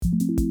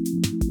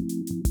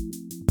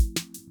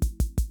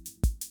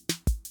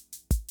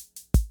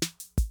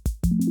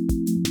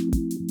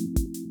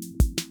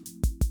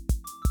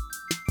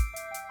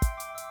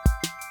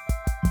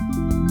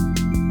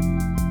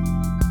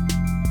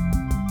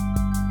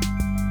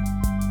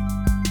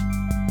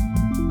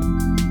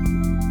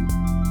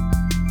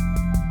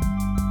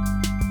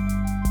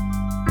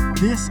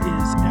This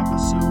is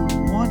episode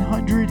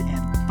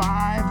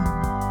 105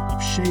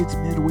 of Shades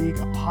Midweek,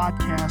 a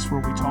podcast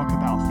where we talk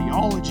about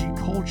theology,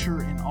 culture,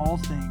 and all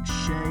things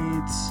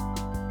Shades.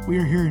 We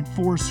are here in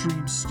Four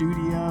Stream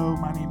Studio.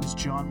 My name is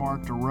John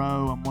Mark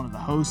DeRoe. I'm one of the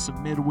hosts of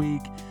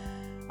Midweek.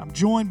 I'm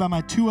joined by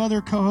my two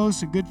other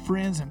co-hosts and good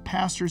friends and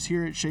pastors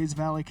here at Shades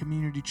Valley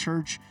Community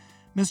Church,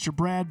 Mr.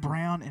 Brad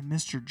Brown and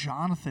Mr.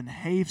 Jonathan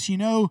Hafes. You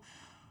know,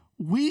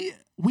 we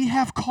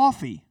have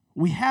coffee.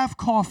 We have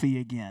coffee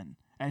again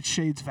at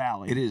Shades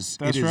Valley. It is.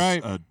 That's it is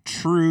right. A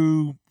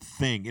true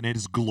thing, and it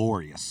is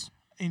glorious.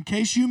 In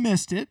case you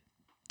missed it,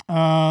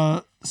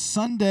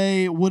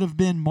 Sunday would have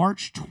been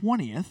March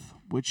 20th,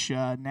 which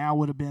now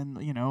would have been,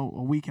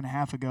 a week and a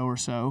half ago or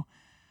so.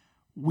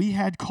 We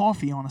had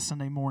coffee on a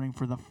Sunday morning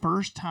for the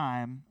first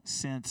time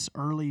since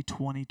early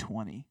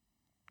 2020.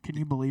 Can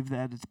you believe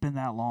that? It's been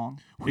that long.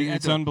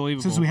 It's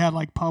unbelievable. Since we had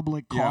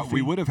public coffee. Yeah,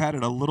 we would have had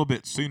it a little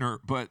bit sooner,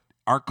 but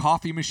our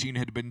coffee machine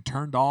had been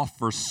turned off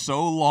for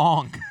so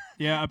long.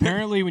 Yeah,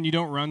 apparently when you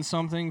don't run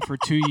something for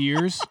 2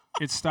 years,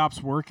 it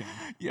stops working.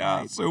 Yeah,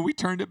 Right. so we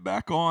turned it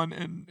back on,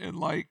 and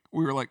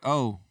we were like,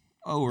 oh,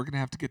 we're gonna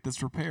have to get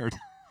this repaired.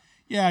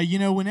 Yeah,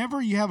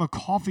 whenever you have a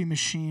coffee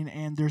machine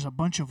and there's a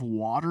bunch of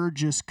water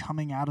just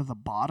coming out of the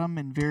bottom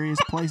in various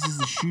places,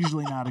 it's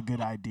usually not a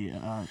good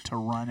idea to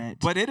run it.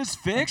 But it is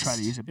and fixed. try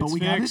to use it. But It's we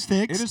got it fixed.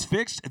 fixed. It is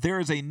fixed. There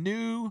is a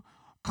new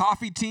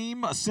coffee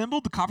team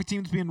assembled. The coffee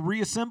team's being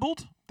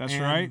reassembled. That's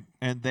and- right.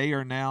 And they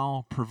are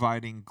now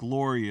providing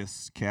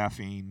glorious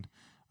caffeine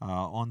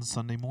on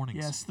Sunday mornings.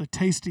 Yes, the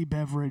tasty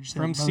beverage that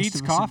From most Seeds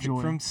of us Coffee.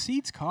 enjoy. From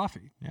Seeds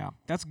Coffee. Yeah.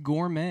 That's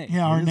gourmet.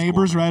 Yeah, our is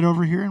neighbors gourmet. right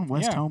over here in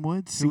West Yeah.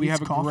 Homewood. Who we Seeds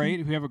have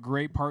Coffee. a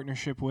great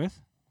partnership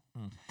with.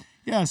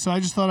 Yeah, so I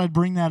just thought I'd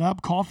bring that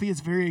up. Coffee is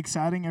very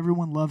exciting.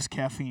 Everyone loves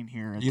caffeine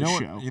here at You the know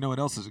show. what? You know what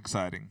else is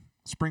exciting?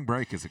 Spring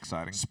break is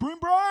exciting. Spring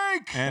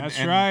break! That's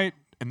right.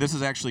 And this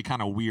is actually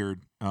kind of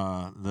weird.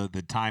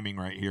 The timing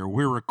right here.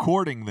 We're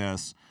recording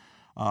this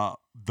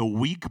the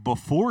week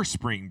before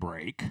spring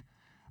break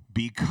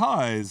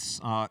because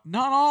not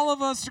all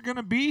of us are going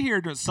to be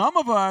here. Some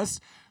of us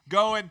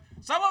going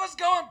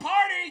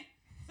party.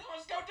 Some of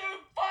us go do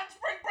fun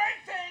spring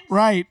break things.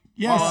 Right,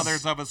 yes. While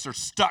others of us are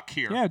stuck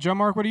here. Yeah, John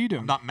Mark, what are you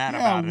doing? I'm not mad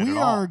Yeah, about it we at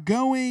all. are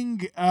going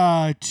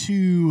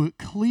to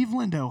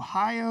Cleveland,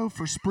 Ohio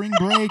for spring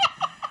break.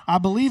 I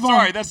believe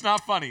Sorry, that's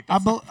not funny.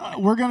 That's not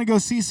funny. we're going to go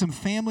see some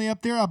family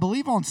up there. I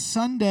believe on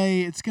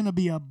Sunday it's going to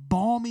be a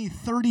balmy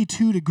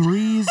 32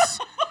 degrees.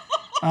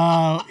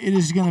 It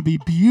is going to be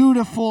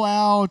beautiful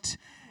out.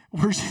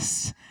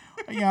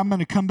 I'm going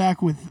to come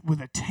back with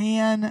a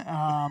tan.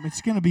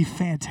 It's going to be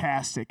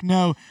fantastic.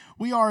 No,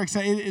 we are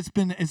excited.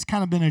 It's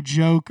kind of been a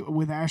joke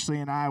with Ashley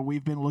and I.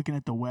 We've been looking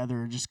at the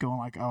weather and just going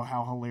like, oh,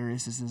 how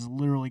hilarious. This is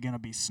literally going to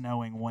be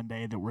snowing one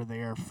day that we're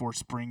there for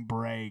spring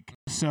break.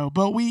 So,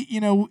 but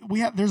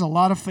there's a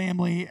lot of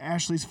family.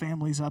 Ashley's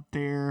family's up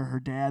there. Her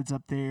dad's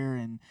up there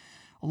and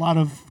a lot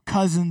of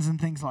cousins and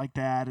things like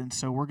that. And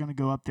so we're going to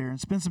go up there and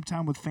spend some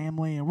time with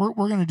family. And we're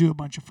going to do a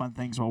bunch of fun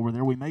things while we're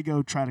there. We may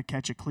go try to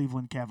catch a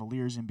Cleveland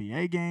Cavaliers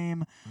NBA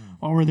game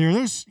while we're there.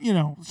 There's,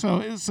 so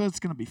it's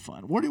going to be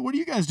fun. What are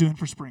you guys doing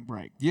for spring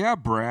break? Yeah,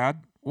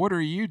 Brad, what are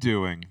you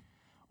doing?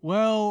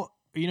 Well,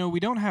 we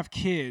don't have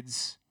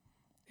kids,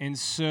 and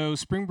so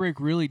spring break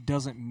really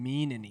doesn't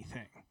mean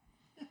anything.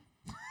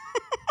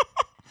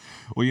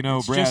 Well,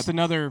 It's Brad, just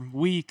another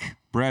week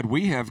Brad,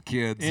 we have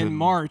kids in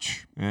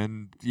March.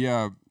 and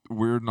yeah,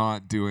 we're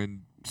not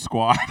doing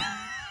squat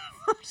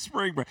for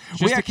spring break.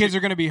 Just the kids are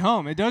going to be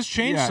home. It does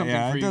change something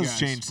for it you does guys.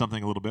 change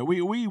something a little bit.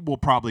 We will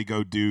probably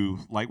go do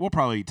we'll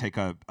probably take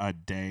a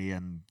day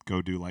and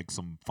go do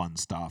some fun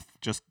stuff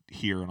just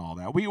here and all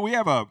that. We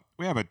have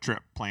a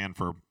trip planned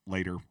for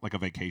later, like a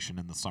vacation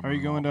in the summer. Are you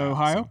and all going to that,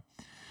 Ohio?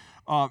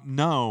 so.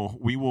 No,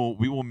 we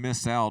will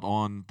miss out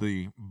on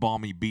the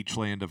balmy beach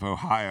land of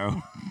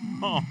Ohio.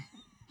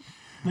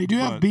 They do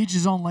have But-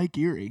 beaches on Lake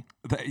Erie.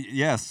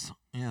 Yes.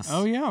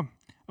 Oh, yeah.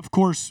 Of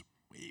course,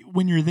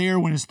 when you're there,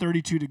 when it's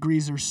 32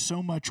 degrees, there's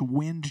so much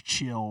wind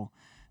chill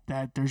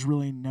that there's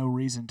really no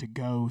reason to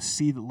go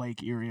see the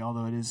Lake Erie,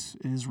 although it is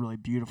really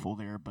beautiful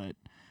there. But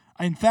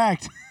in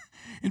fact,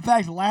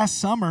 last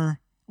summer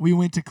we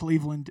went to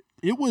Cleveland.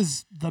 It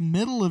was the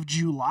middle of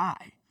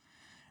July.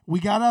 We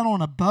got out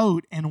on a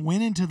boat and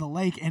went into the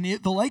lake, and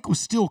the lake was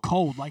still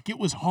cold. It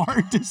was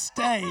hard to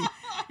stay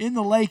in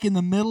the lake in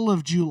the middle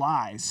of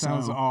July.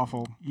 Sounds So,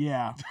 awful.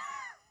 yeah.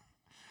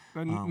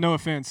 No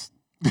offense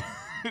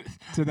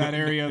to that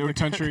area of the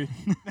country.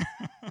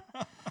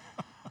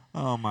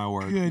 Oh my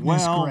word!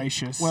 Goodness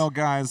gracious. Well,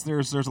 guys,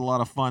 there's a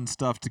lot of fun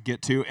stuff to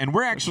get to, and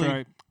we're actually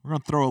right. we're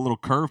gonna throw a little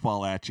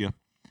curveball at you,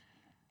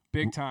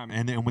 Big time.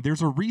 and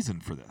there's a reason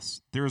for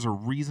this. There's a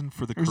reason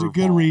for the There's a curveball.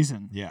 good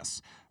reason.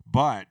 Yes,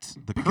 but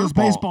the Because curveball,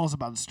 baseball's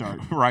about to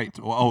start. right?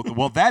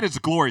 Well, that is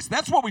glorious.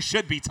 That's what we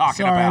should be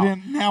talking Sorry, about. I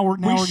didn't. Now we're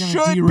we going to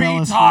should derail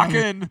be us for another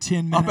talking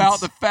 10 minutes. about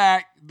the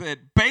fact that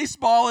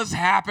baseball is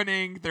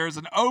happening. There's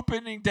an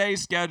opening day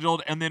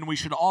scheduled, and then we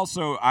should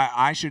also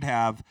I should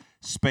have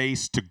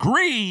space to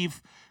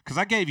grieve because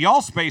I gave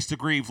y'all space to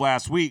grieve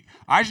last week.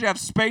 I should have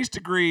space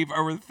to grieve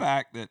over the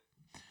fact that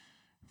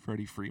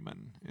Freddie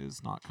Freeman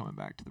is not coming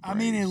back to the Braves. I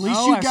mean, at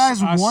least you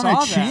guys I won saw a that.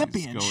 He's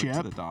championship.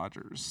 going to the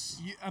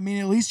Dodgers. I mean,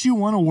 at least you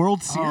won a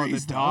World Oh,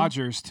 Series. the though.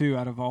 Dodgers too.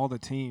 Out of all the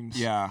teams,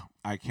 Yeah,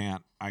 I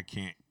can't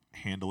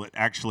handle it.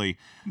 Actually,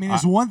 I mean,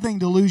 it's one thing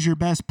to lose your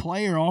best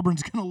player.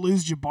 Auburn's going to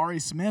lose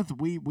Jabari Smith.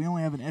 We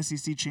only have an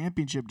SEC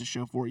championship to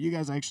show for it. You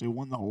guys actually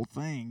won the whole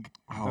thing.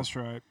 that's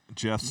right.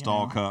 Jeff You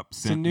Stallcup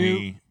sent new-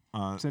 me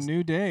It's a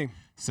new day.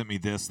 sent me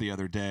this the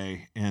other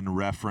day in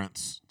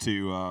reference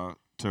to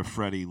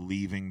Freddie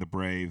leaving the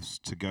Braves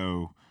to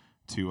go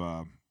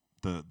to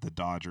the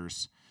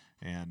Dodgers,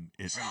 and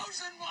it.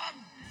 Chosen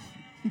one!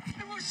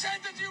 It was said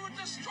that you would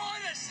destroy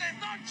the Sith,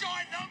 not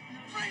join them!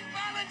 Bring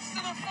balance to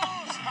the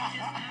Force!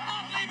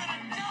 Not leave it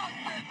in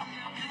darkness!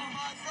 You were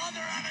my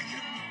brother,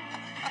 Anakin!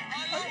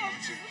 I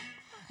loved you!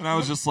 And I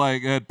was just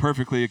like, it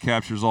perfectly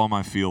captures all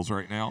my feels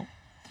right now.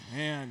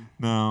 Man,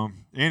 No.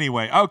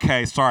 Anyway,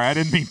 okay, sorry, I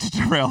didn't mean to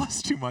derail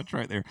us too much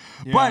right there.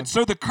 Yeah. But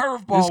so the this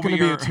curveball is going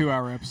to be a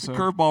 2-hour episode.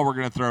 curveball we're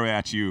going to throw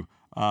at you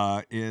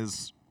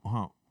is,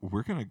 well,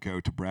 we're going to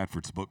go to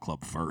Bradford's Book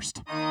Club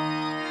first.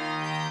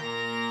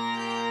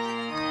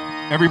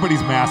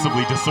 Everybody's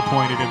massively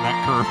disappointed in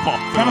that curveball.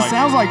 They're Kind of like,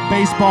 sounds like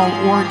baseball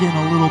Oregon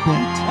a little bit.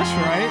 That's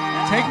right.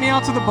 Take me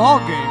out to the ball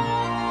game.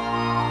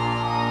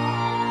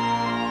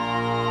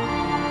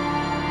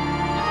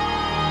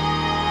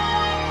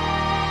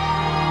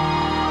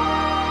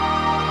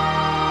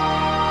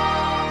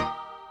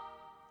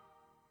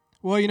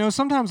 Well, you know,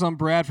 sometimes on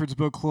Bradford's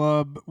Book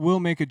Club, we'll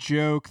make a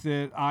joke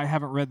that I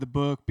haven't read the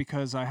book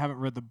because I haven't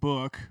read the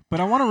book, but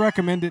I want to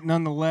recommend it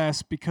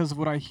nonetheless because of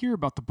what I hear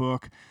about the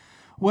book.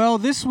 Well,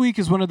 this week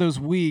is one of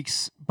those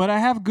weeks, but I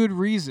have good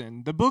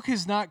reason. The book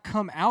has not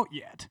come out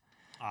yet,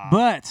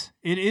 but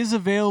it is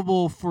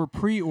available for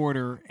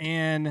pre-order,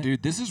 and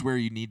dude, this is where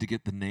you need to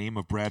get the name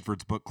of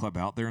Bradford's Book Club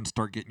out there and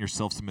start getting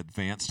yourself some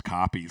advanced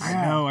copies.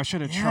 I know I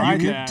should have Yeah, tried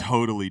You can that.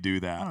 totally do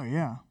that. Oh,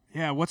 yeah.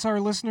 Yeah, what's our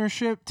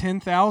listenership?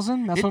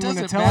 10,000? That's It what I'm going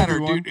to doesn't tell matter,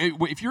 everyone.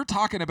 dude. If you're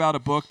talking about a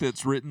book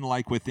that's written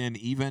like within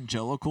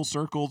evangelical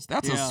circles,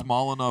 that's a Yeah.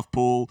 small enough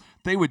pool.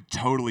 They would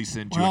totally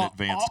send you an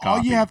advanced all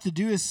copy. you have to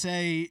do is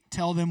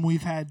tell them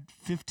we've had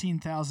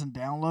 15,000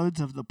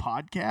 downloads of the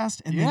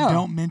podcast, and Yeah. then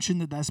don't mention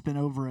that that's been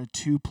over a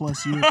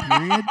 2+ year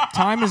period,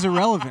 Time is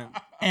irrelevant.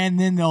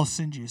 and then they'll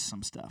send you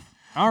some stuff.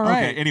 All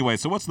right. Okay, anyway,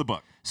 so what's the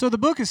book? So the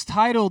book is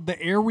titled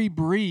The Air We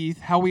Breathe,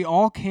 How We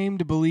All Came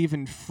to Believe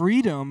in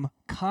Freedom,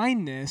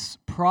 Kindness,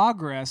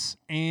 Progress,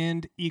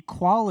 and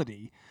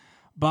Equality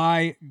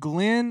by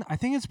Glenn, I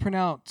think it's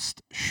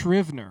pronounced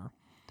Scrivener.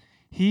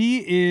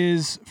 He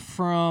is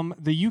from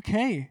the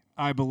UK,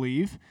 I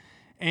believe,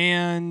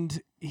 and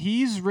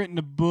he's written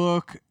a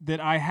book that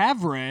I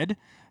have read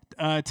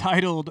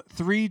titled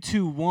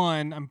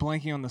 321. I'm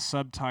blanking on the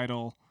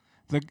subtitle.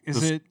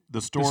 The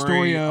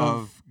story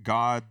of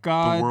God,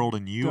 the world,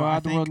 and you? I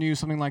God, the think? world, and you,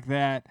 something like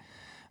that.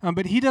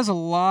 But he does a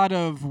lot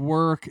of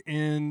work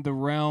in the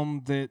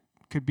realm that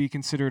could be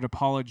considered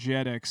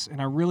apologetics, and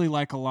I really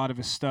like a lot of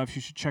his stuff.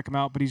 You should check him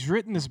out. But he's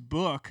written this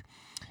book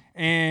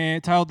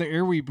and titled "The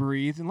Air We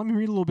Breathe," and let me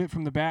read a little bit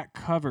from the back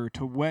cover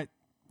to wet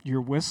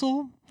your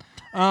whistle.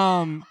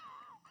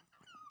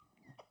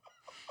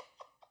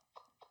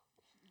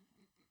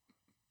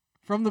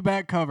 From the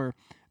back cover.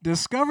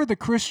 Discover the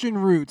Christian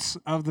roots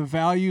of the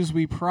values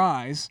we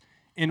prize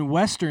in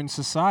Western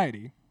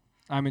society.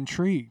 I'm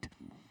intrigued.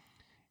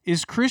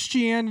 Is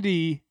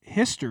Christianity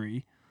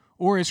history,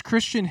 or is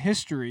Christian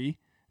history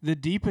the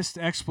deepest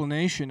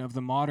explanation of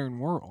the modern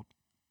world?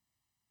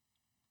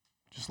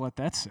 Just let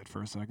that sit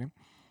for a second.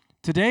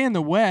 Today in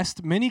the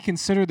West, many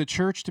consider the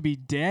church to be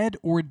dead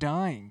or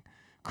dying.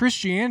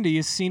 Christianity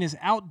is seen as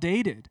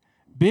outdated,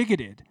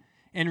 bigoted,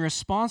 and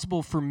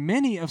responsible for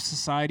many of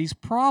society's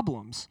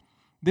problems.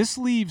 This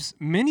leaves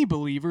many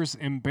believers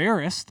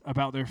embarrassed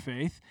about their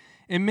faith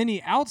and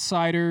many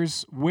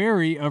outsiders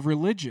wary of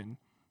religion.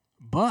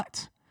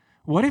 But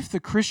what if the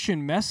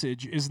Christian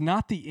message is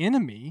not the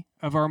enemy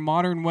of our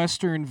modern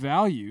Western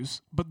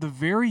values, but the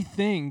very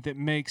thing that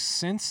makes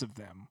sense of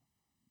them?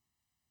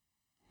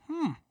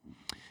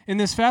 In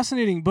this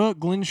fascinating book,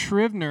 Glenn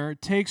Scrivener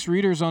takes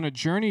readers on a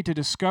journey to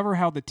discover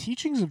how the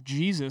teachings of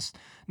Jesus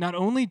not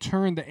only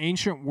turned the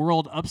ancient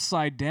world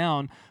upside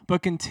down,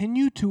 but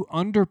continue to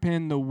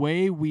underpin the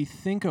way we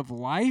think of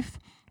life,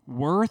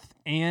 worth,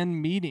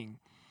 and meaning.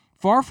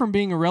 Far from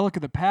being a relic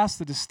of the past,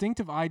 the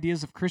distinctive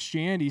ideas of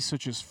Christianity,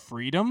 such as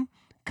freedom,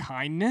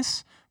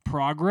 kindness,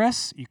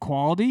 progress,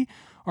 equality,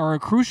 are a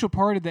crucial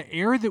part of the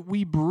air that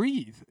we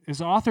breathe.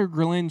 As author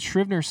Glenn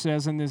Scrivener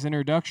says in his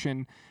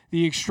introduction,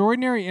 the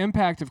extraordinary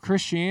impact of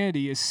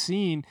Christianity is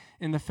seen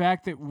in the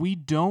fact that we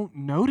don't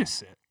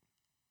notice it.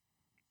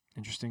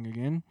 Interesting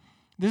again.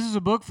 This is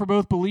a book for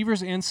both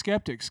believers and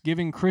skeptics,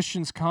 giving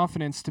Christians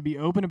confidence to be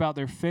open about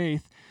their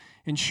faith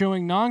and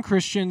showing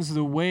non-Christians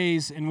the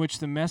ways in which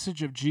the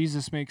message of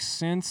Jesus makes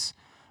sense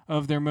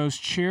of their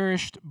most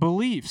cherished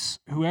beliefs.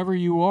 Whoever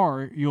you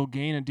are, you'll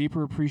gain a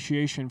deeper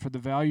appreciation for the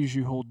values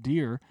you hold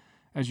dear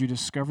as you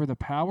discover the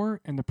power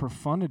and the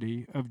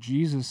profundity of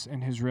Jesus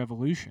and his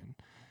revolution.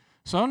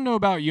 So I don't know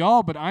about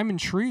y'all, but I'm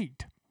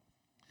intrigued.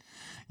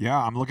 Yeah,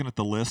 I'm looking at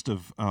the list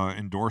of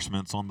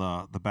endorsements on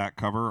the back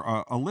cover.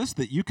 A list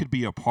that you could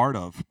be a part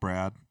of,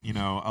 Brad. You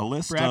know, a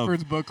list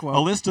Bradford's of Book Club. a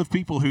list of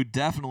people who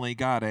definitely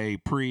got a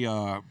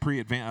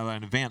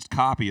an advanced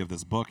copy of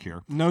this book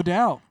here. No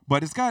doubt.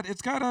 But it's got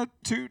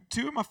two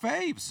of my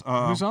faves.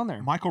 Who's on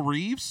there? Michael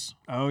Reeves.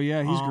 Oh,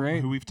 yeah, he's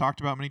great. Who we've talked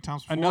about many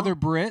times before. Another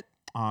Brit.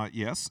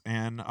 Yes,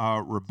 and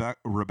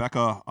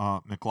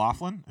Rebecca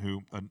McLaughlin,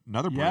 who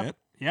another Brit.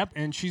 Yep,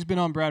 and she's been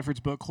on Bradford's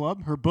Book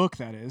Club. Her book,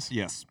 that is.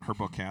 Yes, her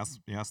book has.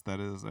 Yes,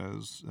 that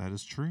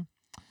is true.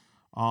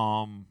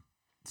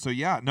 So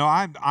yeah, no,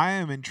 I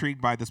am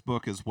intrigued by this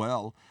book as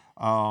well.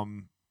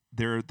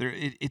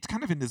 It's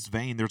kind of in this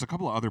vein. There's a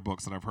couple of other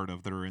books that I've heard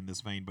of that are in this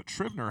vein, but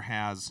Scrivener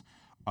has,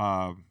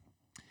 I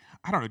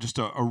don't know, just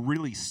a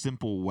really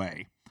simple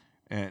way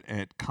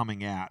at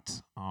coming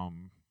at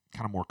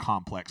kind of more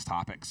complex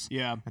topics,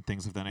 and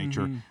things of that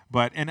nature. Mm-hmm.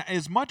 But and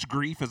as much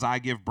grief as I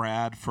give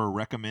Brad for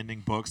recommending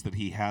books that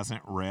he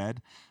hasn't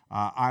read,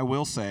 I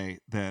will say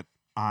that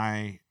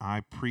I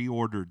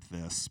pre-ordered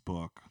this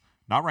book.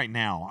 Not right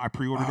now. I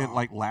pre-ordered it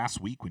like last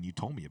week when you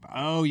told me about it.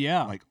 Oh,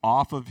 yeah. Like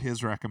off of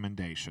his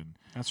recommendation.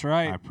 That's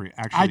right.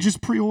 I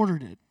just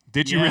pre-ordered it.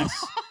 Did you Yes.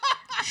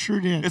 really? Sure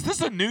did. Is this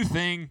a new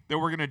thing that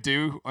we're gonna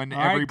do on All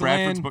every right,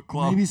 Bradford's Glenn. Book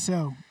Club? Maybe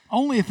so.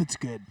 Only if it's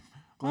good.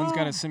 Glenn's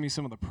got to send me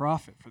some of the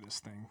profit for this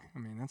thing. I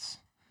mean, that's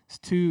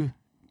two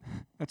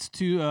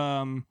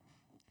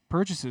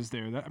purchases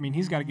there.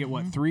 He's got to get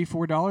what,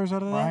 $3-4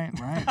 out of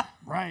that?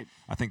 Right.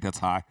 I think that's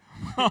high.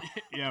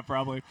 Yeah,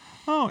 probably.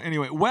 Oh,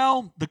 anyway.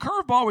 Well, the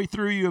curveball we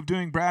threw you of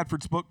doing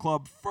Bradford's Book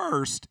Club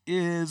first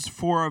is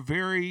for a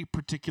very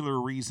particular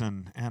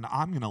reason, and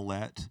I'm going to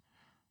let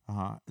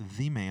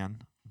the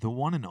man, the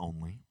one and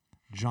only,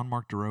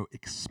 Jean-Marc Dureau,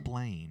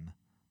 explain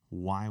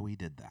why we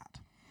did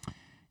that.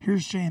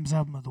 Here's James'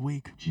 album of the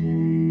week.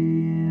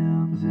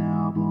 James'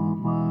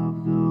 album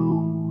of the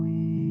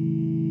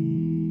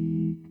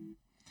week.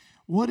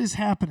 What is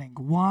happening?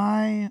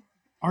 Why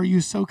are you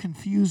so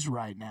confused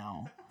right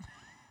now?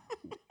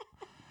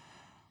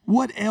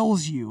 What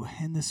ails you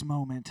in this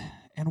moment?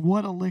 And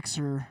what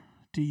elixir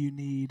do you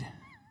need?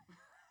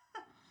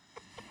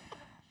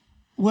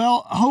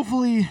 Well,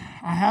 hopefully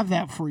I have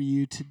that for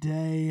you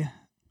today.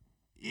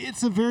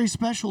 It's a very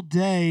special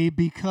day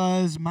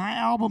because my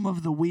album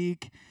of the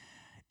week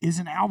is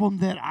an album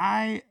that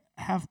I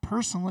have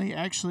personally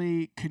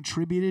actually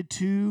contributed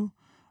to,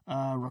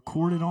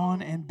 recorded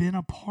on, and been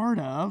a part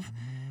of.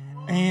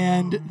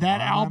 And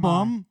that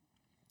album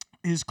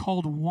is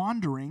called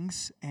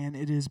Wanderings, and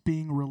it is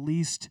being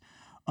released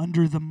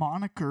under the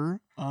moniker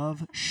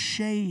of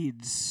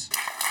Shades.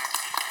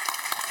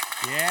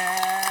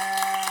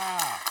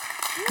 Yeah.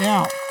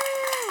 Now,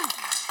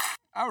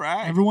 All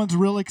right. everyone's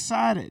real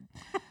excited.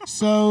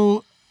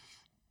 So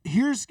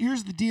here's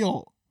the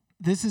deal.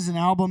 This is an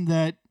album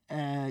that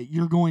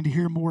you're going to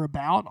hear more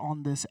about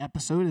on this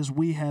episode, as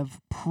we have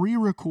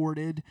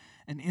pre-recorded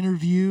an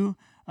interview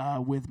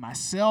with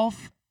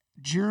myself,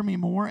 Jeremy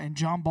Moore, and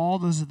John Ball.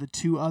 Those are the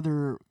two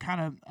other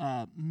kind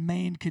of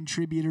main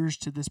contributors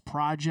to this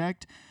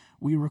project.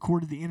 We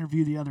recorded the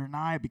interview the other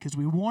night because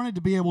we wanted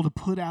to be able to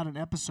put out an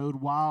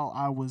episode while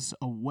I was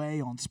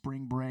away on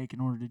spring break. In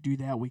order to do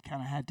that, we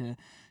kind of had to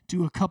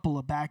do a couple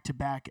of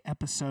back-to-back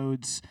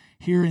episodes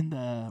here in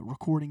the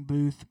recording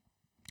booth.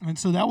 And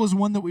so that was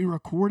one that we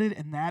recorded,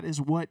 and that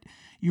is what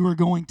you are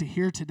going to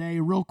hear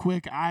today. Real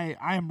quick, I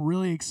am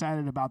really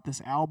excited about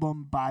this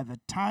album. By the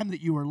time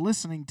that you are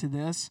listening to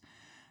this,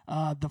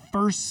 the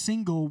first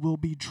single will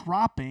be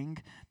dropping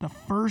the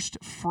first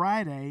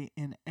Friday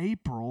in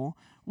April,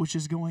 which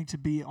is going to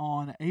be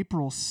on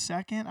April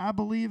 2nd, I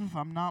believe, if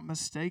I'm not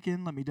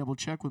mistaken. Let me double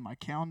check with my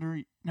calendar.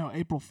 No,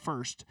 April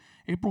 1st.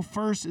 April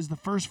 1st is the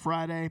first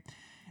Friday.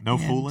 No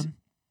and fooling.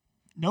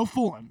 No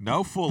fooling.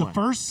 No fooling. The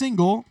first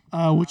single,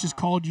 which is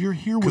called You're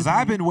Here With Me. Because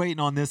I've been waiting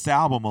on this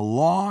album a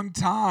long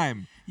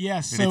time.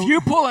 Yes. And if you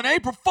pull an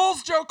April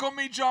Fool's joke on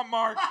me,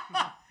 Jean-Marc.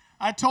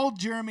 I told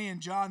Jeremy and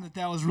John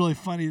that was really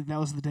funny that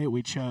was the date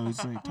we chose.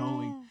 So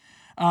totally.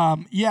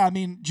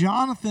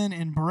 Jonathan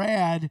and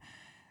Brad,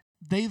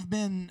 they've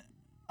been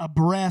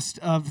abreast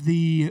of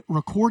the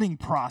recording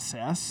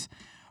process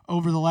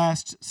over the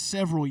last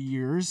several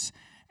years.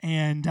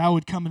 And I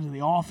would come into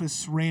the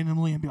office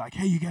randomly and be like,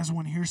 hey, you guys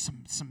want to hear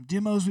some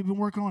demos we've been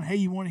working on? Hey,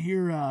 you want to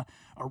hear a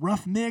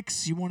rough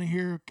mix? You want to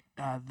hear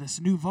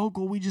this new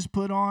vocal we just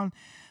put on?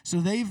 So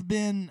they've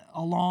been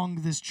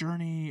along this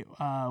journey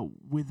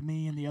with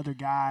me and the other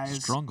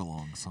guys. Strung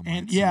along, some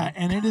And might say.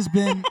 and it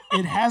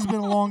has been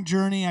a long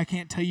journey. I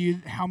can't tell you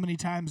how many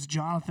times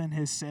Jonathan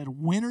has said,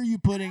 when are you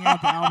putting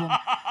out the album?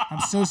 I'm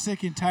so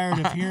sick and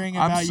tired of hearing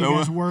about you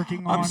guys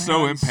working on it. I'm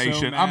so I'm so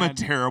impatient. I'm a mad.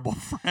 terrible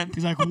friend.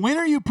 He's like, when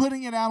are you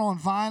putting it out on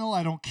vinyl?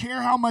 I don't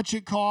care how much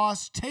it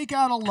costs. Take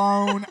out a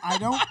loan. I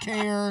don't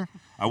care.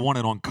 I want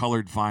it on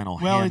colored vinyl,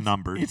 Well, hand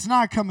numbered. it's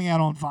not coming out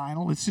on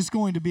vinyl. It's just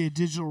going to be a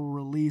digital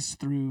release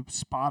through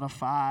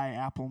Spotify,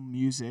 Apple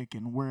Music,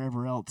 and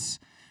wherever else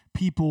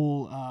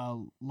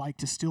people like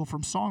to steal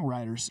from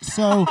songwriters.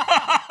 So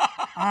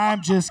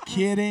I'm just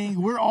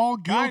kidding. We're all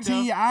guilty.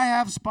 Kinda. I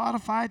have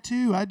Spotify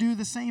too. I do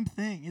the same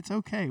thing. It's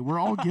okay. We're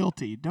all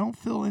guilty. Don't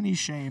feel any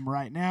shame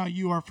right now.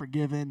 You are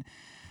forgiven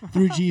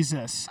through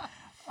Jesus.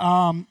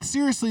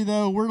 Seriously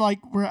though,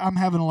 I'm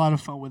having a lot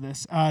of fun with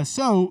this.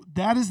 So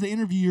that is the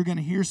interview you're going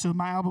to hear. So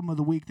my album of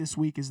the week this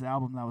week is the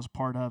album that I was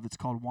part of. It's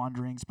called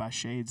Wanderings by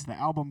Shades. The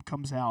album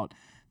comes out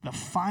the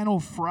final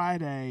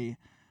Friday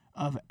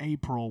of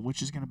April,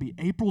 which is going to be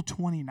April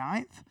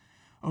 29th.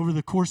 Over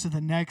the course of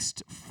the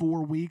next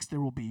 4 weeks,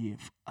 there will be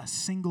a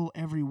single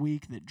every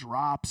week that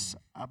drops.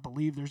 I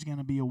believe there's going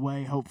to be a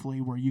way, hopefully,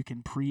 where you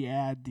can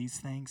pre-add these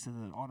things so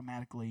that it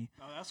automatically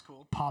that's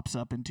cool. pops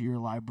up into your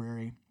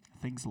library,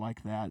 things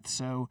like that.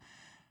 So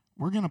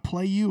we're going to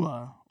play you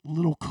a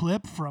little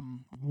clip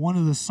from one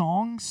of the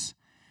songs,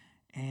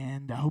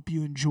 and I hope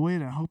you enjoy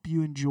it. I hope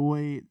you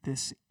enjoy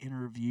this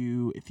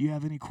interview. If you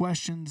have any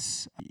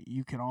questions,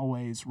 you can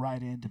always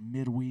write into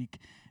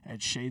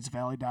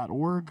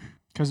midweek@shadesvalley.org.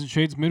 Because at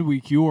Shades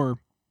Midweek, you're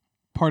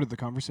part of the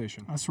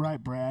conversation. That's right,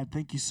 Brad.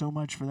 Thank you so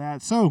much for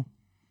that. So,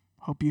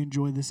 hope you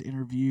enjoy this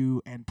interview,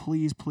 and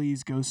please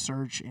go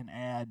search and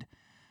add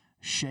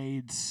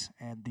Shades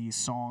and these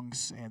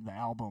songs and the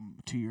album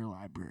to your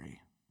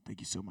library. Thank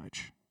you so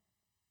much.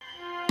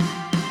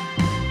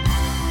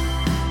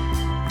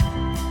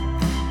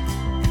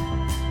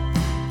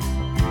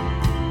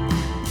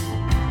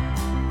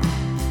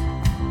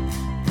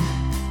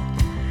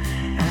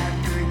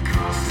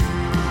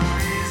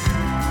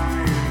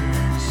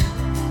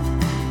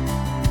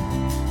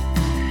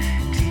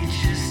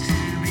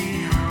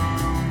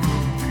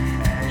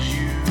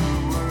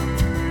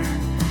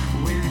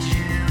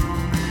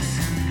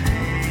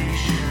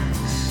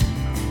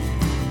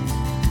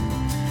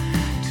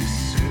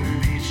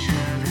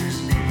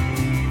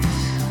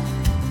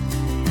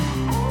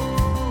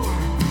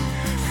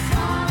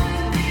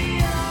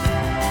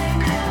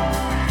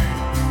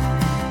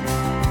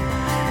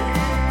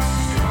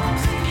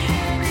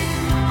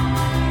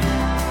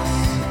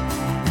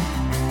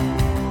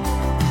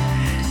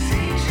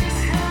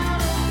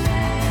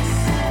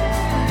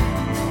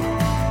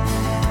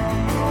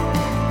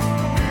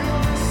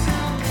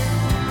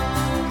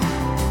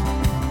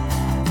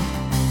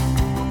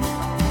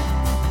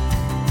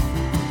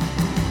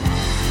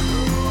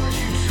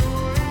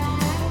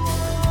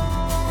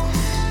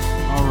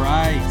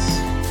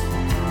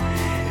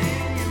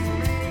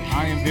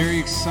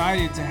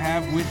 Excited to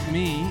have with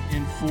me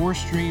in Four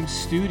Stream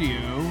Studio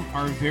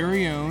our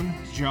very own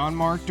John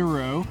Mark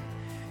Durow,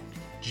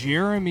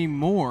 Jeremy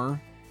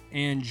Moore,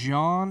 and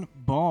John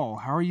Ball.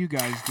 How are you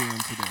guys doing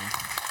today?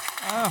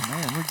 Oh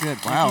man, we're good.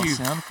 Wow, you.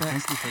 sound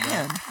effects. Thank you for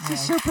Man, that.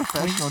 this is so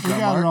professional, We John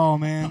got Mark. it all,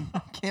 man. I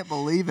can't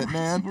believe it,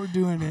 man. We're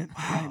doing it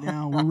right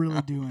now. We're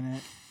really doing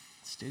it.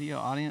 Studio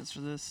audience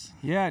for this,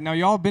 Yeah, now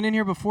y'all have been in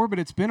here before, but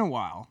it's been a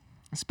while,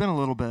 It's been a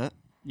little bit.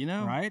 you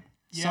know, right?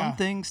 Yeah. some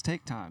things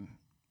take time.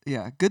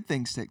 Yeah, good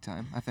things take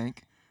time, I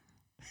think.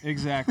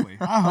 Exactly.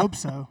 I hope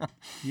so.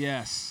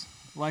 Yes.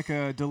 Like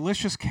a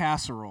delicious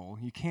casserole.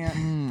 You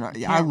can't.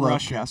 Yeah, I can't love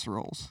rush it.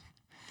 casseroles.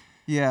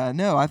 Yeah,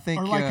 no, I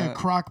think Or like a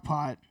crock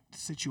pot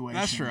situation.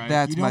 That's right.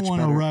 that's You don't much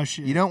wanna better. rush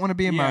it. You don't want to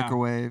be a Yeah.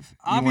 microwave. You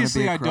wanna be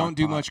Obviously, a I don't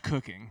do crock pot. much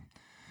cooking.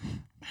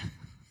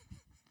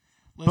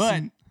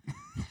 Listen,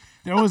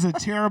 there was a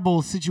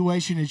terrible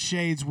situation at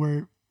Shades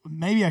where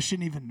maybe I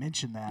shouldn't even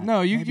mention that.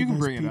 No, you- Maybe you can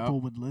those bring it up.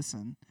 people would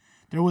listen.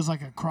 There was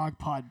like a crock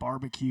pot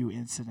barbecue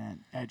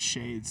incident at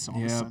Shades on a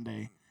Yep.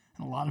 Sunday,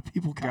 and a lot of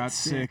people Got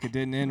sick. It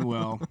didn't end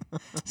well.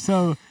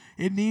 So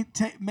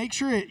make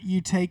sure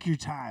you take your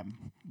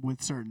time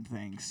with certain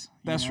things. you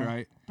That's know?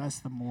 right. That's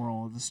the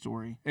moral of the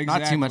story.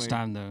 Exactly. Not too much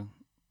time though.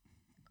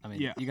 I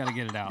mean, Yeah. you got to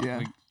get it out.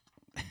 Yeah.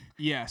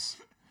 Yes.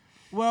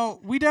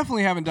 Well, we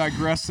definitely haven't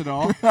digressed at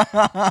all.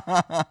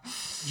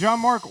 John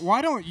Mark,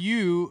 why don't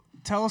you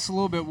tell us a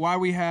little bit why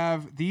we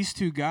have these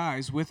two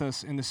guys with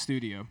us in the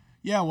studio?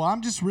 Yeah, well,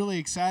 I'm just really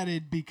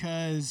excited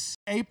because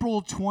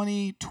April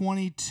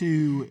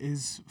 2022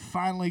 is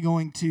finally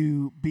going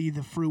to be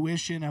the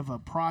fruition of a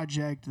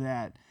project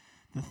that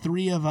the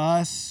three of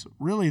us,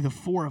 really the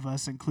four of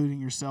us, including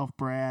yourself,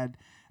 Brad,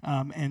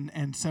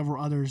 and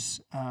several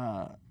others,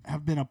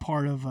 have been a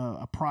part of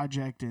a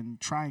project and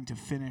trying to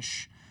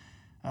finish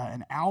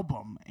an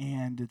album.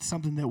 And it's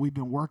something that we've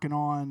been working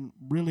on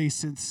really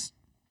since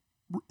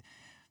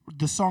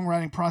the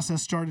songwriting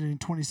process started in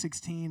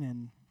 2016,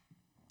 and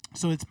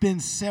so it's been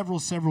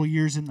several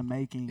years in the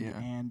making, Yeah.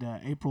 and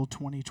April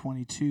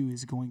 2022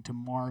 is going to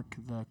mark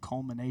the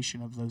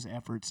culmination of those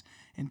efforts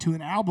into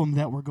an album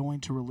that we're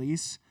going to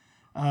release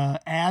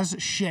as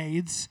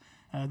Shades.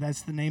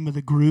 That's the name of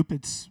the group.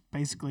 It's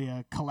basically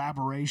a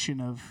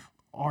collaboration of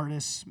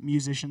artists,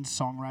 musicians,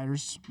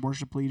 songwriters,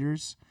 worship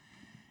leaders.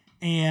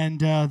 And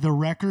the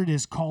record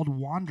is called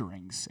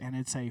Wanderings, and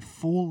it's a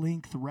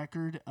full-length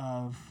record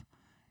of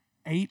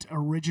 8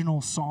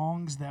 original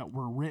songs that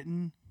were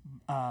written,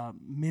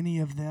 many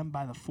of them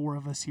by the four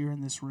of us here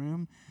in this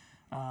room.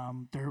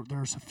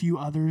 There's a few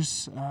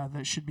others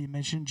that should be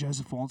mentioned.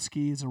 Joseph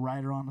Wolski is a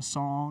writer on a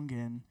song,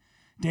 and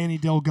Danny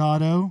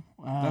Delgado.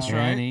 That's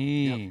right.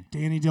 Danny.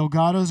 Danny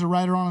Delgado's a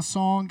writer on a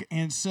song,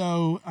 and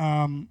so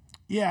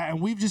yeah,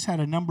 and we've just had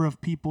a number of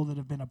people that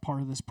have been a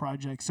part of this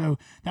project. So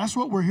that's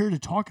what we're here to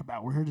talk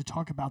about. We're here to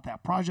talk about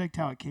that project,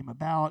 how it came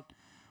about,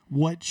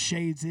 what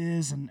Shades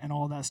is, and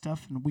all that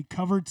stuff. And we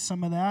covered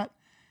some of that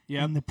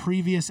in the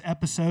previous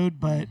episode,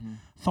 but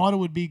thought it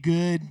would be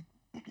good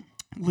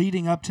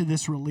leading up to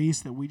this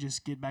release that we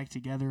just get back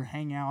together,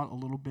 hang out a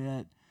little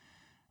bit,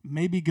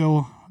 maybe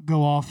go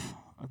off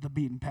the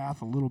beaten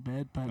path a little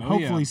bit, but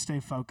hopefully stay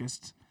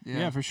focused.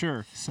 Yeah, for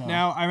sure. So-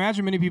 Now, I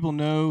imagine many people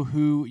know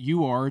who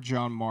you are,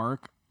 John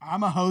Mark.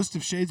 I'm a host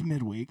of Shades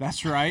Midweek.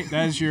 That's right.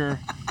 That is your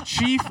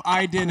chief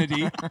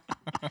identity.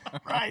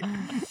 right.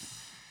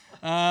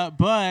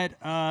 But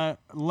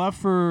love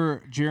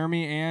for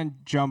Jeremy and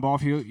John Ball,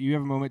 if you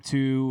have a moment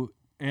to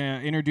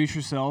introduce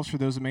yourselves for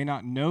those that may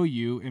not know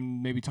you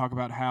and maybe talk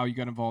about how you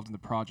got involved in the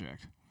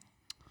project.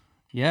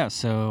 Yeah,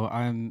 so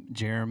I'm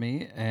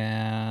Jeremy,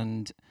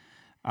 and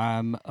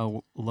I'm a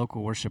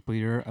local worship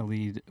leader. I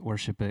lead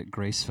worship at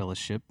Grace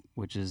Fellowship,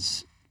 which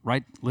is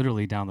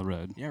literally down the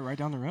road. Yeah, right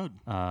down the road.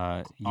 You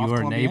Off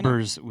are Columbiana.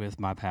 neighbors with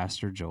my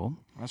pastor, Joel.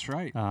 That's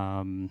right.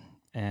 And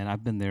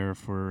I've been there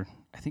for,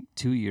 I think,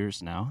 2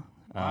 years now,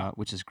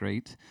 which is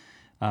great.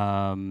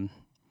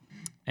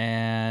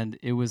 And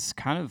it was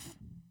kind of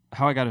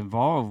how I got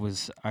involved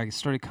was I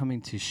started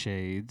coming to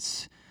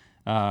Shades,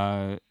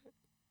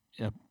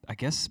 I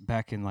guess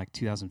back in like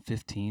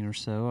 2015 or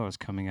so. I was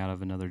coming out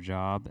of another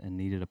job and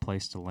needed a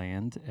place to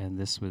land. And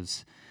this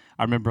was,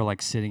 I remember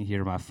like sitting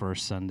here my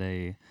first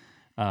Sunday.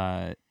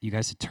 You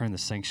guys had turned the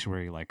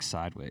sanctuary like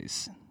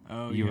sideways.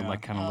 Oh, You yeah. were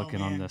like kind of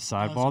looking on the That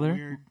sidewall was there.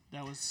 weird.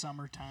 That was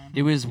summertime.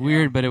 It was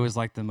weird, but it was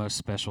like the most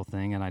special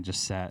thing. And I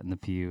just sat in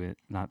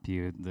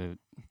the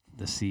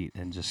the seat,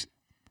 and just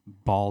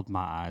bawled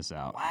my eyes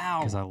out. Wow.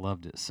 Because I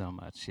loved it so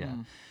much. Yeah.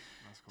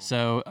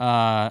 So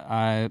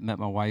I met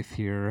my wife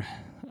here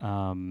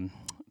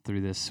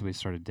through this. We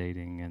started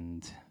dating,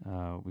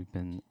 and we've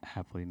been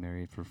happily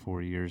married for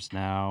 4 years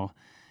now.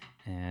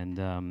 And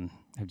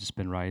have just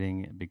been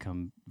writing and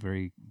become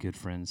very good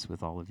friends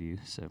with all of you.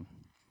 So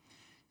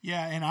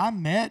Yeah, and I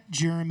met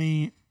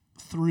Jeremy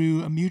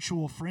through a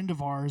mutual friend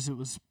of ours. It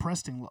was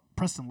Preston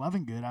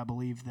Levengood, I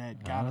believe,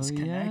 that got us Oh,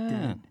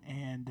 connected.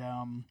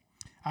 And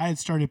I had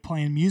started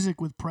playing music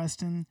with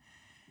Preston,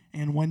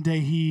 and one day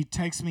he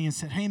texted me and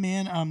said, "Hey,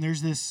 man,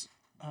 there's this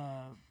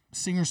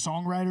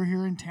singer-songwriter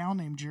here in town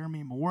named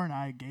Jeremy Moore, and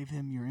I gave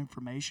him your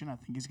information. I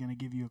think he's going to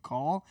give you a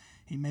call.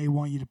 He may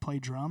want you to play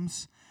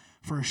drums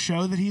for a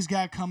show that he's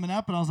got coming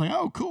up." And I was like,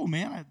 "Oh, cool,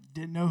 man. I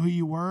didn't know who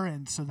you were."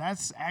 And so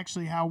that's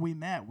actually how we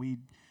met. We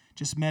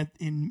just met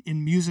in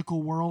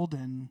musical world,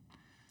 and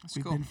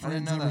we've cool. been I didn't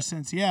friends know ever that.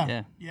 since.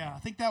 Yeah. Yeah. I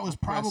think that was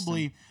Preston.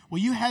 probably, well,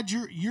 you had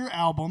your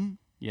album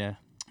yeah.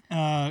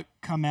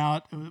 come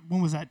out.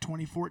 When was that?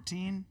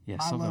 2014? Yeah.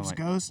 My something Love's like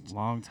Ghost.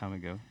 long time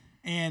ago.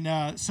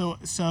 And so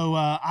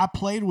I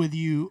played with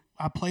you.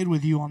 I played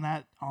with you on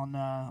that on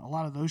a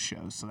lot of those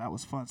shows. So that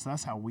was fun. So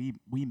that's how we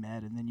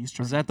met. And then you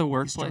started. Was that the you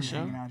workplace started show?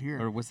 hanging out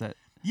here? Or was that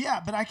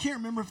Yeah, but I can't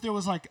remember if there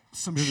was like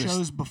some There was a s-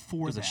 shows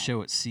before was that. a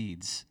show at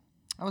Seeds?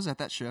 I was at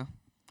that show.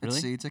 At Really?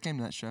 Seeds. I came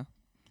to that show.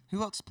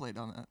 Who else played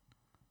on that?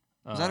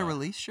 Was that a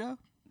release show?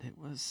 It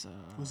was.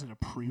 Was it a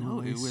pre-release?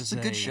 No, it was It's a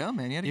good show,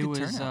 man. You had a it good was.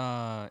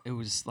 turnout. It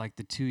was like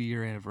the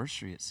 2-year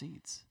anniversary at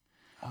Seeds,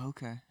 Oh,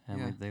 okay. and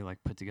Yeah. they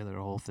like put together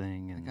a whole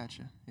thing. I And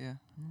gotcha. Yeah, I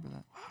remember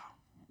that.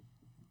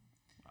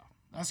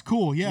 That's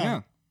cool. Yeah.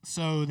 Yeah.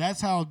 So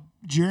that's how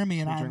Jeremy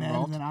and So I you're met,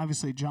 involved? and then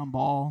obviously John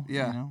Ball.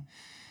 Yeah. You know?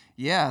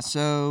 Yeah,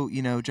 so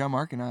John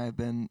Mark and I have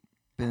been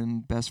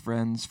best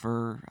friends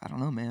for, I don't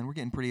know, man. We're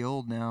getting pretty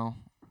old now.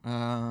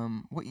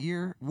 What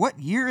year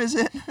is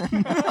it?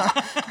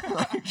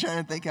 I'm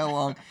trying to think how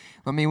long.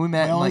 I mean, we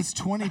met in Well, like it's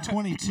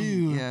 2022.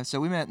 yeah, so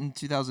we met in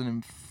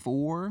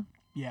 2004.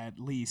 Yeah, at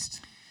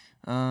least.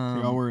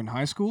 Y'all were in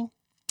high school?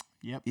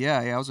 Yep. Yeah,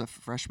 I was a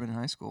freshman in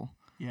high school.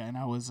 Yeah, and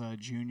I was a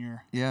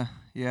junior. Yeah,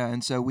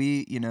 and so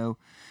we,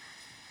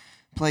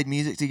 played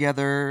music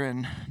together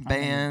and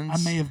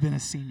bands. I may have been a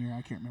senior.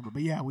 I can't remember,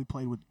 but yeah, we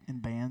played in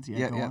bands.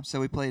 Yeah. Go Yeah. on.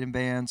 So we played in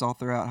bands all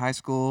throughout high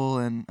school,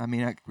 and I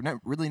mean,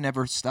 really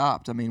never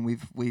stopped. I mean,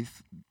 we've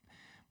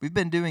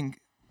been doing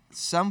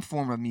some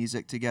form of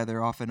music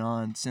together off and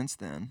on since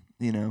then,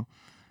 and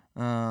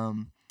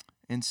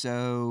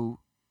so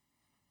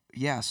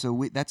yeah,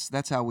 so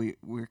that's how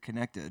we're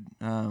connected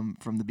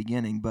from the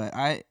beginning. But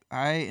I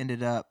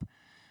ended up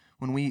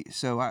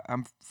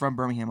I'm from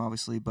Birmingham,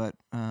 obviously, but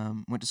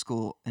went to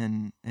school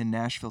in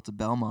Nashville to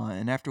Belmont.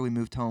 And after we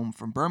moved home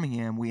from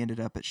Birmingham, we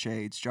ended up at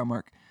Shades. John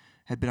Mark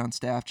had been on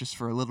staff just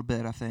for a little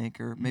bit, I think,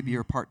 or maybe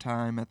you're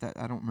part-time at that.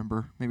 I don't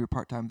remember. Maybe you're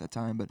part-time at that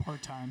time, but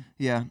Part-time.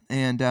 yeah.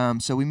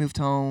 And so we moved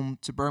home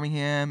to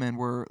Birmingham, and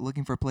we're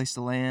looking for a place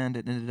to land.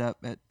 It ended up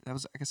I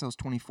guess that was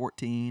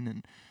 2014, and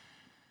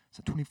is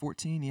that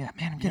 2014? Yeah,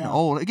 man, I'm getting Yeah.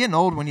 old. Getting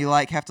old when you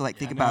have to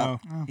think about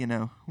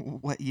know.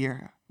 what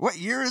year. What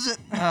year is it?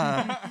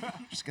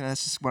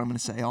 That's just what I'm gonna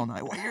say all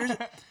night. What year is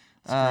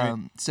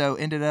it? So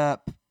ended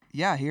up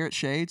here at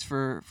Shades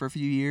for a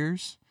few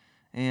years,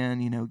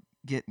 and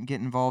get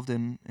involved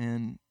in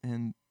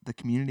the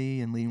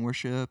community and leading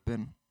worship,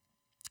 and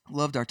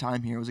loved our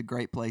time here. It was a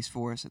great place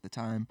for us at the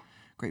time,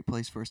 great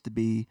place for us to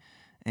be.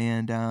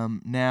 And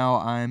now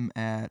I'm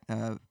at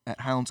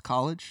Highlands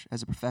College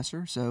as a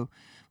professor, so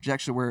which is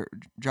actually where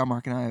John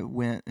Mark and I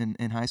went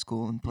in high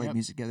school and played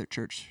music together at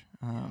church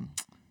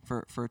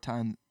for a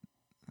time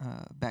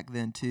back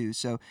then too.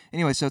 So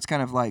anyway, so it's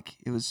kind of like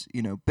it was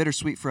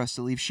bittersweet for us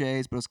to leave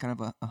Shades, but it was kind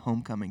of a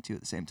homecoming too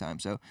at the same time.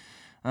 So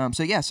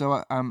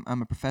so I'm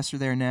a professor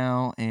there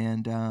now,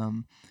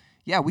 and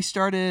we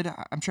started.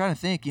 I'm trying to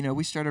think.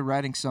 We started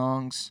writing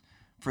songs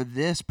for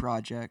this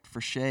project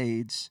for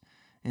Shades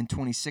in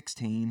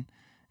 2016,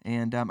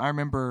 and I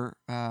remember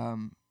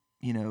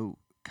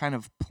kind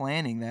of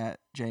planning that,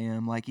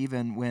 JM, like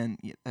even when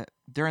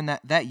during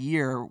that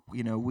year,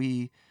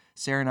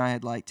 Sarah and I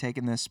had like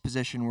taken this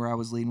position where I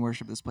was leading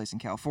worship at this place in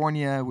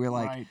California. We were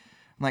like, I'm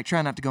like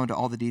trying not to go into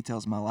all the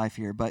details of my life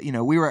here, but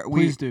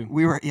Please do.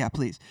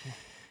 Please.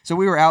 So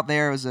we were out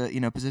there. It was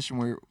a position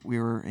where we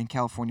were in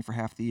California for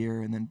half the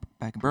year and then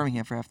back in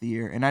Birmingham for half the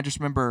year. And I just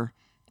remember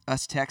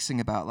us texting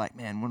about like,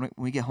 man, when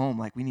we get home,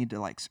 like we need to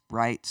like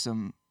write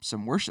some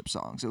worship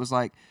songs. It was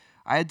like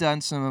I had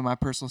done some of my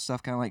personal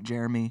stuff, kind of like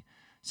Jeremy,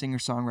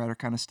 singer-songwriter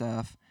kind of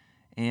stuff,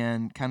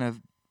 and kind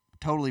of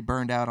totally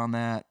burned out on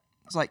that.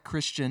 It's like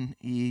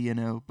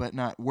Christian-y, but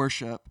not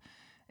worship,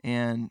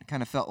 and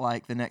kind of felt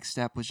like the next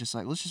step was just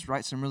like, let's just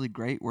write some really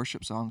great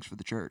worship songs for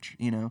the church,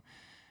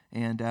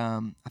 And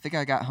I think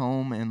I got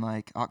home in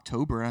like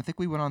October, and I think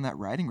we went on that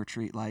writing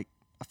retreat like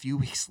a few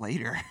weeks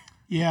later.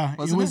 Yeah,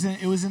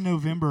 it was in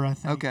November, I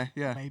think. Okay,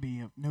 yeah.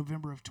 Maybe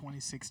November of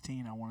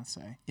 2016, I want to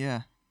say.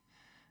 Yeah.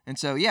 And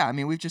so, yeah, I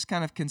mean, we've just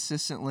kind of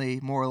consistently,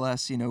 more or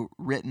less,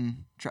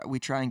 written. We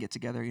try and get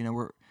together.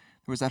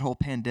 There was that whole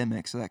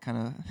pandemic, so that kind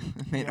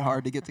of made it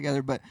hard to get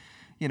together. But,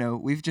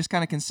 we've just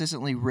kind of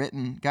consistently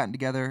gotten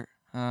together.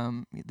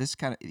 This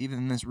kind of, even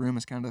in this room,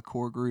 is kind of the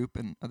core group,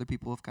 and other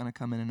people have kind of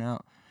come in and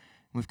out.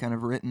 We've kind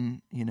of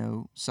written,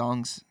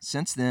 songs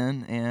since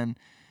then, and,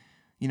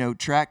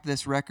 tracked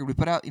this record. We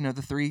put out, the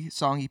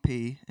 3-song EP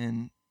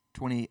in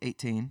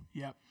 2018.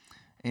 Yep.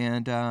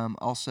 And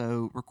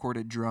also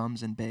recorded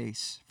drums and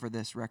bass for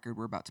this record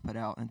we're about to put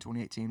out in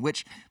 2018,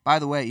 which, by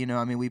the way,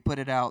 we put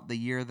it out the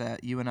year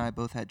that you and I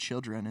both had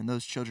children, and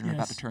those children are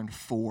about to turn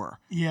 4.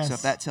 Yes. So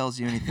if that tells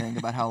you anything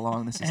about how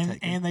long this is taking.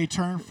 And they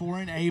turned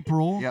 4 in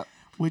April, Yep.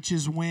 which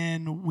is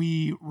when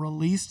we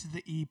released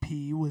the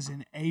EP, was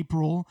in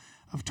April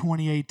of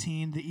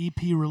 2018. The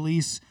EP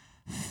release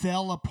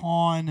fell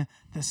upon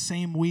the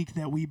same week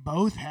that we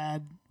both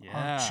had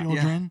our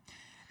children.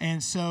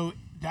 And so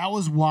that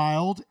was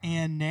wild,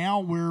 and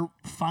now we're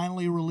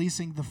finally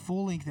releasing the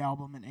full-length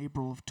album in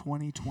April of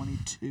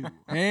 2022.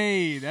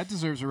 Hey, that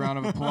deserves a round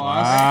of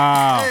applause.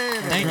 Wow.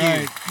 Thank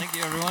right. you. Thank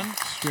you, everyone.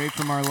 Straight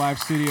from our live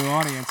studio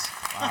audience.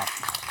 Wow.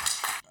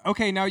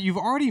 Okay, now you've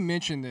already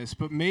mentioned this,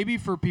 but maybe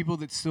for people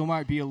that still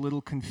might be a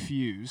little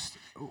confused,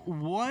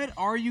 what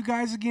are you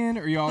guys again?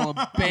 Are y'all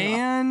a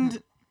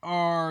band?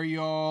 Are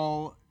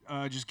y'all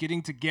just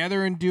getting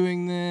together and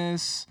doing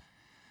this?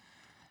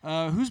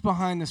 Who's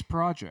behind this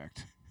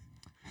project?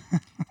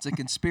 It's a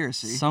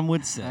conspiracy. Some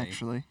would say.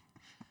 Actually.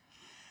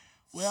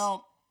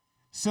 Well,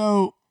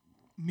 so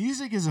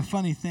music is a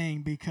funny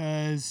thing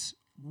because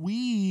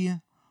we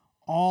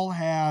all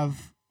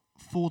have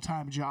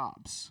full-time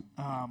jobs.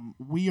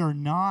 We are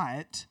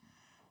not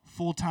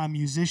full-time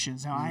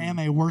musicians. Now, I am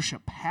a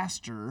worship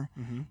pastor,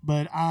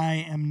 but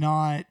I am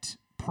not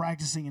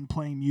practicing and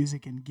playing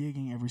music and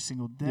gigging every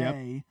single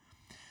day.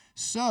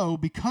 So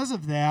because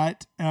of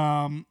that,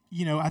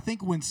 I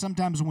think when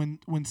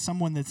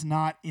someone that's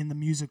not in the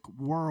music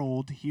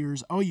world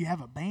hears, oh, you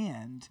have a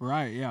band,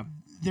 Right, yeah.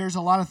 there's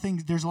a lot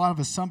of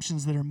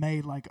assumptions that are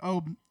made, like,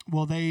 oh,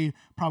 well, they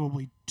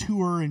probably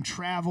tour and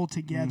travel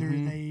together.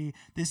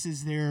 This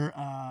is their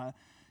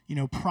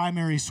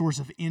primary source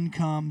of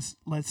incomes,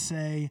 let's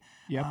say.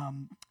 Yep.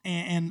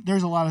 And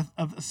there's a lot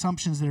of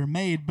assumptions that are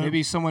made, but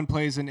Maybe someone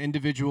plays an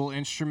individual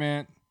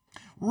instrument.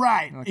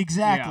 right,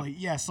 exactly.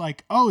 Yes,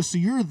 like, oh, so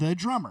you're the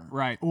drummer.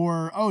 Right.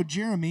 Or, oh,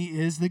 Jeremy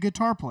is the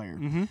guitar player.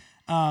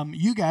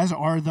 You guys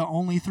are the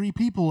only 3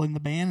 people in the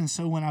band, and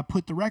so when I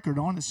put the record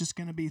on, it's just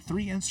going to be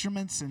 3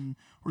 instruments, and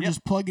we're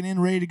just plugging in,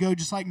 ready to go,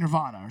 just like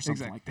Nirvana or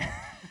something like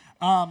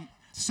that.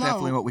 So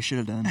Definitely what we should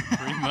have done.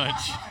 Pretty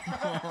much.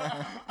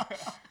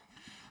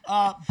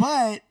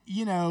 but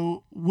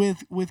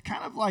with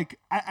kind of like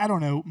I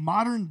don't know,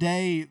 modern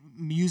day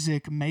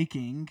music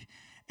making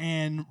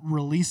and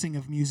releasing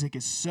of music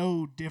is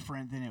so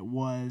different than it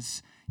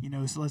was,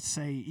 so let's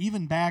say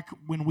even back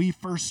when we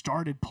first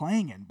started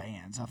playing in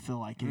bands. I feel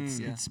like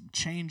it's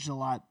changed a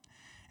lot.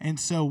 And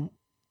so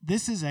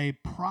this is a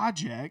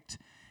project,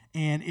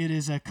 and it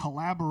is a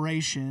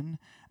collaboration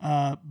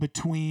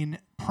between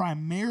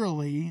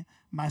primarily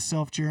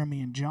myself, Jeremy,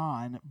 and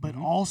John, but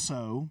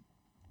also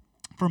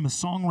from a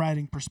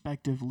songwriting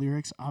perspective,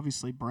 lyrics.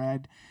 Obviously,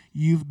 Brad,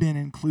 you've been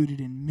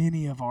included in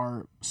many of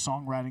our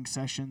songwriting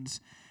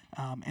sessions,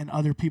 and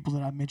other people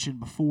that I mentioned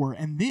before.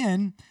 And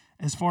then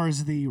as far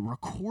as the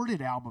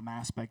recorded album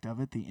aspect of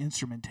it, the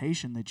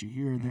instrumentation that you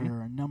hear, there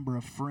are a number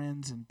of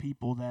friends and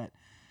people that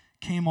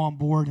came on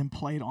board and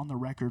played on the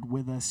record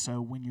with us.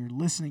 So when you're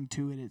listening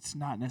to it, it's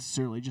not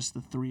necessarily just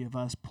the three of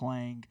us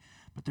playing,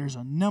 but there's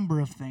a number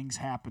of things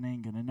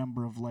happening and a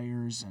number of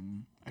layers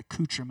and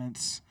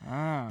accoutrements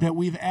that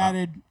we've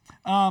added.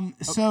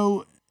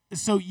 So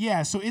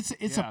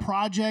it's a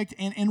project,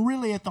 and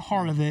really at the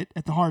heart of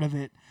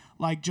it,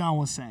 like John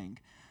was saying,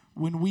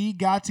 when we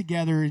got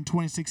together in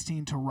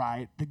 2016 to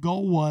write, the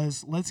goal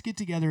was, let's get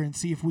together and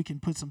see if we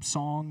can put some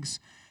songs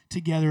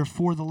together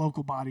for the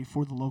local body,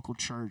 for the local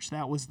church.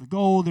 That was the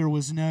goal. There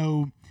was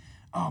no,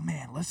 oh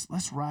man,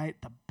 let's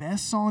write the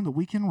best song that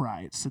we can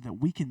write so that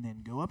we can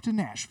then go up to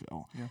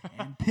Nashville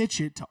and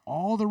pitch it to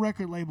all the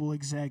record label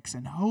execs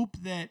and hope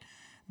that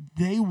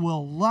they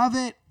will love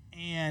it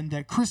and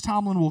that Chris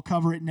Tomlin will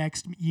cover it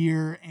next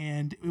year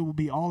and it will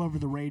be all over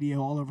the radio,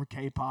 all over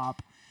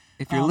K-pop.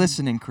 If you're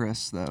listening,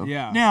 Chris, though.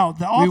 Yeah. Now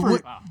the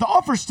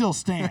offer still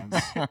stands.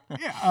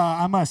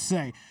 I must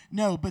say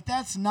no, but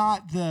that's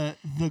not the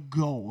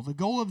goal. The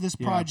goal of this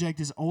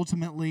project is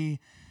ultimately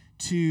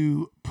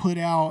to put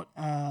out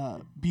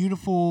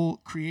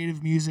beautiful,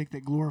 creative music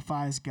that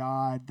glorifies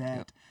God,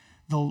 that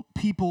the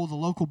people, the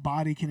local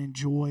body can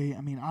enjoy.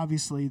 I mean,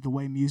 obviously, the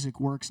way music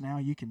works now,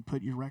 you can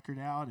put your record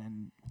out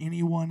and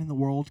anyone in the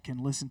world can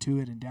listen to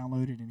it and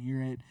download it and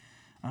hear it.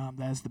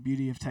 That's the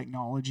beauty of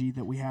technology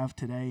that we have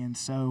today, and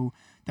so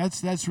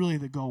that's really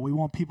the goal. We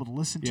want people to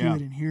listen to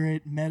it and hear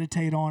it,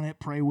 meditate on it,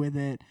 pray with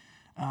it,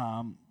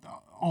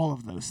 all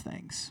of those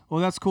things.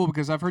 Well, that's cool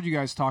because I've heard you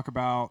guys talk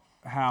about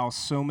how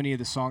so many of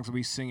the songs that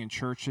we sing in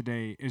church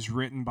today is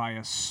written by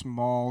a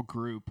small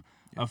group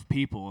of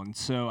people, and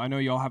so I know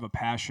y'all have a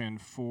passion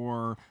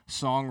for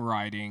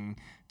songwriting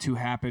to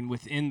happen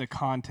within the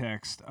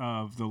context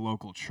of the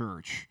local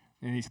church.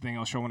 Anything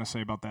else y'all want to say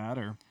about that,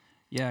 or?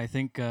 Yeah, I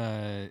think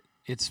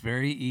it's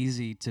very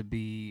easy to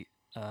be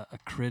a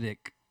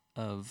critic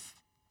of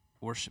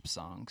worship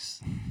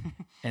songs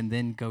and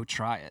then go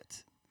try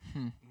it.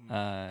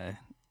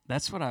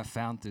 That's what I've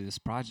found through this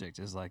project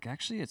is like,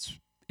 actually,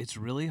 it's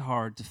really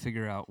hard to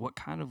figure out what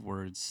kind of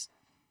words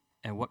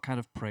and what kind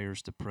of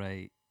prayers to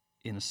pray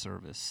in a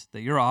service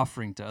that you're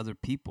offering to other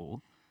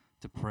people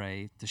to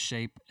pray, to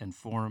shape and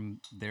form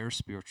their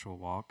spiritual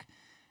walk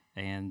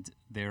and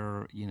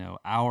their,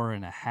 hour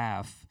and a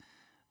half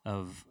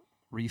of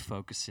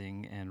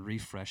refocusing and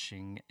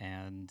refreshing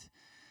and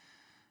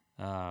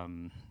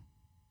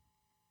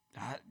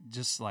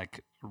just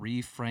like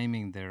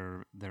reframing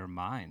their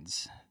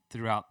minds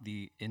throughout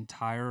the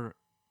entire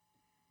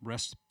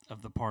rest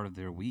of the part of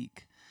their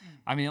week.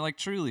 I mean, like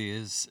truly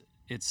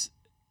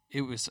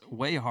it was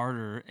way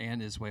harder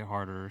and is way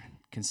harder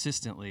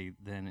consistently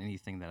than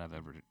anything that I've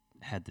ever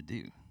had to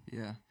do.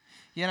 Yeah,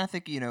 and I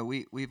think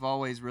we've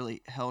always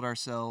really held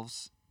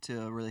ourselves to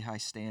a really high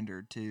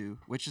standard too,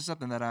 which is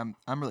something that I'm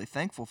really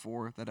thankful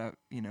for. That I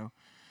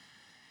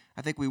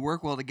think we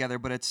work well together,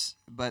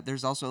 but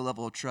there's also a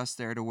level of trust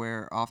there to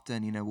where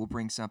often we'll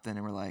bring something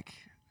and we're like,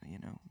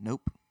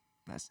 nope,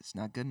 it's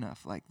not good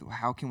enough. Like,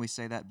 how can we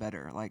say that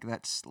better? Like,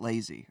 that's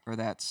lazy, or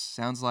that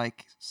sounds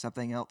like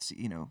something else.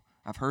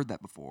 I've heard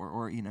that before,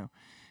 or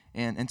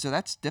and so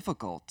that's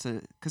difficult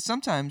because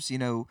sometimes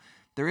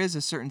there is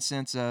a certain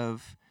sense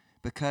of,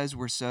 because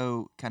we're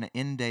so kind of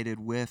inundated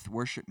with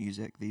worship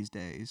music these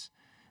days,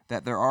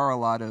 that there are a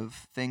lot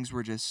of things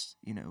we're just,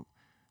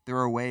 there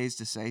are ways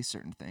to say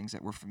certain things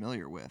that we're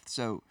familiar with.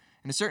 So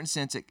in a certain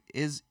sense, it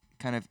is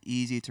kind of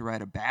easy to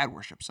write a bad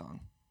worship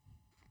song,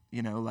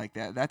 like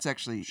that. That's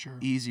actually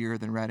easier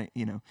than writing,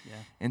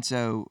 And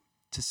so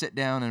to sit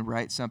down and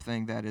write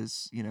something that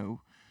is,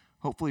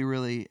 hopefully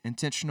really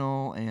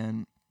intentional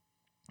and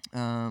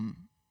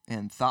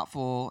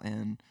thoughtful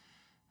and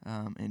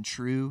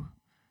true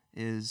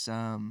is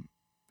and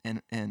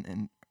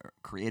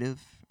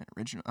creative and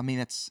original. I mean,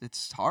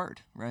 it's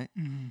hard, right?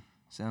 Mm-hmm.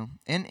 So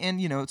and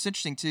it's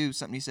interesting too.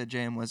 Something you said,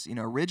 J.M., was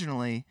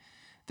originally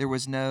there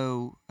was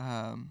no.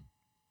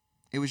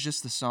 It was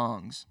just the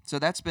songs. So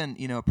that's been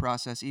a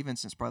process even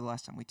since probably the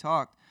last time we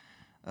talked,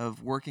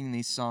 of working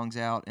these songs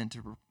out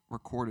into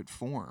recorded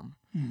form.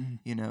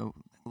 Mm-hmm.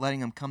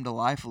 Letting them come to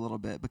life a little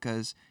bit,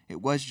 because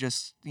it was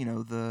just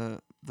the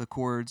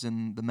chords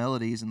and the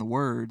melodies and the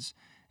words.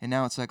 And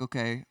now it's like,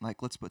 okay,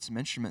 like let's put some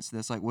instruments to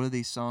this. Like, what are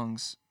these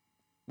songs?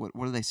 What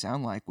do they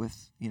sound like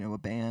with a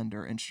band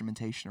or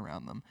instrumentation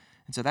around them?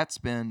 And so that's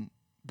been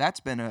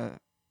a,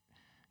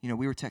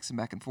 we were texting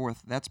back and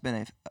forth. That's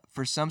been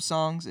for some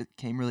songs it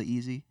came really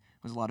easy.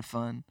 It was a lot of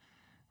fun.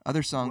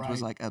 Other songs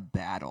was like a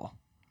battle.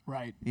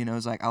 Right.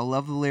 It's like, I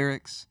love the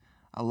lyrics,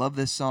 I love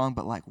this song,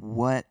 but like,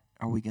 what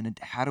are we gonna?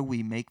 How do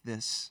we make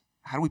this?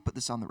 How do we put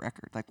this on the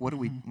record? Like, what do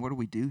we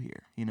do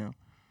here?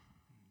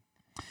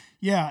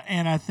 Yeah,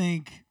 and I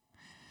think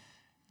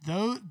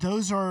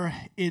those are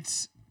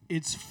it's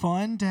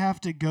fun to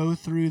have to go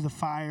through the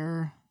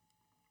fire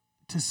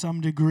to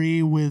some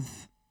degree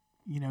with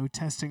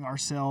testing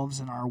ourselves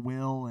and our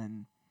will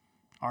and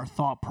our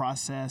thought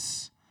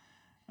process,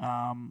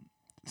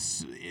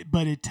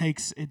 but it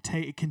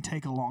can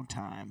take a long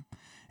time,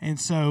 And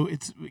so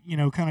it's, you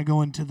know, kind of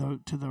going to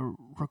the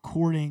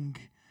recording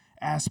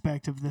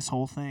aspect of this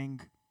whole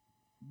thing.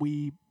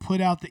 We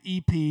put out the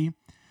EP,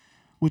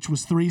 which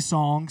was 3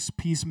 songs,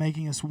 Peace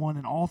Making Us One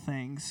in All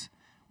Things.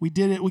 We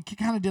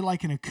kind of did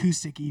like an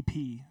acoustic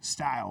EP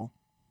style.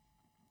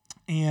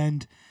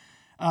 And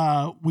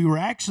we were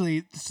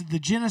actually, so the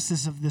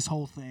genesis of this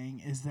whole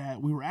thing is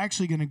that we were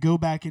actually going to go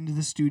back into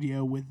the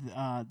studio with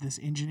this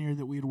engineer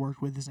that we had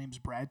worked with. His name's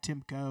Brad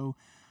Timko.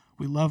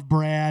 We love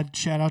Brad.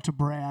 Shout out to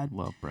Brad.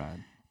 Love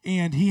Brad.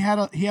 And he had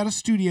a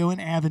studio in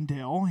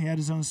Avondale. He had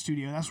his own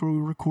studio. That's where we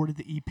recorded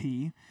the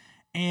EP.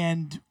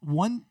 And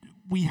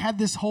we had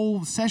this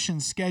whole session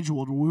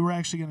scheduled where we were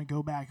actually going to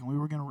go back and we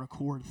were going to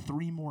record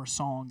 3 more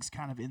songs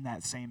kind of in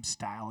that same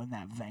style, in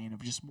that vein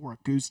of just more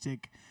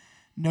acoustic,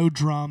 no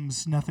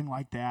drums, nothing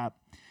like that.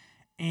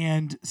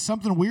 And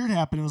something weird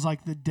happened. It was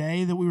like the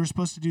day that we were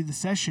supposed to do the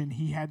session,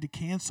 he had to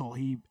cancel.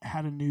 He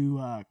had a new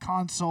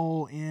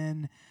console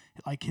in,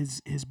 like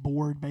his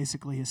board,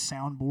 basically his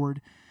soundboard.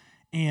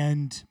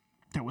 And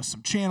there was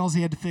some channels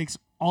he had to fix.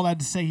 All that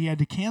to say, he had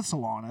to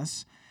cancel on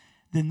us.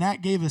 Then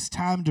that gave us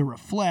time to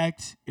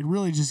reflect. It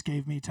really just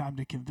gave me time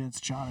to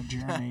convince John and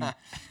Jeremy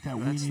that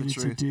we needed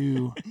to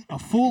do a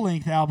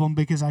full-length album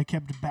because I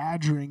kept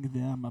badgering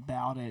them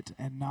about it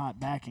and not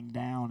backing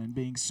down and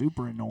being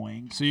super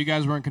annoying. So you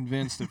guys weren't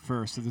convinced at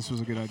first that this was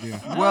a good idea.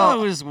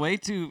 Well, it was way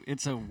too.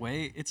 It's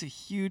a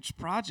huge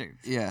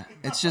project. Yeah,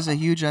 it's just a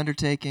huge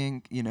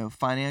undertaking, you know,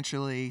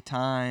 financially,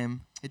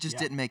 time. It just Yeah.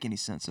 didn't make any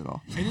sense at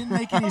all. It didn't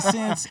make any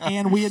sense,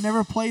 and we had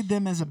never played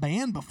them as a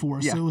band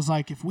before. Yeah. So it was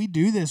like, if we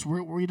do this,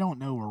 we don't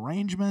know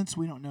arrangements.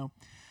 We don't know.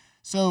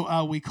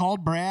 So we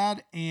called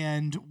Brad,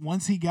 and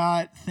once he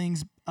got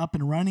things up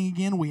and running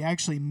again, we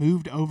actually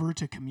moved over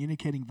to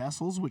Communicating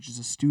Vessels, which is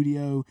a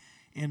studio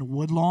in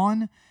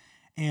Woodlawn.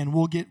 And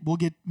we'll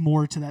get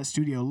more to that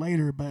studio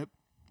later. But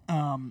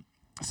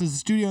so it's a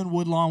studio in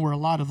Woodlawn where a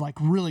lot of like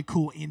really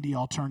cool indie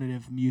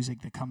alternative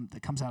music that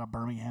comes out of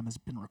Birmingham has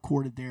been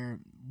recorded there.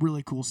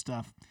 Really cool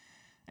stuff.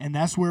 And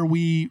that's where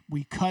we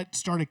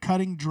started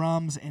cutting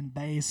drums and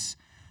bass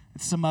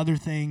and some other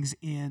things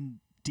in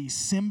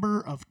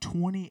December of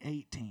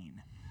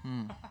 2018.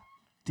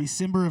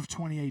 December of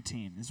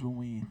 2018 is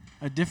when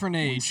A different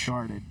we age.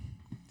 started.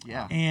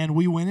 Yeah. And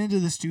we went into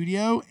the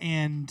studio,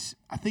 and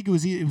I think it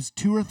was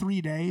 2 or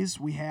 3 days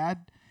we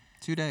had.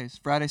 2 days,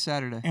 Friday,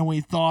 Saturday. And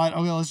we thought,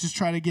 okay, let's just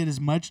try to get as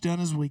much done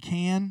as we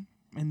can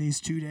in these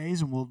 2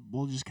 days, and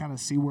we'll just kind of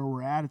see where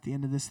we're at the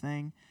end of this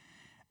thing.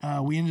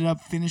 We ended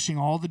up finishing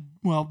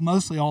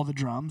mostly all the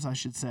drums, I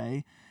should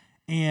say.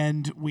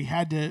 And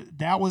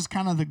that was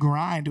kind of the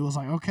grind. It was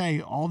like, okay,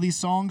 all these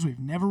songs, we've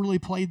never really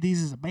played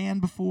these as a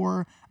band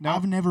before. No.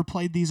 I've never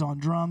played these on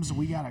drums.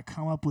 We got to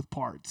come up with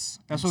parts.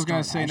 That's and what I was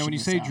going to start say. Now, when hashing you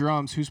this say out.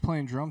 drums, who's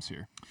playing drums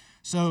here?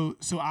 So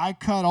I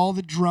cut all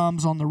the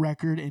drums on the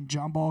record, and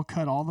John Ball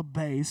cut all the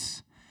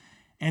bass.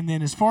 And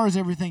then as far as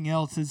everything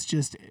else, it's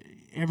just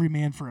every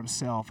man for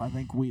himself. I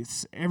think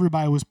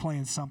everybody was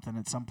playing something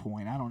at some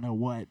point. I don't know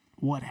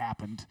what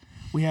happened.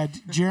 We had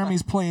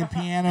Jeremy's playing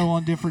piano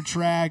on different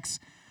tracks.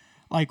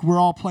 Like, we're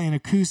all playing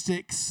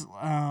acoustics.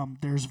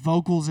 There's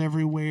vocals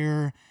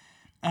everywhere.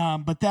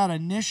 But that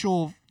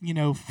initial,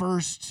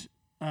 first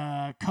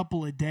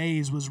couple of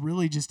days was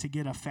really just to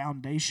get a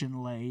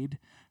foundation laid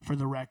for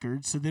the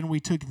record. So then we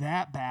took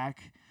that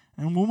back.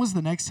 And when was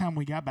the next time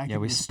we got back? Yeah,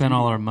 into we the spent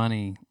all studio? our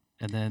money,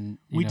 and then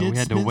We we did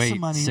had to spend some wait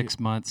money. 6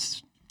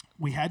 months.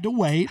 We had to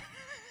wait.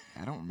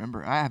 I don't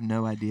remember. I have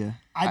no idea.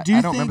 I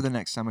don't remember think- the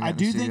next time I got I in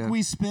the do studio. think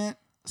we spent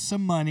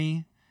some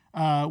money,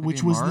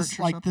 which in was March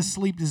or the something?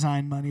 Sleep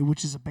Design money,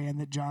 which is a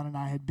band that John and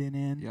I had been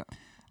in. Yeah.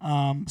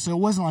 So it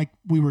wasn't like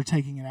we were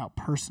taking it out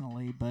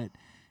personally, but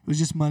it was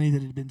just money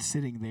that had been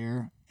sitting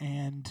there.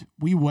 And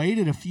we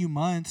waited a few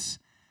months,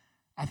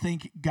 I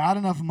think, got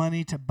enough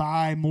money to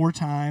buy more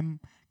time,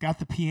 got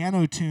the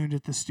piano tuned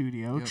at the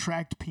studio, Yep.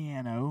 tracked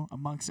piano,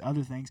 amongst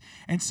other things.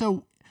 And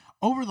so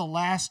over the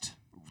last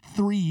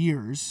 3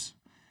 years,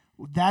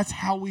 that's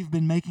how we've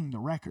been making the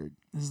record.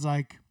 This is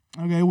like,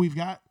 okay, we've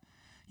got,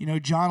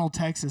 John will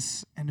text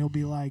us and he'll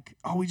be like,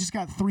 oh, we just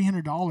got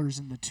 $300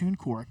 in the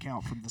TuneCore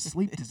account from the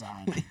Sleep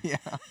Design. Yeah.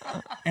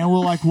 And we're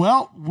like,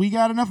 well, we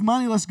got enough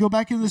money. Let's go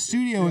back into the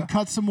studio and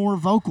cut some more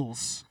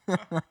vocals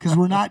because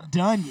we're not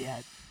done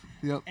yet.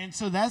 Yep. And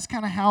so that's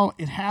kind of how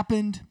it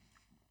happened.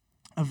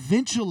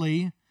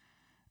 Eventually,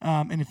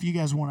 and if you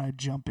guys want to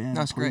jump in,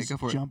 That's great. please Go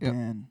for it. jump Yep.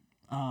 in.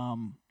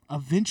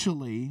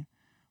 Eventually,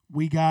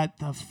 we got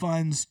the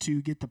funds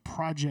to get the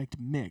project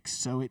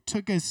mixed. So it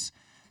took us.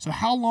 So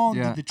how long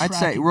Yeah. did the I'd say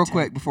tracking real take?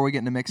 quick before we get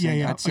into mixing.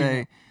 Yeah.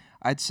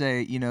 I'd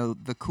say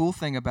the cool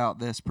thing about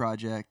this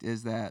project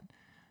is that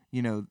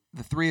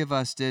the 3 of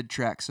us did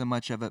track so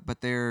much of it,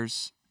 but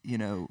there's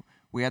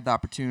we had the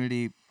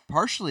opportunity,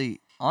 partially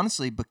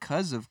honestly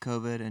because of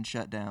COVID and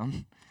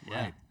shutdown.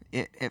 Yeah.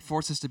 It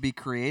forced us to be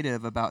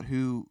creative about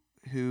who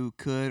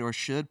could or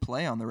should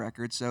play on the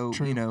record. So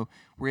True.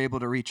 we're able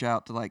to reach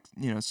out to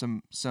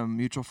some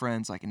mutual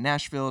friends like in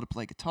Nashville to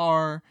play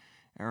guitar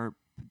or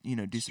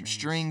do some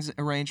strings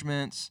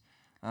arrangements.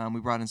 We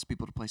brought in some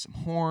people to play some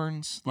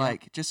horns, Yeah.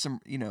 like just some,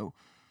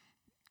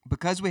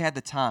 because we had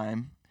the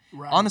time.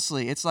 Right.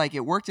 Honestly, it's like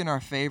it worked in our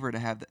favor to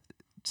have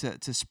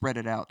to spread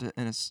it out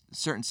in a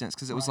certain sense,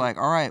 because it was Right. like,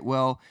 all right,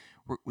 well,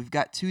 we've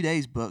got 2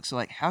 days booked, so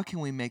like, how can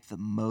we make the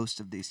most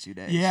of these 2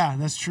 days? Yeah,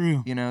 that's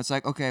true. It's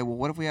like, okay, well,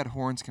 what if we had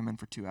horns come in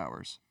for 2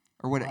 hours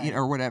or what, Right.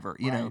 or whatever,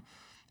 Right.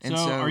 And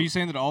So, are you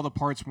saying that all the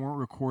parts weren't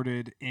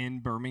recorded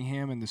in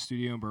Birmingham, in the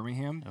studio in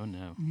Birmingham? Oh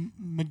no.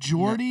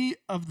 Majority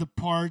of the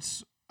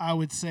parts, I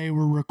would say,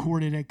 were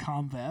recorded at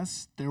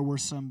Comvest. There were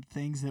some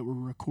things that were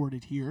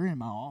recorded here in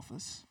my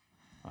office.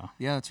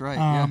 Yeah, that's right.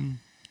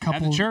 Couple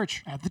At the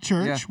church. At the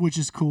church, Yeah. which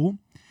is cool.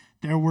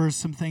 There were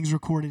some things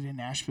recorded in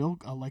Nashville.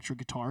 Electric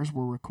guitars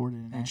were recorded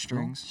in And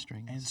Nashville.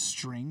 strings. And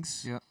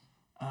strings. Yep.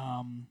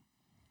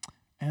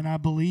 And I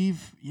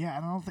believe, I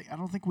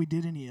don't think we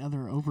did any other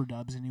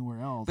overdubs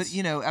anywhere else. But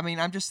I mean,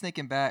 I'm just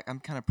thinking back. I'm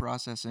kind of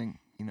processing,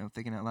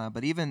 thinking out loud.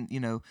 But even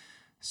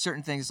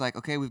certain things like,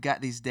 okay, we've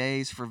got these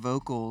days for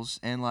vocals,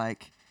 and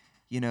like,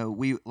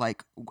 we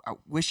like, I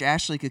wish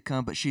Ashley could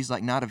come, but she's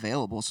like not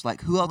available. So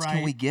like, who else can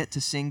Right. we get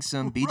to sing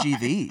some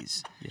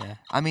BGVs? Yeah.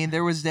 I mean,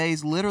 there was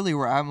days literally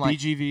where I'm like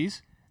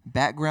BGVs?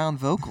 background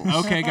vocals.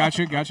 Okay,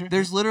 gotcha.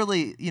 There's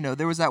literally,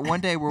 there was that one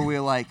day where we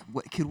were like,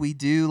 what could we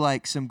do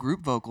like some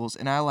group vocals?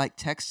 And I like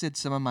texted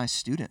some of my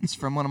students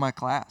from one of my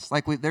class.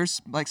 Like there's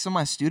like some of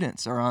my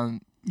students are on,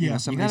 some You of got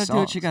these to do what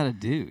songs. you got to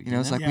do.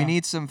 It's like, Yeah. we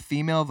need some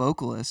female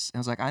vocalists. And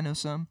I was like, I know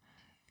some.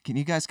 Can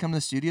you guys come to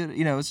the studio?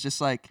 It's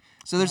just like,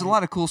 so there's a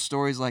lot of cool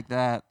stories like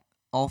that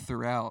all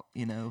throughout,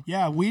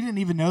 Yeah, we didn't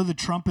even know the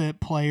trumpet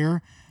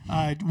player.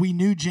 We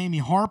knew Jamie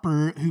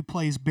Harper, who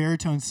plays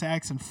baritone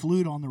sax and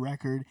flute on the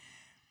record.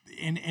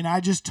 And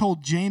I just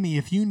told Jamie,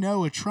 if you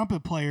know a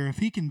trumpet player, if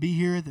he can be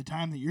here at the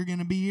time that you're going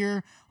to be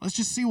here, let's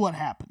just see what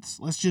happens.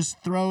 Let's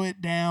just throw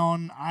it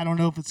down. I don't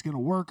know if it's going to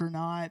work or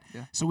not.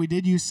 Yeah. So we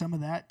did use some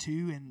of that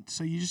too. And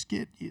so you just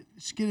get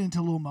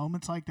into little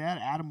moments like that.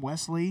 Adam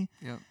Wesley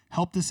Yep.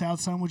 helped us out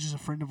some, which is a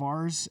friend of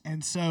ours.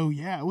 And so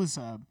it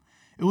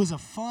was a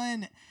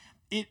fun.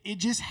 It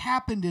just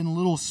happened in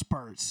little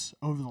spurts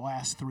over the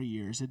last 3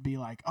 years. It'd be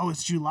like, oh,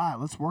 it's July.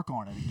 Let's work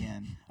on it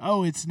again.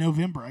 Oh, it's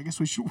November. I guess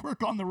we should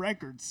work on the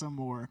record some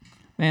more.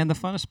 Man, the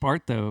funnest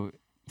part though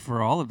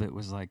for all of it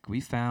was like we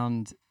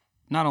found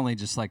not only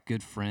just like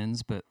good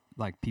friends, but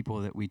like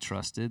people that we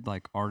trusted,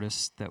 like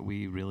artists that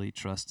we really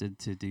trusted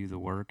to do the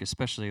work,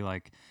 especially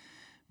like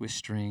with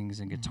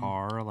strings and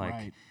guitar, like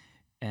Right.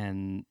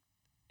 and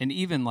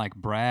even like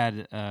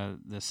Brad,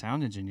 the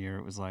sound engineer,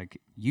 it was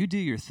like, you do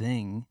your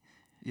thing.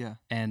 Yeah.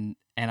 And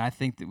I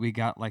think that we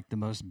got like the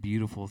most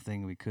beautiful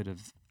thing we could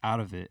have out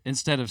of it,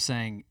 instead of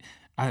saying,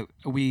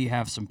 we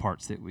have some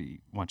parts that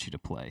we want you to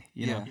play,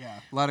 you know? Yeah.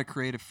 A lot of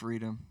creative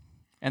freedom.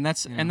 And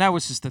that's Yeah. and that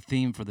was just the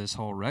theme for this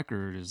whole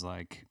record, is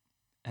like,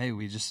 hey,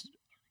 we just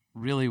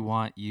really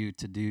want you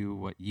to do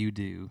what you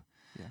do.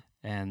 Yeah.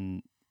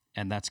 And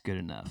that's good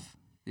enough.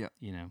 Yeah.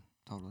 You know.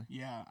 Totally.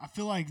 Yeah, I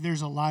feel like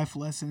there's a life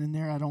lesson in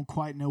there. I don't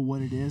quite know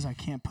what it is. I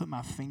can't put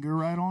my finger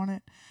right on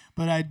it.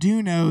 But I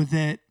do know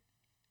that,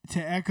 to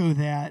echo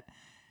that,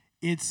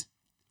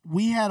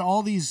 we had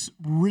all these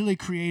really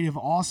creative,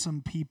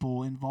 awesome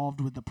people involved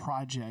with the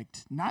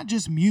project, not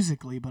just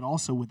musically, but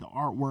also with the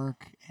artwork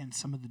and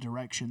some of the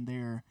direction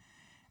there.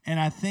 And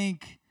I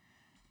think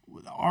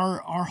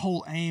our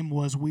whole aim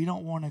was, we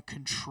don't want to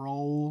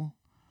control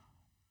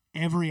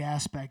every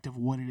aspect of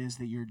what it is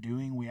that you're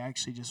doing. We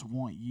actually just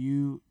want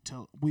you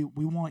to we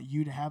want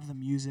you to have the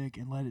music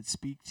and let it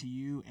speak to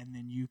you, and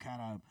then you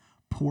kind of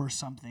pour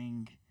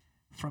something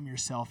from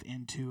yourself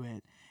into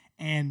it.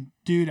 And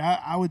dude,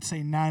 I would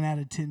say 9 out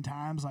of 10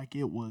 times, like,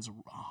 it was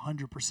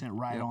 100%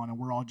 right Yep. on, and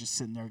we're all just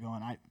sitting there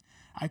going,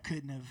 I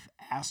couldn't have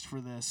asked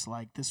for this.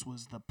 Like, this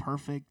was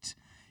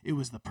it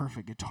was the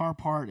perfect guitar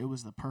part, it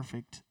was the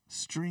perfect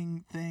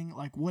string thing,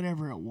 like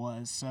whatever it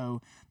was.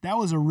 So that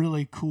was a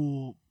really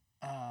cool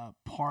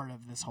part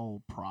of this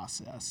whole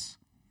process.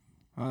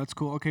 Oh, that's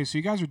cool. Okay, so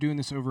you guys are doing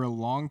this over a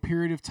long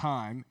period of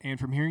time, and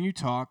from hearing you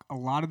talk, a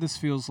lot of this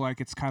feels like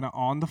it's kind of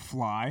on the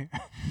fly,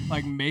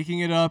 like making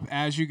it up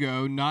as you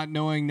go, not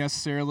knowing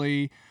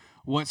necessarily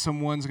what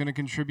someone's going to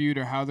contribute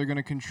or how they're going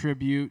to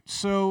contribute.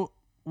 So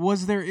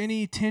was there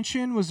any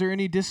tension? Was there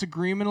any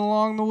disagreement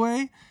along the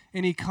way?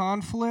 Any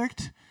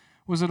conflict?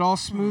 Was it all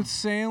smooth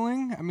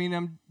sailing? I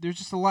mean, there's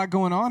just a lot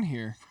going on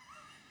here.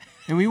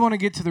 And we want to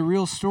get to the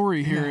real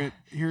story here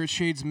at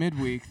Shades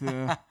Midweek,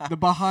 the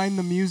behind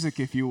the music,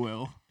 if you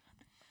will.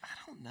 I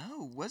don't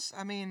know.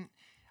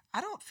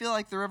 I don't feel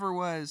like there ever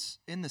was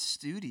in the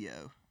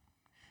studio.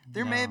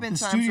 There may have been The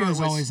times where studio it is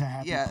was always a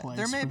happy there place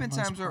may for have the been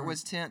most times where it part.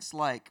 was tense.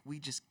 Like, we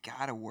just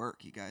gotta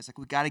work, you guys. Like,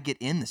 we gotta get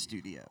in the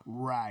studio,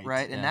 Right.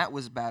 right? And Yeah. that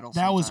was battle.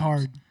 That was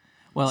sometimes. hard.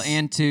 Well,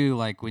 and too,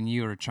 like when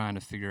you were trying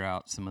to figure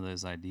out some of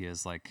those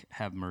ideas, like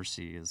Have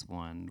Mercy is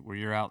one, where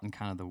you're out in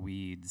kind of the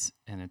weeds,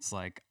 and it's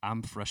like,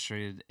 I'm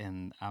frustrated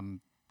and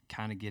I'm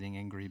kind of getting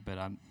angry, but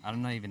I'm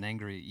not even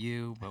angry at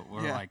you, but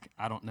we're Yeah. like,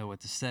 I don't know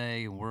what to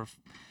say, and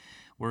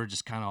we're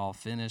just kind of all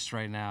finished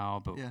right now,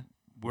 but Yeah.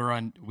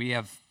 we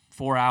have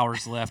 4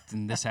 hours left,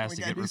 and this has We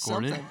to gotta get do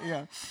recorded. something,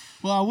 Yeah.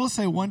 Well, I will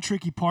say one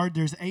tricky part.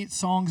 There's 8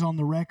 songs on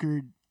the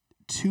record.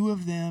 2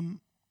 of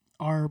them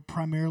are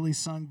primarily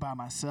sung by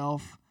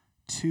myself.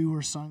 2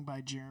 are sung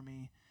by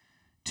Jeremy.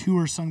 2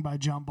 are sung by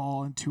John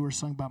Ball, and 2 are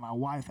sung by my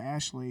wife,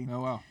 Ashley.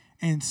 Oh wow.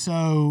 And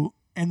so,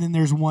 and then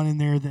there's one in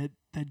there that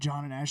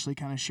John and Ashley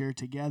kind of share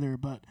together.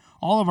 But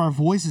all of our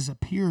voices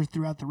appear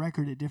throughout the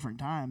record at different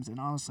times. And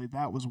honestly,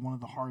 that was one of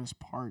the hardest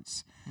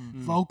parts.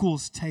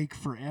 Vocals take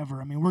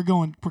forever. I mean, we're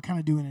kind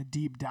of doing a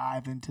deep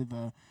dive into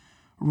the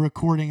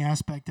recording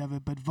aspect of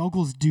it, but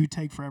vocals do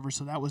take forever.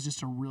 So that was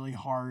just a really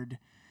hard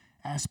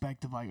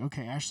aspect of like,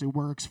 okay, Ashley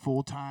works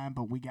full time,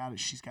 but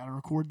she's got to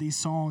record these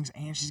songs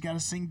and she's got to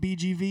sing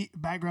BGV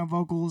background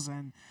vocals,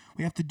 and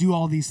we have to do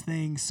all these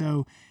things.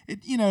 So it,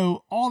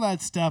 all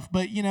that stuff,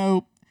 but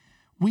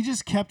we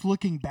just kept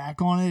looking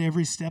back on it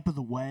every step of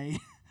the way.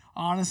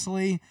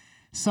 Honestly,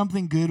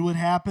 something good would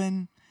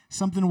happen,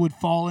 something would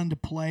fall into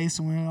place,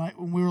 and we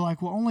were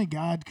like, well, only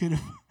God could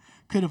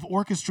have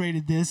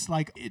orchestrated this.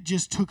 Like, it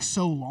just took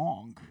so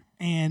long.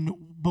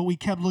 But we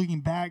kept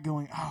looking back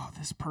going, oh,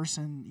 this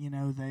person,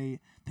 they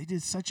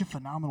did such a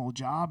phenomenal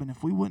job. And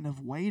if we wouldn't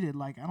have waited,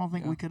 like, I don't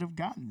think we could have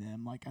gotten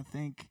them. Like, I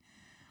think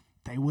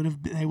they would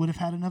have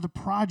had another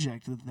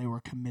project that they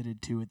were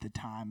committed to at the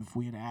time if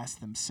we had asked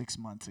them 6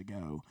 months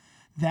ago,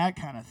 that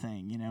kind of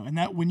thing, And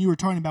that, when you were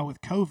talking about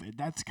with COVID,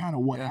 that's kind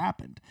of what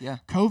happened. Yeah.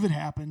 COVID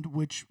happened,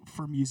 which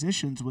for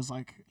musicians was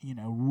like,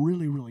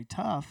 really, really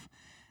tough.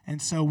 And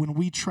so when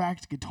we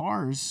tracked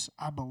guitars,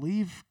 I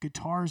believe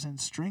guitars and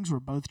strings were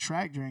both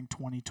tracked during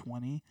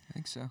 2020 I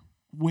think so.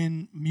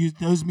 when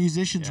those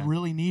musicians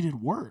really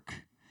needed work.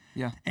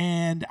 Yeah.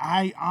 And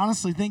I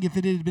honestly think if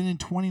it had been in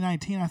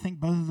 2019, I think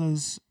both of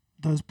those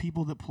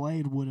people that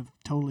played would have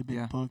totally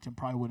been booked and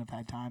probably wouldn't have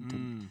had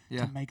time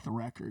to make the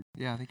record.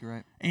 Yeah, I think you're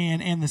right.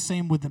 And the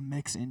same with the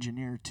mix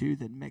engineer too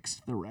that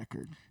mixed the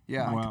record.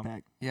 Yeah. Mike Wow.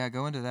 Beck. Yeah,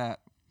 go into that.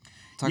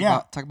 Talk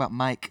Yeah. about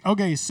Mike.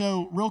 Okay,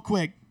 so real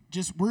quick,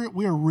 just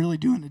we are really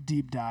doing a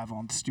deep dive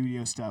on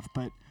studio stuff,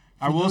 but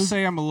I for will those-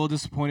 say I'm a little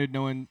disappointed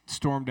no one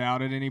stormed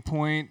out at any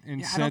point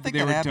and Yeah, I don't said that think they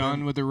that were happened.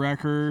 done with the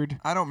record.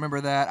 I don't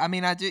remember that. I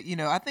mean, I do.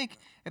 I think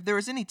if there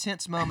was any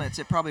tense moments,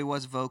 it probably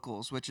was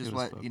vocals, which is It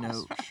was what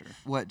vocals, for sure.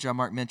 what John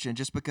Mark mentioned.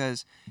 Just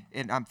because,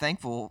 and I'm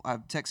thankful. I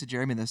texted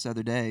Jeremy this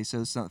other day,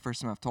 so it's not the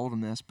first time I've told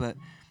him this, but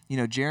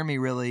Jeremy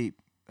really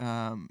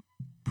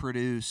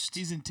produced.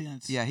 he's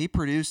intense. Yeah, he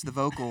produced the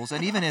vocals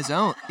and even his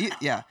own.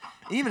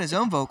 Even his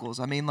own vocals.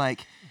 I mean,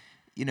 like,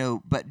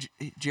 but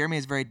Jeremy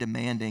is very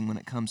demanding when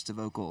it comes to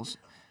vocals.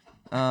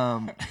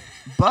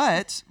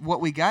 But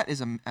what we got is,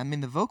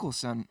 the vocals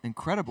sound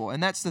incredible,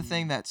 and that's the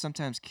thing that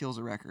sometimes kills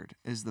a record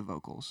is the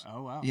vocals.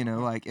 Oh wow.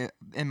 Like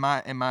in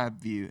my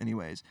view,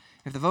 anyways.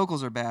 If the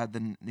vocals are bad,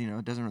 then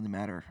it doesn't really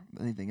matter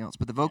anything else.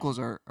 But the vocals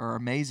are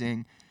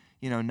amazing,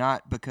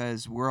 not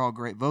because we're all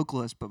great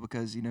vocalists, but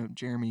because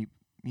Jeremy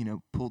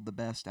pulled the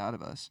best out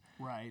of us.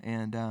 Right.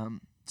 And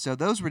so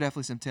those were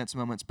definitely some tense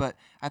moments. But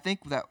I think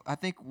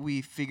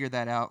we figured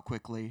that out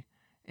quickly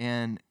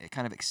and it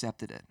kind of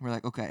accepted it. We're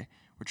like, okay,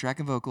 we're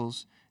tracking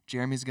vocals.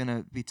 Jeremy's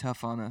gonna be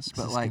tough on us, This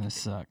but is like, gonna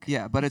suck.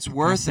 yeah, but it's Can I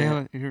worth say it.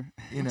 what here?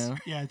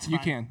 Yeah, it's You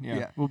fine. can, yeah.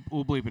 Yeah.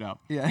 We'll bleep it out.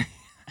 Yeah.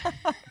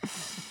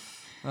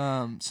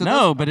 So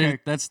No, those- but okay.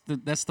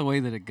 that's the way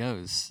that it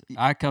goes.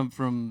 I come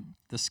from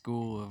the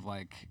school of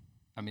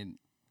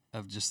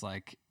of just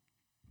like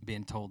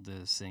being told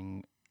to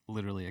sing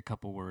literally a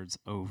couple words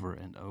over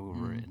and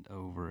over and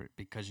over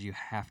because you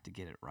have to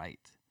get it right.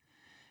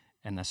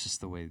 And that's just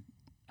the way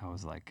I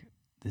was like,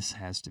 this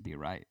has to be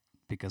right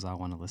because I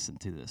want to listen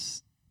to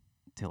this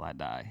till I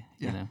die,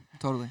 Yeah.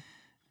 Totally.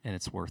 And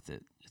it's worth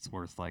it. It's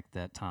worth like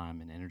that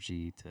time and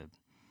energy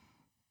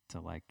to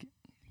like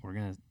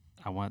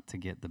I want to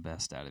get the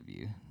best out of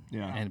you.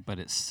 Yeah. But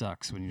it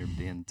sucks when you're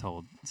being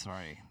told,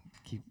 sorry,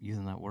 keep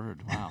using that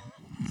word. Wow.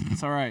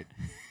 It's all right.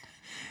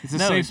 It's a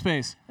No, safe it-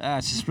 space.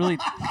 It's just really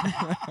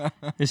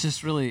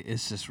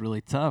it's just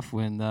really tough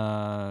when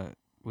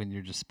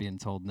you're just being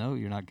told, no,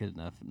 you're not good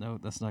enough. No,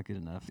 that's not good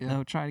enough. Yeah.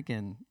 No, try it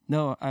again.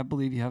 No, I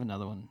believe you have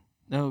another one.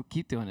 No,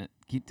 keep doing it.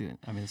 Keep doing it.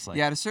 I mean, it's like,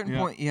 Yeah, at a certain Yeah.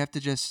 point, you have to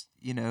just,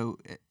 you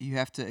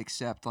have to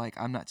accept, like,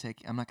 I'm not going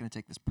to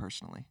take this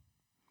personally.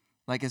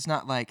 Like, it's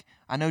not like,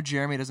 I know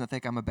Jeremy doesn't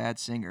think I'm a bad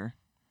singer,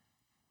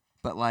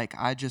 but like,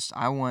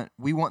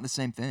 we want the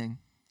same thing,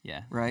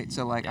 yeah. right?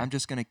 So like, Yeah. I'm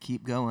just going to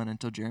keep going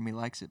until Jeremy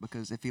likes it,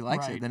 because if he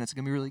likes Right. it, then it's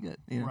going to be really good.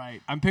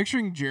 Right. I'm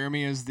picturing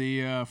Jeremy as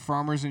the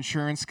farmer's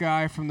insurance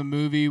guy from the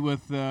movie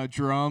with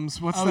drums.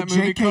 What's Oh, that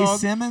movie J.K. called?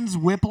 Simmons,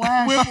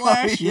 Whiplash.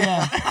 Whiplash?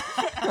 Yeah.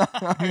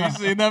 Have you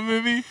seen that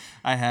movie?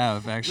 I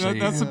have actually.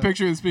 That's the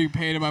picture that's being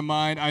painted in my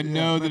mind. I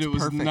know that that's it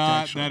was perfect,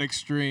 not actually. that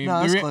extreme. No,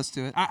 The that's rea- close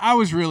to it. I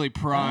was really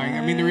prying.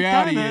 I mean, the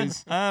reality Kinda.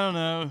 is, I don't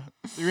know.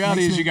 the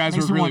reality is, you guys were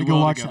makes me really wanna go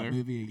well watch together. that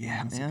movie again.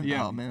 Yeah, That's man.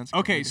 Yeah. Oh, man. that's a good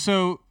Okay, movie.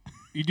 so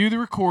you do the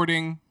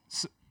recording.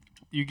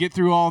 You get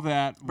through all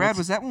that. Brad, What's-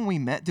 was that when we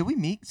met? Did we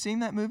meet seeing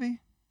that movie?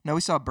 No,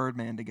 we saw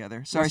Birdman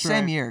together. Sorry, That's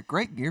same right. year.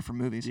 Great year for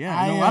movies.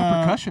 Yeah, and a lot of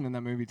I, percussion in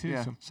that movie too.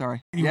 Yeah, So.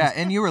 sorry. Anyways. Yeah,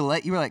 and you were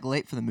late. You were like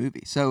late for the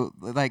movie. So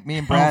like me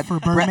and Brad for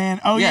Brad-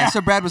 Birdman? Oh, yeah. So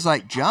Brad was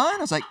like, John. I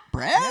was like,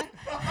 Brad.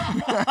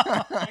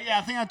 Yeah,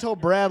 I think I told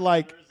Brad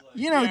like,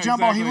 Yeah,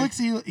 jump on.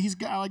 exactly. He's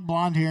got like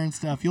blonde hair and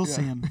stuff. You'll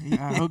see him.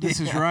 I hope this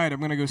is right. I'm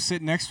gonna go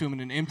sit next to him in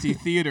an empty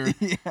theater.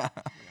 Yeah.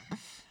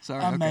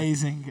 Sorry.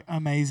 okay.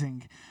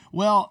 Amazing.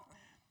 Well,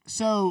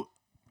 so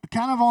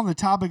kind of on the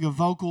topic of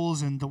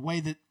vocals and the way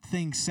that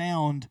things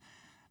sound.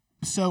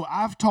 So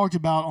I've talked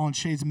about on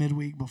Shades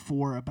Midweek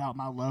before about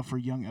my love for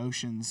Young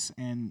Oceans,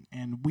 and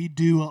we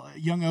do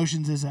Young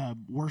Oceans is a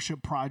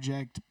worship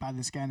project by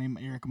this guy named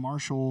Eric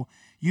Marshall.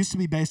 Used to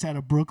be based out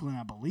of Brooklyn,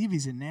 I believe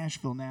he's in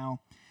Nashville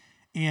now,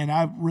 and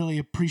I really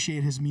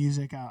appreciate his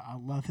music. I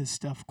love his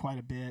stuff quite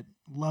a bit.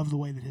 Love the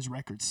way that his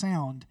records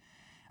sound.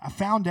 I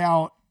found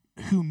out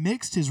who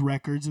mixed his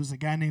records. It was a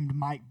guy named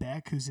Mike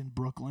Beck who's in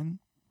Brooklyn.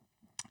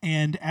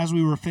 And as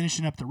we were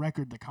finishing up the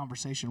record, the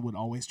conversation would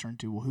always turn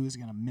to, well, who is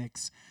going to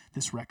mix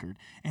this record?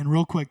 And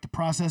real quick, the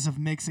process of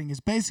mixing is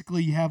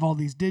basically you have all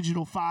these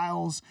digital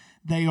files.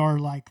 They are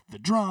like the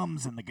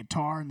drums and the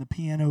guitar and the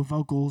piano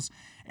vocals.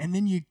 And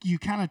then you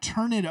kind of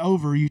turn it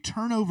over. You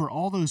turn over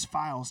all those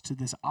files to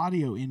this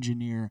audio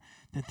engineer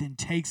that then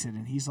takes it.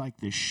 And he's like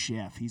this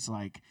chef. He's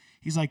like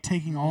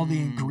taking all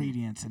the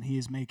ingredients and he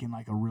is making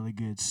like a really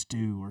good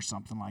stew or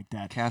something like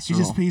that.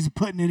 Casserole. He's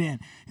putting it in.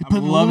 He's I'm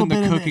putting a loving little the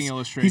bit of cooking this.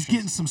 illustrations. He's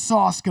getting some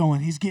sauce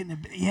going. He's getting,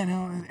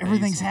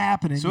 everything's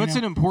happening. So it's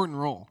an important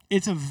role.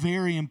 It's a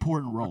very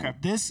important role. Okay.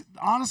 This,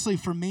 honestly,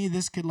 for me,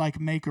 this could like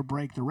make or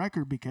break the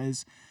record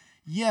because,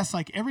 yes,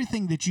 like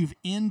everything that you've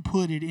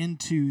inputted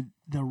into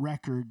the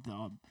record,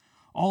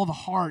 all the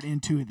heart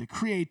into it, the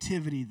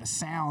creativity, the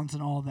sounds,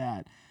 and all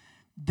that,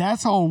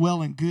 that's all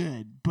well and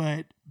good.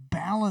 But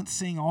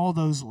balancing all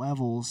those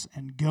levels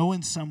and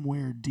going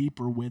somewhere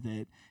deeper with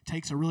it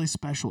takes a really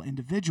special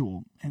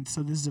individual. And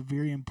so this is a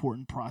very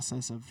important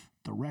process of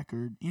the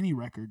record, any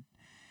record.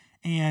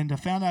 And I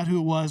found out who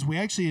it was. We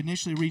actually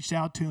initially reached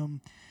out to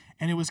him,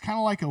 and it was kind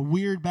of like a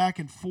weird back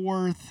and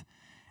forth.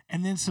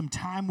 And then some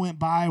time went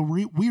by.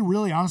 We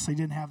really honestly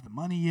didn't have the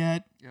money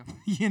yet,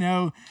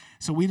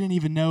 so we didn't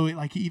even know it.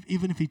 Like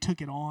even if he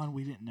took it on,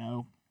 we didn't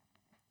know.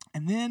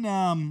 And then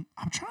I'm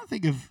trying to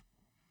think of.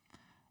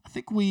 I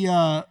think we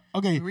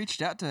We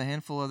reached out to a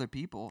handful of other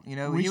people. He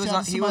Reached was out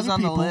on, to he some was other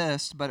on the people.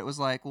 list, but it was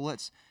like, well,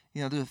 let's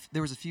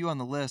there was a few on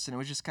the list, and it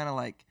was just kind of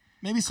like.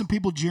 maybe some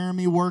people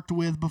Jeremy worked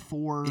with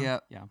before. Yeah,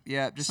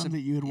 just Some that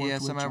you had worked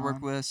with, some I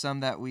worked John. with, some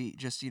that we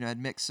just had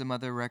mixed some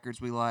other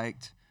records we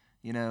liked,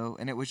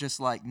 and it was just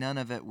like none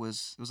of it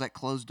was like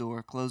closed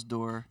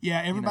door.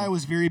 Yeah, everybody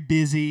was very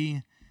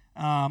busy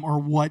or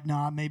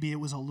whatnot. Maybe it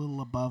was a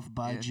little above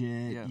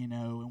budget, yeah.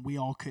 and we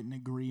all couldn't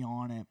agree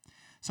on it.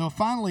 So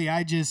finally,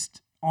 I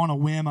just, on a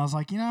whim, I was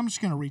like, I'm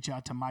just going to reach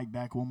out to Mike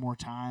Beck one more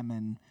time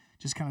and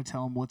just kind of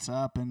tell him what's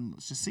up and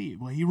let's just see.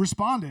 Well, he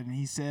responded and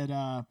he said,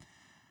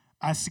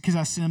 because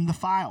I sent him the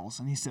files,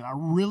 and he said, I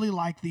really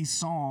like these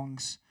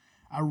songs.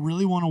 I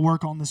really want to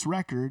work on this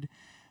record.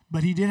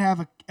 But he did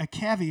have a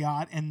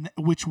caveat, and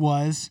which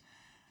was,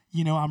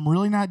 I'm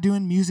really not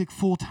doing music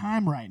full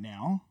time right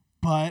now,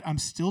 but I'm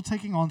still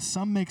taking on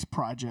some mixed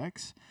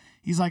projects.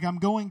 He's like, I'm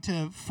going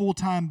to full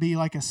time be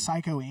like a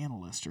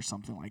psychoanalyst or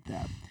something like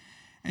that.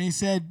 And he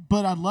said,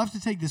 but I'd love to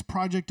take this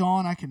project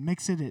on. I can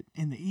mix it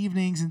in the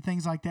evenings and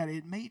things like that.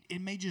 It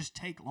may just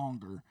take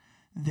longer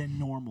than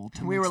normal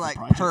to We mix were the like,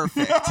 project.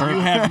 perfect. You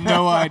have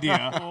no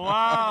idea.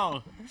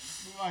 Wow.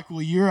 We're like,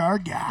 well, you're our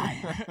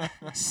guy.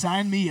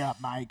 Sign me up,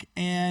 Mike.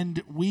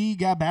 And we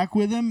got back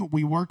with him.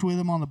 We worked with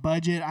him on the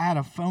budget. I had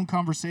a phone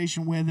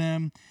conversation with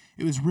him.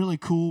 It was really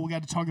cool. We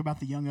got to talk about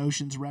the Young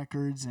Oceans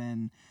records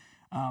and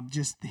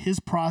just his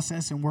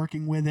process and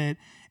working with it.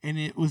 And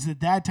it was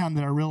at that time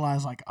that I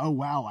realized, like, oh,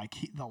 wow, like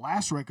the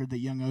last record that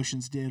Young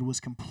Oceans did was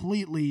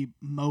completely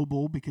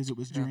mobile because it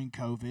was during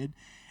COVID.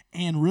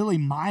 And really,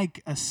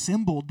 Mike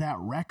assembled that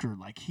record.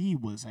 Like, he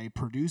was a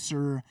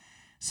producer.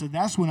 So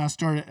that's when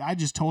I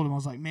just told him, I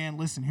was like, man,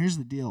 listen, here's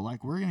the deal.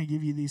 Like, we're going to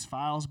give you these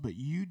files, but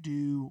you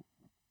do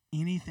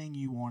anything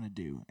you want to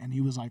do. And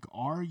he was like,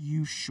 are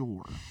you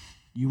sure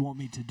you want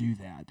me to do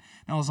that?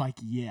 And I was like,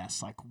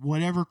 yes. Like,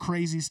 whatever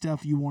crazy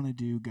stuff you want to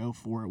do, go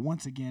for it.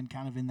 Once again,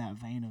 kind of in that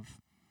vein of,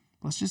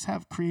 let's just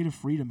have creative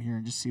freedom here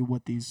and just see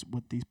what these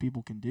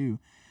people can do.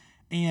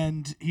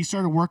 And he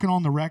started working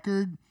on the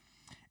record.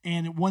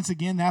 And once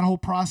again, that whole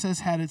process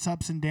had its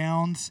ups and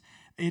downs.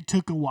 It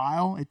took a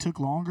while. It took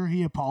longer.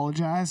 He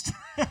apologized.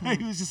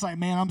 He was just like,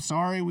 "Man, I'm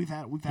sorry. We've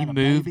had He a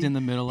moved baby." in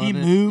the middle of He it.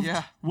 moved,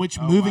 Yeah. which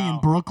Oh, moving wow. in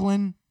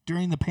Brooklyn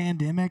during the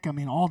pandemic. I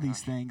mean, all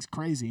these things,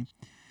 crazy.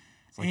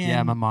 It's like,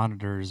 yeah, my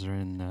monitors are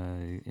in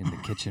the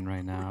kitchen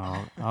right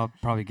now. I'll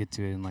probably get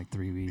to it in like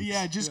 3 weeks.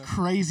 Yeah, just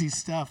crazy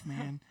stuff,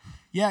 man.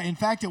 Yeah, in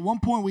fact, at one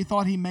point we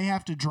thought he may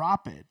have to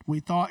drop it. We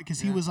thought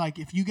because he was like,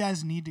 "If you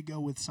guys need to go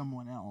with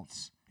someone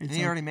else." And It's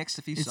he o- already mixed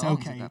a few it's songs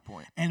okay. at that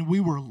point. And we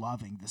were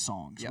loving the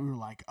songs. Yep. We were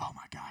like, oh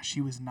my gosh,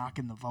 he was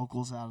knocking the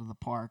vocals out of the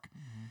park.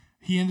 Mm-hmm.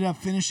 He ended up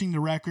finishing the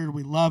record.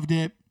 We loved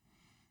it.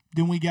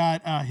 Then we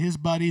got his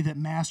buddy that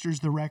masters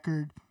the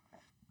record.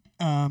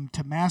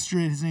 To master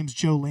it, his name's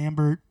Joe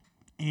Lambert.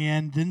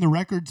 And then the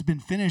record's been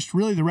finished.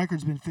 Really, the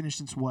record's been finished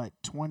since what,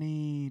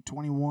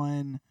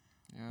 2021?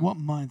 Yeah. What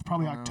month?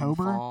 Probably I don't know,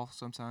 October? fall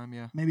sometime,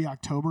 yeah. Maybe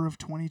October of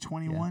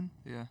 2021.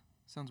 Yeah,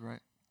 sounds right.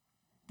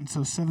 And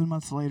so 7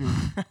 months later,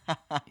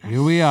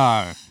 Here we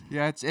are.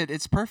 Yeah,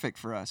 it's perfect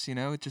for us,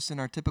 It's just in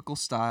our typical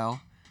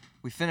style.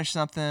 We finish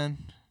something,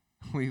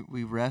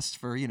 we rest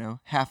for,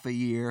 half a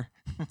year,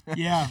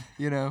 yeah.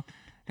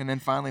 and then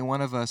finally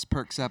one of us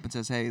perks up and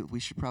says, "Hey, we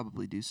should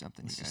probably do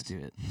something, Let's you guys." just do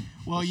it.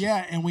 Well,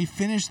 yeah, and we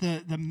finished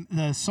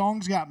the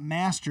songs got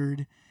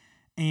mastered,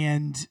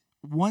 and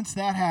once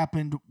that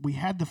happened, we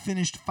had the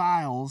finished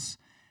files,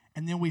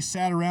 and then we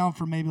sat around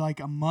for maybe like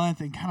a month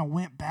and kind of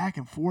went back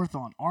and forth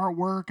on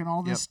artwork and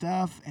all this Yep.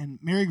 stuff. And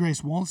Mary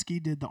Grace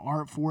Wolski did the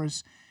art for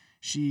us.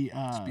 She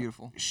It's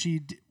beautiful.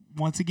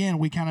 Once again,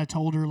 we kind of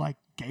told her, like,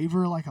 gave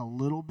her like a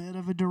little bit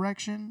of a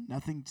direction,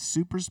 nothing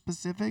super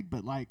specific,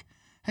 but like,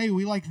 hey,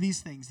 we like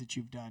these things that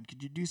you've done.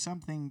 Could you do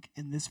something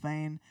in this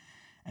vein?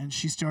 And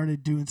she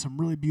started doing some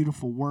really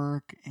beautiful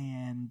work,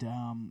 and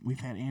we've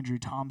had Andrew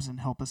Thompson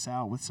help us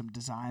out with some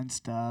design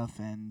stuff.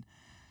 And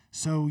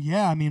so,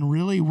 yeah, I mean,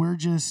 really, we're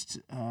just,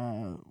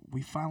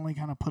 we finally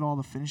kind of put all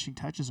the finishing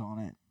touches on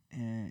it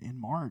in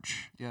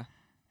March. Yeah.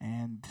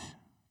 And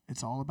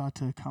it's all about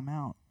to come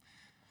out,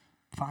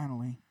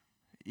 finally.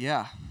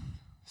 Yeah.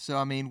 So,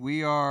 I mean,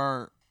 we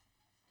are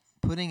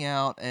putting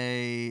out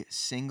a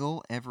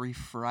single every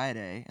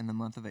Friday in the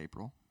month of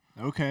April.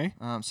 Okay.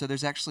 So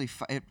there's actually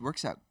it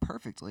works out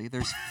perfectly.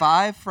 There's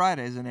 5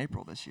 Fridays in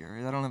April this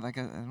year. I don't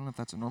know if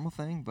that's a normal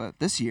thing, but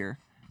this year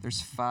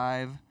there's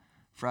 5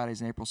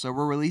 Fridays in April. So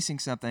we're releasing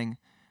something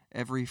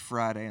every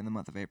Friday in the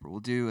month of April.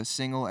 We'll do a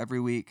single every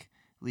week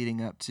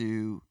leading up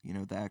to,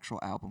 the actual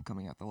album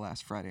coming out the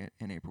last Friday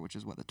in April, which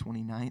is what, the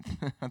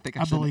 29th? I think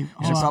I should believe.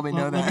 should probably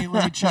know that.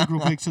 Let me check real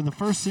quick. So the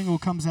first single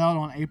comes out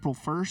on April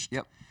 1st.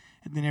 Yep.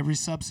 And then every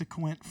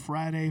subsequent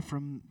Friday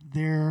from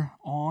there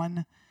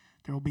on,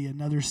 there will be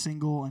another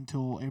single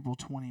until April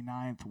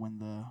 29th when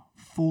the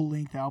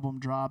full-length album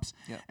drops.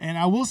 Yep. And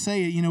I will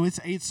say, it's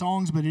 8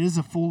 songs, but it is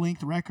a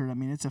full-length record. I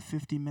mean, it's a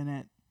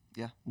 50-minute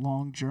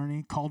long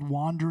journey called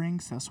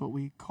Wanderings. That's what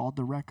we called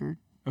the record.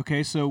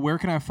 Okay, so where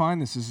can I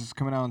find this? Is this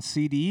coming out on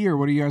CD, or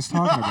what are you guys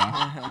talking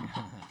about?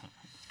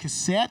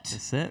 Cassette?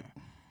 That's it.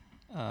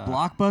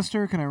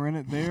 Blockbuster? Can I rent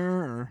it there?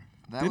 Or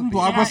That didn't would be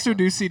Blockbuster awesome.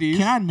 do CDs?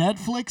 Can I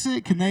Netflix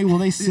it? Will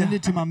they send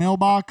it to my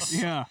mailbox?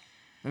 Yeah,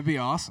 that'd be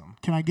awesome.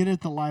 Can I get it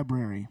at the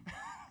library?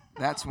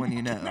 That's when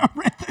you know.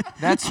 Can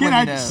That's Can when I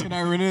you know. just- Can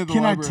I rent it at the I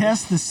library?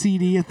 test the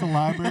CD at the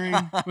library?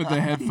 With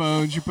the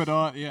headphones you put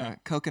on? Yeah.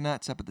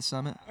 Coconuts up at the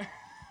Summit.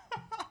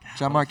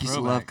 John Mark used to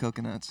love throwback.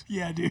 coconuts.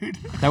 Yeah, dude.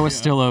 That was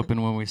still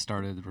open when we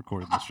started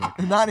recording this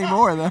record. Not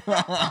anymore, though.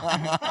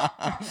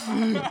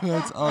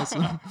 That's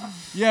awesome.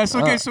 Yes.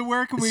 Okay. So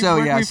where can we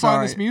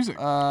find this music?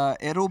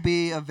 It'll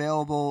be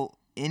available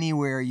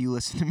anywhere you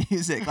listen to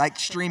music, like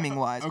streaming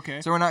wise. Okay.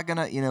 So we're not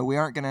gonna, we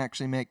aren't gonna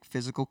actually make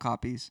physical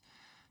copies.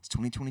 It's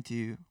 2022.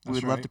 We That's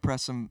would love right. to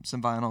press some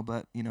vinyl,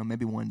 but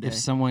maybe one day. If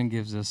someone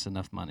gives us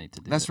enough money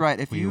to do That's it, right.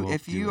 If we you will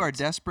do are it.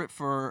 desperate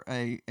for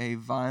a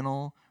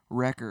vinyl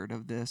record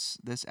of this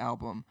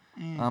album,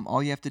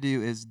 all you have to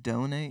do is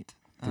donate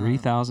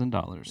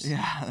 $3,000.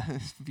 Yeah, a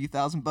few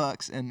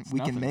 $1,000, and we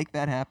nothing. can make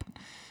that happen.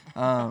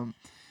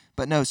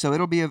 But no, so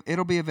it'll be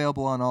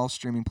available on all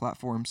streaming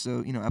platforms.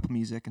 So Apple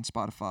Music and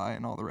Spotify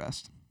and all the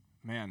rest.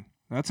 Man,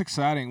 that's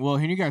exciting. Well,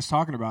 hearing you guys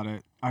talking about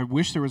it, I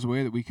wish there was a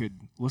way that we could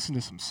listen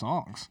to some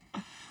songs.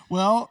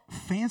 Well,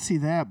 fancy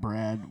that,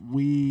 Brad.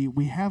 We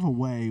have a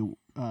way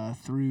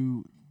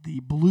through the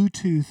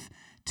Bluetooth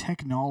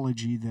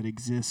technology that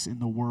exists in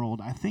the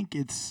world. I think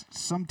it's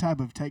some type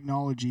of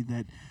technology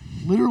that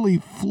literally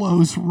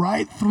flows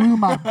right through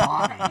my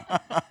body.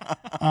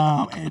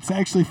 It's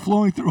actually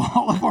flowing through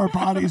all of our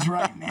bodies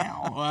right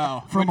now.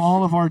 Wow. From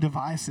all of our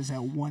devices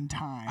at one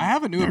time. I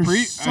have a new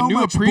There's so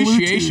much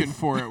appreciation Bluetooth.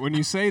 for it when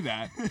you say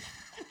that.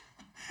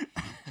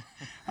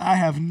 I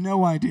have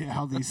no idea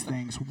how these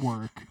things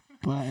work,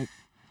 but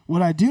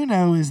what I do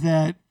know is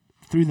that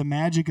through the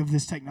magic of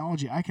this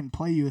technology, I can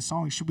play you a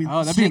song. Should we?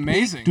 Oh, that'd be sneak peek?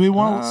 amazing. Do we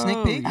want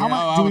Sneak peek? How Yeah, much?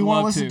 I Do we would want to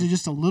love listen to. to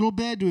just a little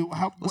bit?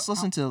 Let's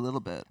listen to a little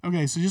bit.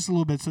 Okay, so just a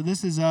little bit. So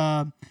this is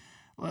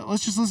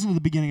let's just listen to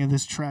the beginning of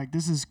this track.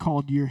 This is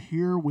called "You're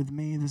Here with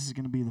Me." This is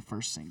going to be the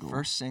first single.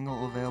 First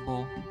single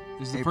available.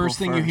 This is the April first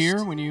thing you hear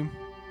 1st. when you.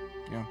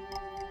 Yeah.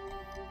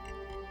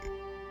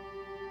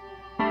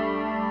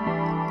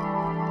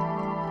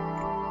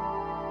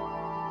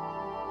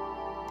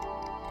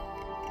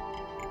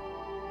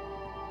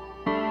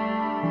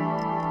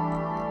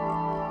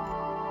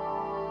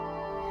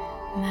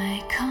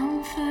 My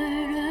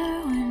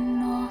comforter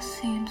when all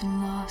seems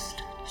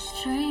lost,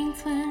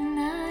 strength when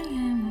I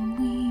am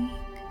weak,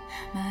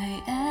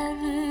 my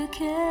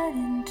advocate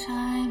in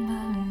time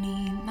of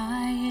need,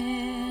 my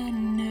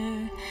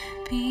inner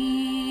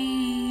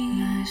peace,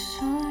 my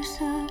source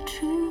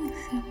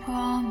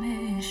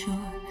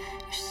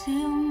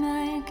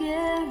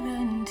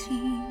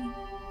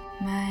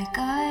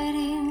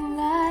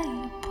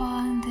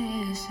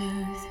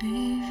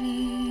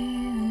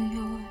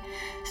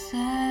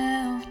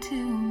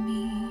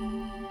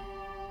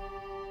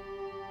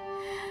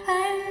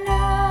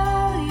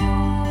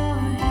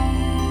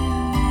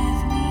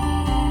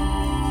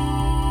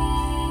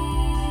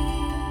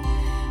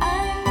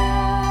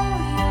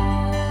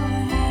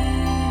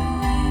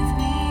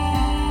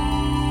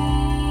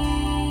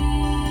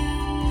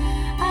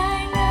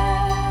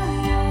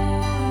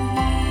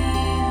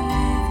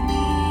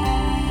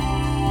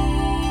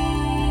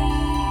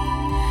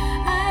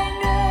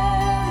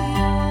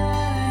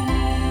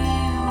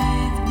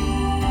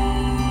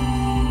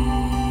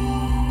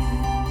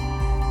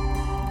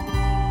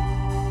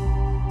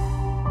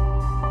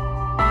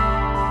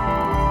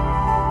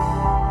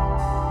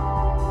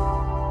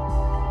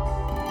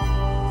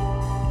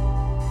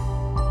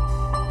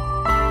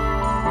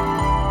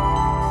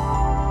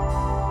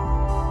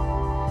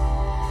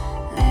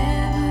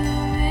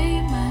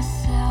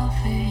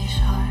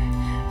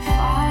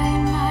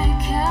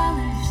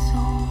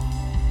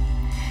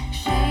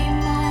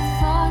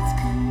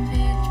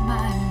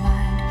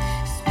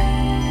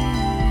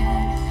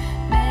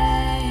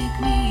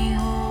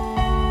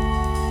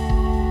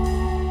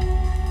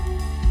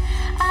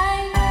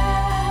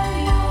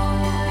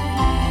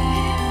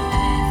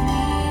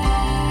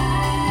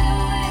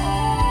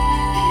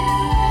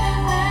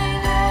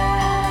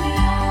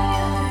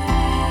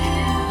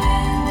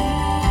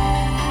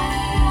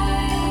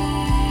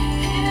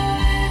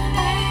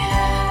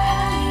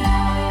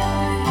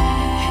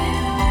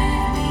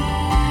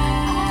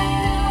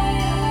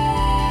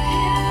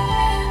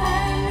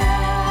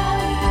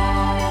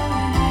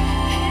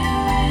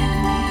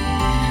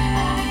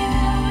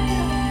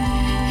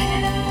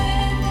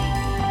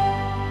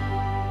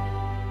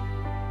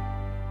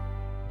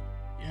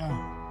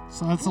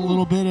So that's a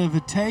little bit of a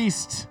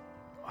taste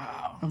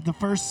of the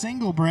first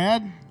single,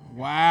 Brad.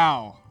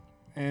 Wow.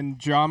 And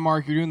John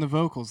Mark, you're doing the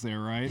vocals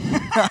there, right?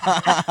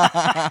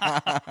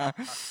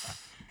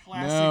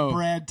 Classic No.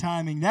 Brad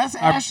timing. That's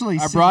Ashley.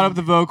 I brought up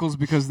the vocals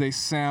because they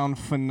sound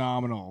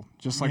phenomenal,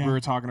 just like Yeah. we were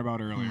talking about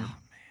earlier.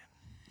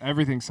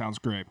 Everything sounds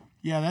great.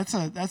 Yeah,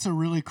 that's a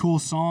really cool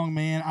song,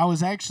 man. I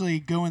was actually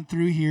going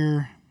through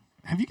here.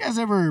 Have you guys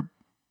ever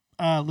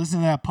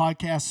listened to that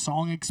podcast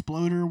Song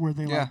Exploder where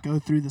they Yeah. like go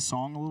through the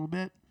song a little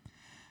bit?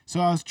 So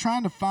I was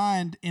trying to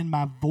find in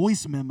my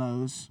voice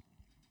memos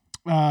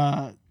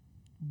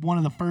one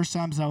of the first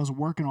times I was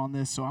working on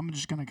this, so I'm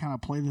just going to kind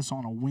of play this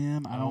on a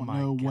whim. I don't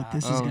my know what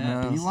this gosh. is Oh, going to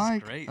no. be This is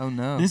like. Great. Oh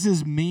no. This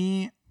is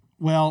me.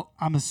 Well,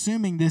 I'm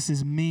assuming this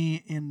is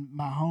me in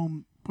my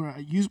home where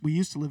we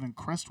used to live in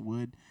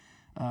Crestwood,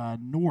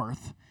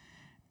 North,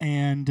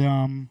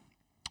 and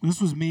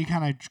this was me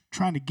kind of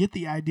trying to get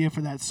the idea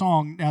for that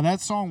song. Now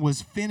that song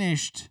was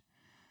finished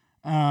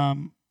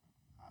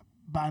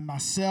by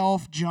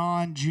myself,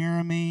 John,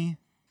 Jeremy,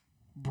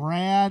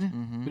 Brad,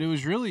 But it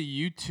was really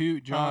you two,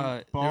 John.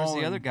 there Ball was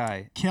the other and-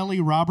 guy. Kelly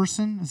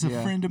Robertson is a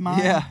Yeah. friend of mine.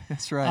 Yeah,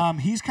 that's right.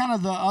 He's kind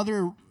of the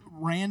other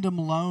random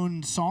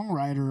lone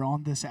songwriter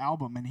on this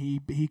album, and he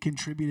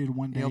contributed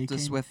one day. he helped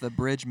us came- with the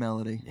bridge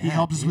melody. He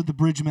helped us with the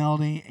bridge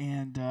melody,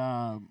 and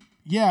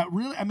yeah,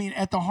 really. I mean,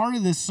 at the heart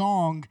of this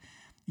song,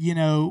 you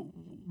know,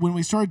 when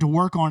we started to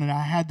work on it,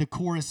 I had the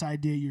chorus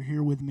idea. You're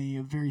here with me,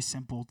 a very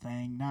simple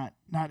thing, not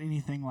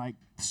anything like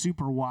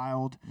super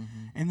wild.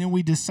 And then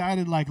we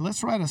decided, like,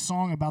 let's write a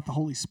song about the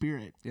Holy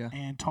Spirit Yeah.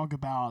 and talk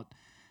about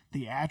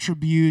the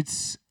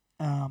attributes,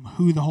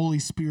 who the Holy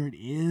Spirit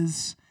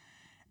is,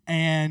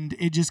 and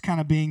it just kind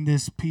of being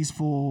this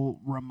peaceful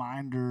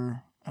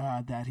reminder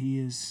that He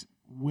is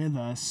with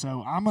us.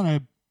 So I'm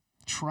gonna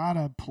try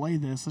to play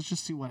this. Let's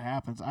just see what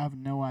happens. I have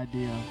no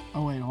idea.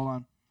 Oh wait, hold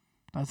on.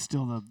 That's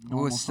still the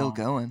normal Oh, it's still song.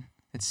 going.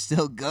 It's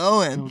still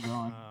going. Still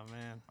going. Oh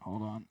man.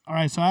 Hold on. All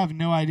right, so I have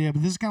no idea,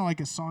 but this is kind of like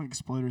a song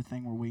exploder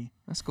thing where we.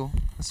 That's cool.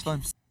 That's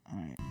fun. All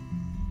right.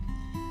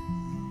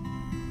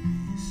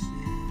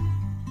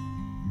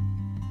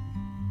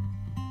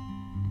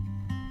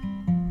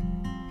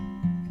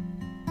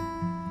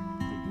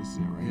 I think this is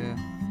it right Yeah.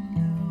 here.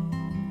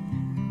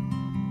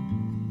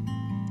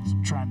 So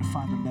I'm trying to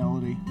find the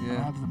melody. I don't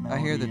Yeah. have the I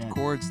melody hear the yet.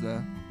 chords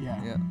though.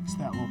 Yeah, Yeah. it's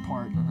that little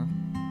part. Uh-huh.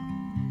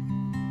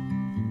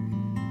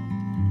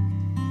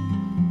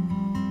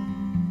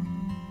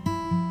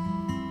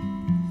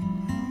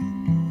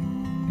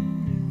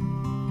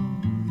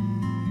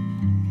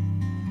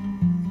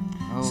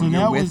 Oh, So you're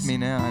that with was- me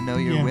now. I know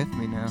you're yeah, with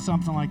me now.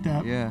 Something like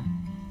that. Yeah.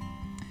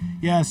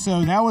 Yeah,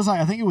 so that was,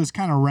 I think it was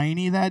kind of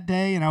rainy that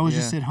day, and I was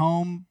just Yeah. at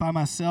home by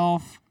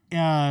myself.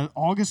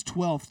 August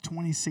 12th,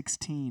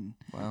 2016.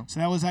 Wow. So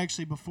that was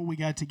actually before we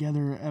got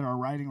together at our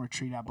writing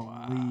retreat, I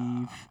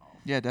believe.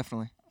 Yeah,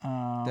 definitely.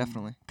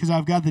 Definitely. Because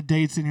I've got the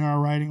dates in here. Our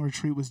writing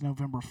retreat was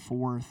November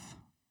 4th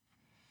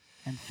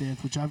and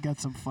 5th, which I've got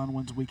some fun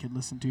ones we could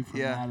listen to from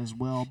Yeah. that as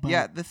well. But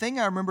Yeah, the thing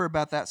I remember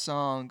about that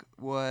song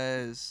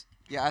was,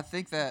 I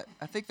think that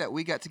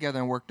we got together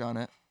and worked on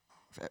it,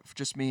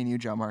 just me and you,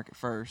 John Mark, at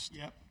first,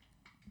 Yep.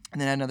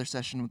 and then had another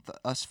session with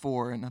us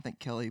four, and I think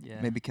Kelly, Yeah.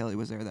 maybe Kelly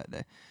was there that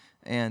day,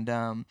 and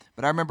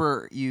but I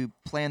remember you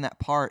playing that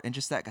part, and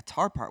just that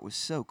guitar part was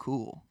so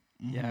cool.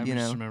 Yeah, I You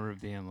just know. remember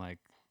being like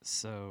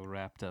so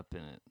wrapped up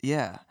in it.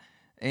 Yeah.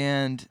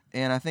 And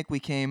I think we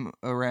came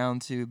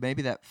around to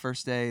maybe that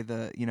first day,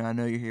 I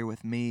know you're here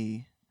with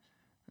me,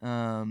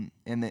 and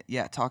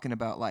talking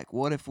about like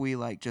what if we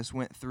like just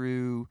went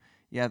through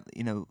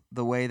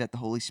the way that the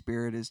Holy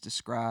Spirit is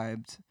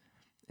described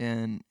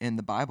in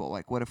the Bible.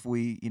 Like what if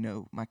we,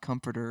 my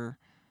comforter,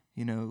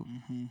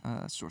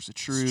 source of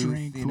truth,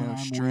 Strength when I'm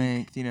weak.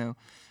 strength,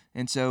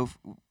 and so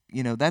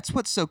that's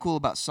what's so cool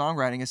about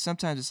songwriting is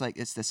sometimes it's like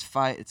it's this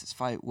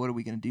fight. What are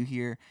we gonna do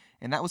here?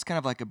 And that was kind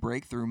of like a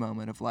breakthrough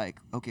moment of like,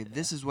 okay,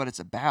 this is what it's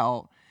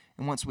about.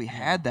 And once we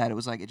had that, it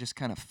was like it just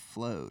kind of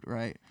flowed,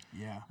 right?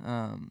 Yeah.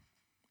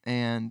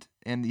 And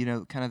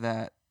kind of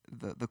that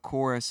the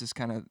chorus is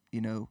kind of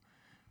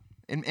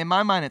in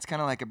my mind it's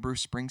kind of like a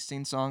Bruce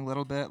Springsteen song a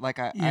little bit. Like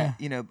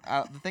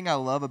the thing I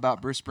love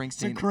about Bruce It's a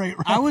Springsteen. great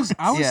I was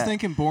Yeah.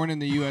 thinking "Born in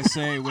the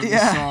USA" when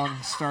Yeah. the song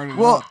started.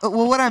 Well, up.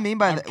 what I mean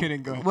by I'm that,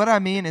 kidding, go ahead. what I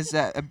mean is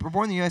that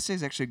Born in the USA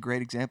is actually a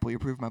great example. You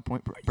prove my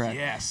point, Brad.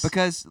 Yes.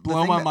 Because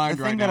Blow my mind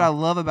the right thing that now. I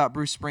love about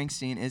Bruce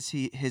Springsteen is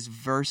his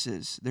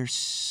verses. There's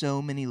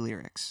so many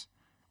lyrics,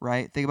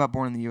 right? Think about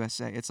Born in the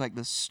USA. It's like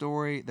the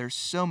story. There's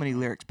so many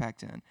lyrics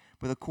packed in,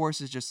 but the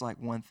chorus is just like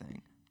one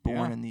thing: Born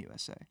Yeah. in the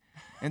USA.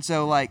 And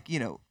so, like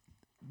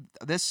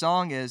this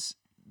song there's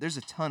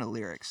a ton of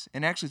lyrics,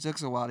 and it actually took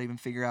us a while to even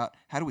figure out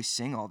how do we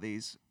sing all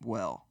these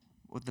well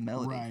with the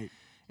melody. Right.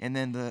 And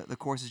then the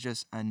chorus is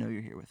just, I know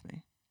you're here with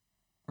me.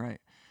 Right.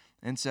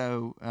 And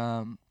so,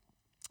 and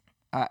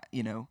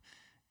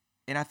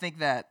I think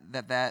that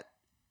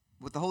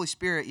with the Holy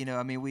Spirit,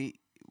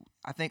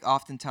 I think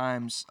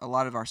oftentimes a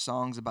lot of our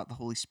songs about the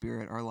Holy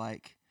Spirit are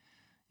like,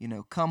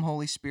 come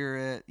Holy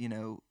Spirit,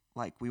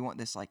 like we want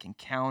this like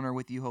encounter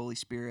with you, Holy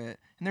Spirit.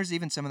 And there's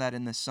even some of that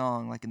in this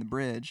song, like in the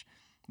bridge.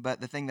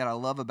 But the thing that I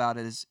love about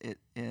it is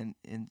and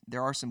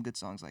there are some good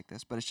songs like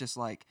this, but it's just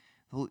like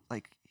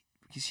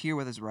he's here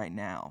with us right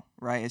now,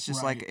 right? It's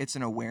just like it's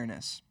an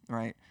awareness,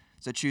 right?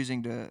 So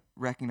choosing to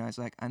recognize,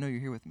 like, I know you're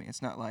here with me.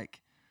 It's not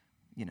like,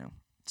 you know.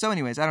 So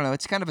anyways, I don't know.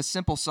 It's kind of a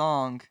simple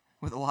song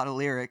with a lot of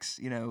lyrics,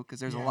 you know, because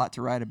there's a lot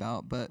to write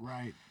about. But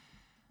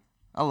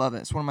I love it.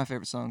 It's one of my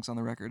favorite songs on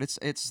the record.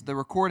 It's the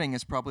recording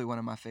is probably one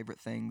of my favorite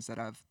things that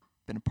I've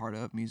been a part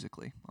of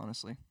musically,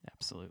 honestly.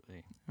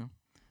 Absolutely.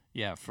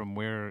 Yeah, from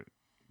where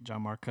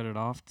John Mark cut it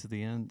off to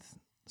the end,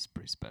 it's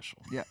pretty special.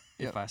 Yeah.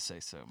 If I say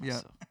so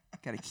myself.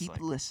 Got to keep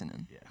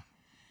listening. Yeah.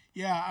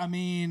 Yeah, I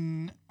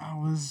mean, I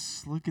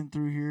was looking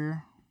through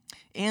here.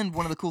 And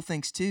one of the cool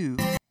things too,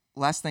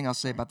 last thing I'll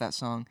say about that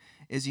song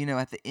is, you know,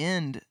 at the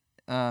end,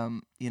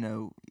 you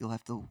know, you'll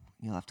have to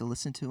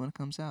listen to it when it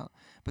comes out.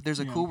 But there's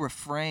a cool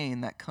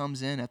refrain that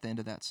comes in at the end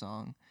of that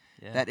song.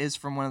 Yeah. That is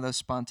from one of those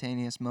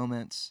spontaneous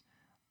moments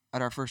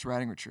at our first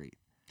writing retreat.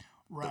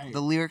 Right.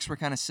 The lyrics were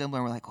kind of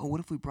similar. We're like, oh, what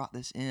if we brought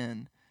this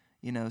in?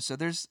 You know, so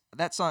there's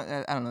that song.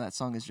 I don't know. That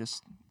song is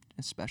just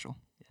it's special.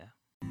 Yeah.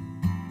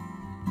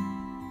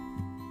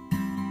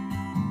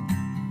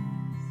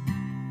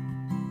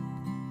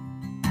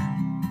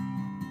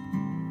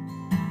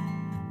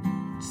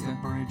 It's the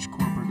bridge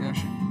chord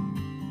progression.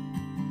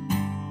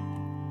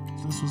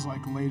 So this was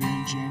like later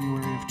in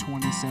January of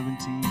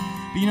 2017.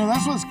 But you know,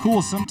 that's what's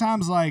cool.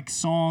 Sometimes like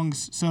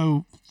songs,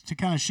 so to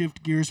kind of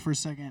shift gears for a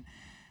second,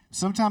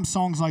 sometimes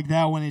songs like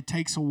that, when it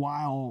takes a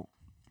while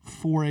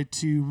for it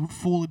to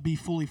be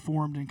fully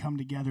formed and come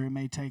together, it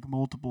may take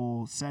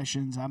multiple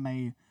sessions.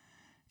 I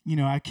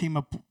came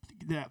up,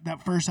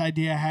 that first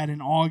idea I had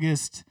in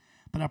August,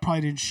 but I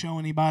probably didn't show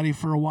anybody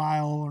for a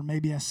while, or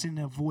maybe I sent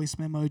a voice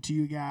memo to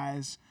you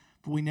guys,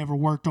 but we never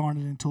worked on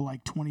it until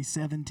like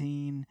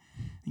 2017.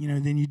 You know,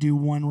 then you do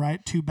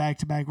two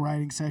back-to-back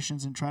writing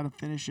sessions and try to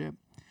finish it.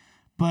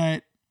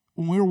 But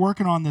when we were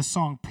working on this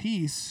song,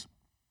 Peace,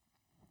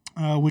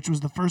 which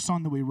was the first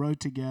song that we wrote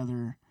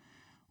together,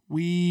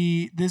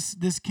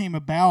 this came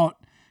about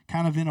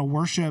kind of in a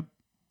worship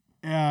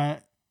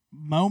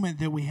moment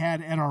that we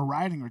had at our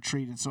writing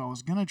retreat. And so I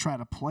was going to try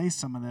to play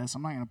some of this.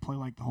 I'm not going to play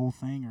like the whole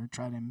thing or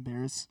try to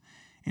embarrass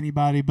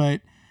anybody,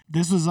 but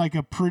this was like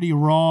a pretty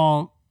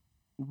raw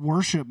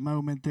worship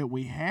moment that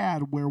we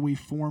had where we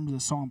formed the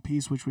song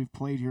Peace, which we've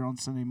played here on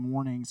Sunday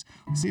mornings.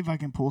 Let's see if I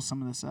can pull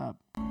some of this up.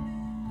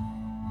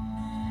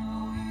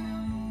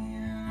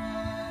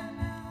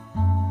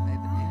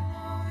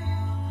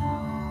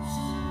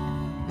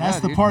 That's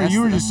the part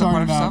you were just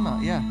talking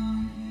about. Yeah.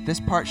 This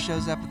part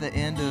shows up at the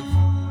end of...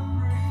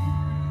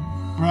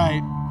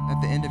 Right.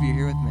 At the end of You're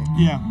Here With Me.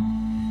 Yeah.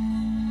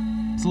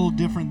 It's a little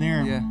different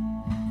there. Yeah.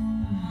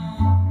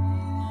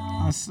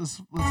 There's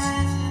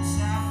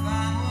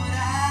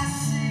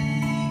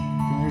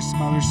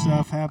some other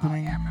stuff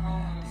happening.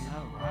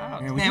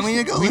 Man, we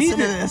need to go listen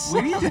to this.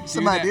 We need to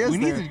some ideas. We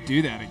need to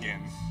do that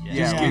again. Yeah,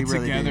 Just we get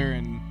really together do.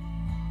 and...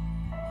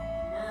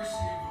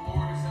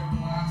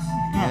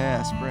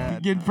 Yes,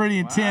 Brad. Getting pretty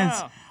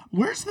intense. Wow.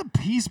 Where's the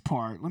peace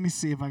part? Let me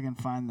see if I can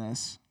find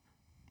this.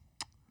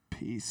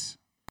 Peace.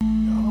 That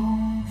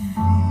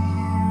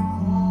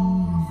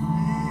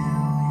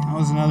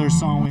was another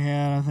song we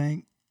had, I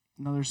think.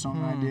 Another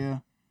song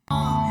idea.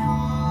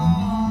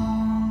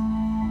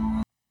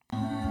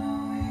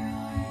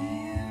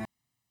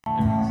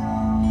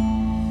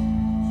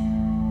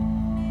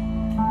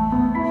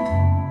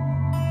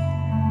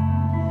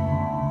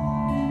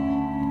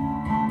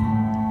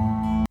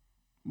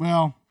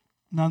 Well,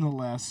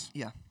 nonetheless.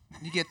 Yeah.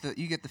 You get the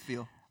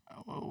feel.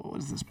 What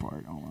is this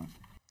part? Hold on.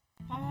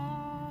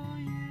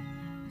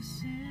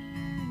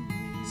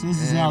 So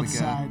this is There we go.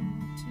 outside.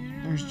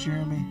 There's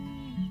Jeremy.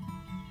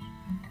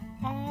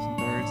 Some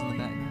birds in the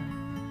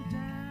background.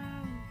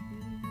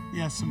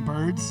 Yeah, some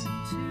birds.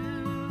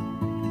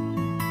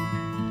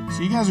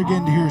 So you guys are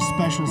getting to hear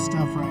special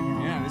stuff right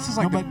now. Yeah, this is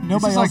like nobody this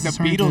is else like the has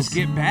heard Beatles this.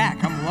 Get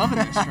Back. I'm loving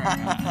this right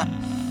now.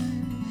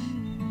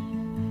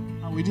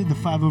 Oh, we did the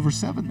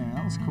 5/7 there.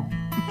 That was cool.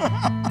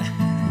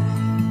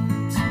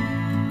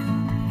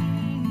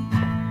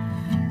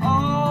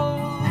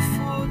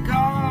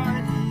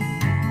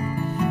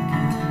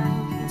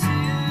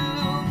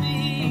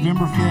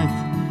 November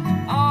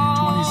 5th,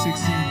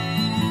 2016.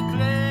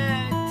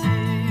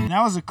 And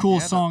that was a cool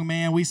song,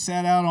 man. We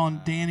sat out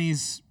on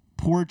Danny's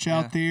porch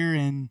out there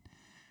and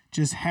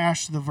just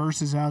hashed the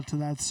verses out to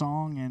that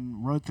song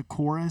and wrote the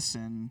chorus,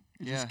 and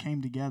it just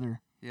came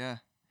together. Yeah.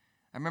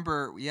 I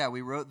remember,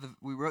 we wrote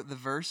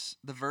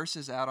the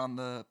verses out on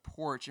the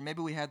porch, and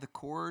maybe we had the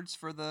chords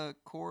for the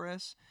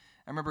chorus.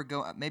 I remember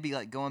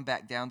going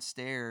back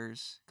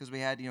downstairs because we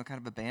had kind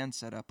of a band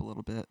set up a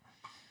little bit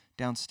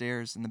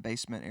downstairs in the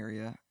basement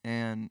area,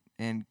 and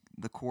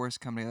the chorus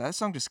coming together. That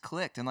song just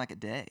clicked in like a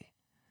day.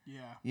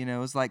 Yeah. It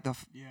was like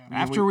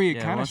After we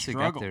Yeah, kind of once we got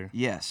struggled. there.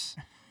 Yes.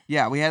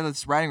 Yeah, we had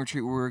this writing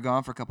retreat where we were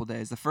gone for a couple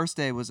days. The first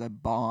day was a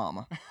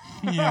bomb.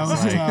 Yeah, it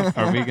was Like, tough.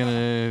 are we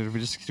gonna?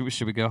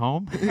 Should we go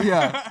home?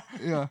 yeah.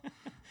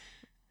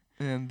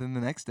 And then the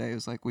next day, it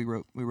was like we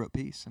wrote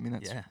Peace. I mean,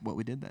 that's Yeah. what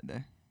we did that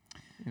day.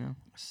 You know.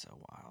 So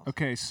wild.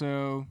 Okay,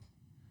 so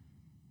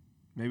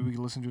maybe we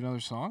can listen to another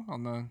song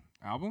on the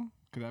album.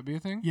 Could that be a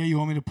thing? Yeah, you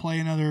want me to play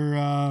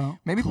another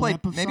Maybe play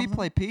clip of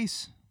something?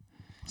 Peace.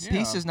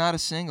 Peace Yeah. is not a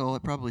single.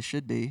 It probably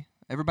should be.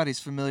 Everybody's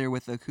familiar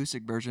with the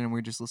acoustic version, and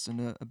we're just listening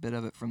to a bit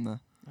of it from the.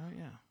 Oh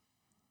yeah.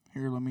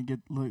 Here, let me get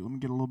a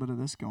little bit of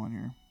this going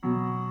here.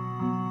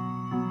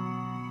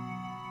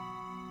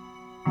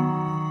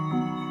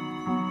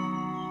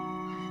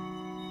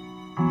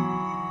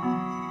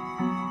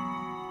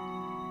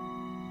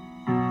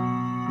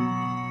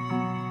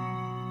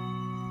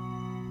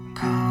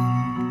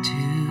 Come to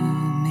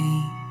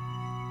me,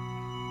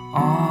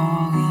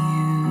 all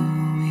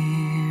you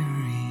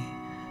weary.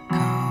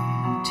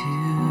 Come to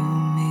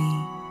me,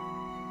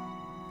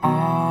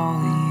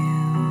 all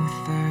you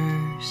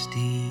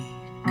thirsty.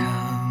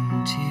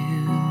 Come to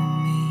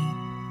me,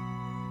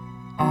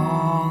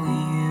 all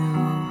you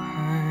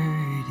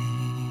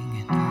hurting,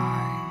 and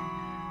I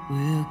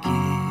will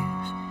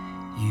give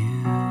you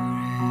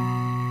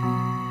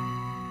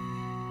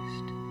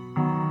rest.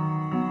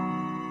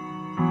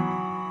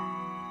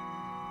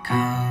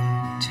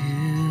 Come to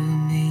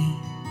me,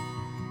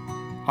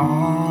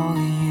 all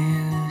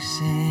you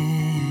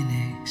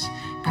cynics.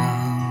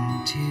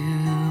 Come to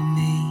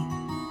me,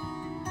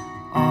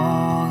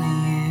 all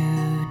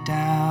you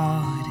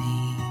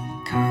doubting.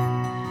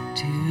 Come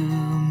to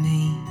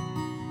me,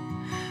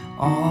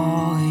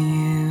 all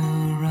you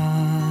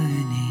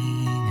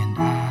running, and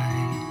I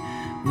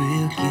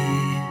will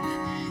give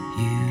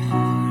you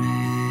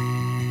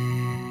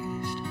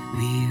rest.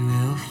 We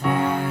will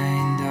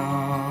find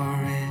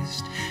our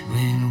rest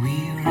when we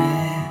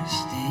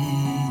rest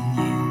in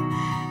you.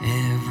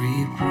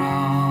 Every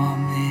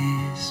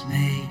promise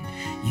made,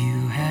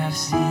 you have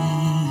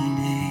seen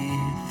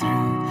it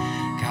through.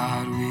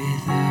 God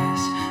with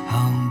us,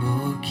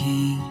 humble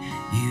King,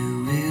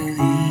 you will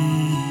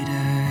lead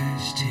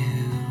us to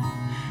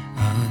a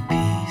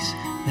peace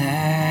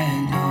that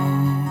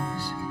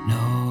knows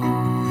no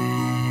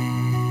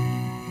end.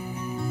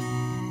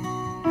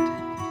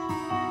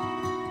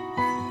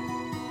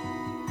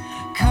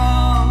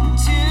 Come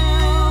to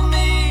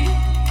me,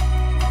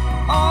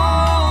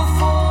 all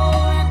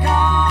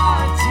forgotten.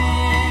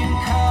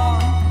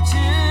 Come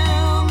to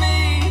me,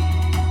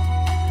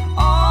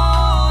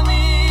 all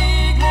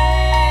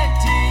neglected.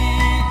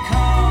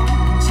 Come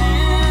to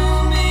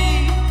me,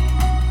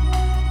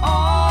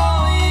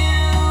 all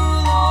you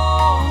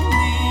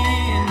lonely,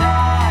 and I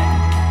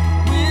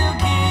will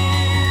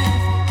give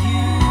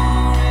you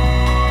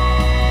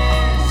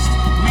rest.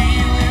 We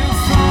will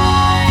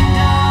find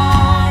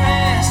our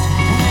rest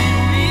when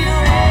we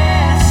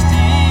rest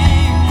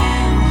in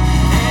you.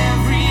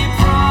 Every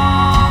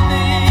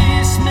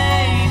promise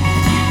made,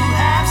 you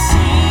have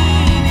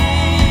seen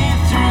it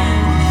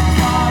through.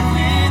 God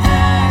with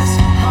us,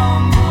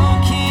 humble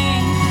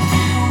King,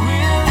 you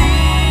will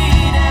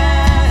lead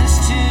us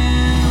to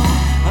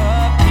a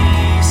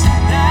peace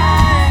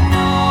that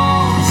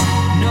knows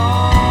no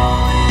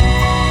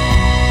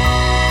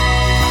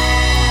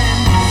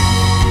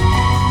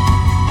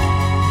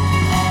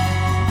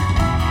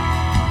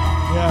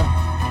Yeah.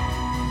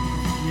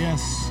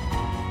 Yes.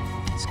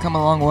 It's come a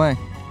long way.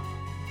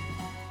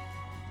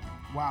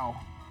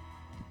 Wow.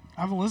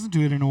 I haven't listened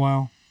to it in a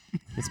while.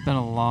 It's been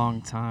a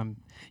long time.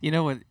 You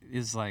know what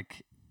is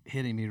like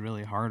hitting me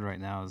really hard right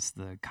now is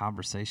the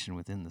conversation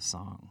within the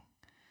song.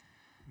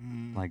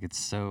 Like it's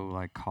so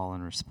like call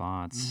and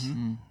response,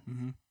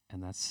 Mm-hmm.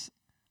 and that's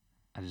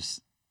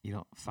you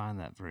don't find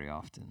that very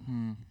often.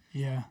 Hmm.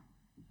 Yeah.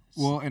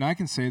 Well, and I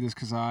can say this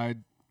because I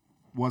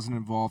wasn't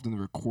involved in the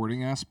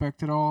recording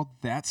aspect at all.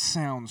 That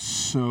sounds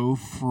so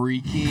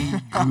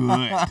freaking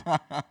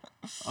good.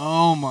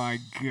 Oh my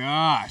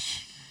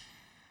gosh.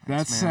 That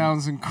man.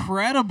 sounds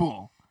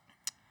incredible.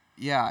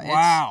 Yeah.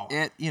 Wow.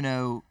 It you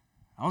know.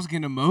 I was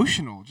getting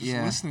emotional just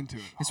Yeah. listening to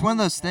it. It's one of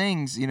those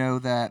things, you know,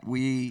 that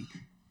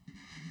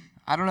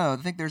I don't know. I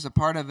think there's a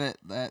part of it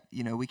that,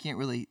 you know, we can't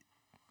really,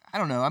 I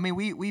don't know. I mean,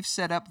 we've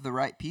set up the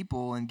right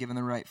people and given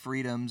the right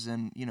freedoms,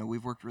 and, you know,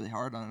 we've worked really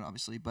hard on it,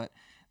 obviously. But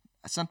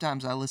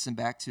sometimes I listen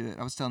back to it.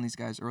 I was telling these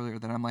guys earlier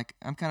that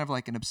I'm kind of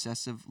like an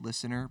obsessive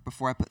listener.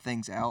 Before I put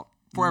things out,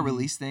 before I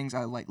release things,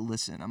 I like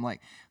listen. I'm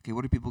like, okay,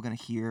 what are people going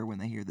to hear when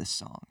they hear this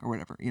song or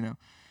whatever, you know?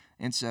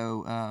 And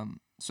so,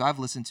 so I've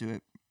listened to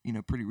it, you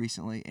know, pretty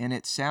recently, and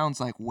it sounds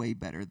like way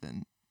better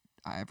than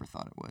I ever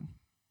thought it would.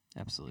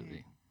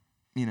 Absolutely.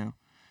 You know,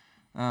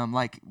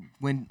 like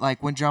when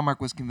John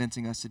Mark was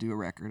convincing us to do a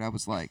record, I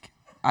was like,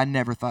 I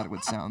never thought it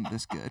would sound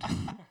this good,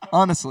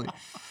 honestly.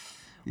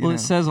 You Well, know? it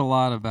says a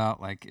lot about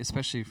like,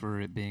 especially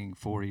for it being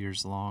 4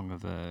 years long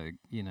of a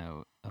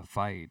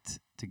fight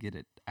to get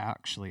it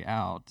actually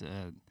out.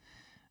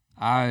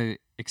 I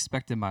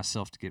expected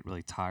myself to get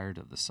really tired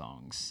of the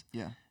songs,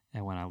 Yeah,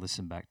 and when I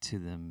listen back to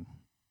them,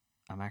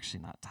 I'm actually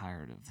not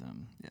tired of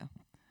them. Yeah.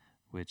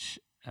 Which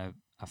I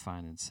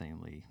find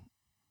insanely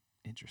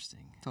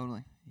interesting.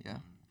 totally. Yeah.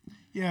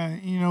 Yeah,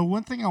 you know,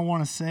 one thing I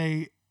want to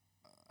say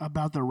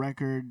about the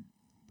record,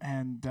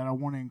 and that I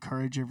want to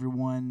encourage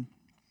everyone,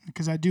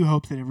 because I do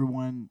hope that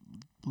everyone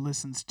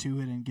listens to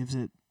it and gives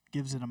it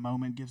a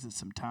moment, gives it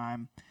some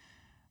time.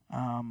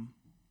 I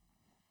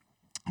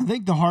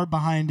think the heart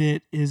behind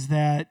it is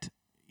that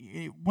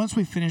once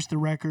we finish the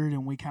record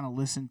and we kind of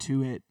listen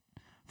to it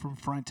from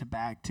front to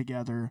back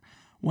together,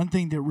 one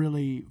thing that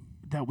we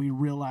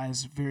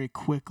realize very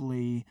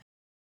quickly,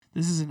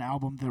 this is an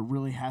album that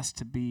really has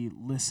to be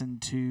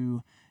listened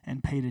to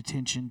and paid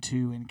attention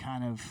to, and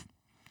kind of,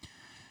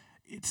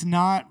 it's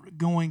not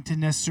going to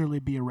necessarily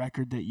be a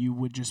record that you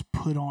would just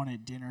put on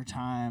at dinner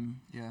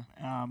time. Yeah.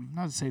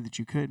 Not to say that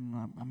you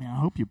couldn't. I mean, I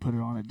hope you put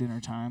it on at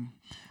dinner time.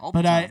 All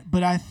the time.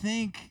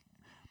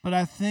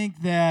 I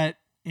think that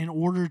in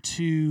order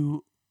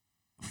to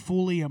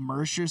fully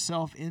immerse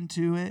yourself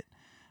into it,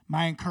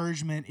 my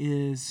encouragement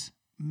is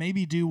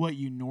maybe do what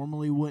you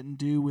normally wouldn't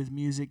do with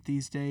music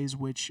these days,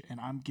 which, and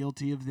I'm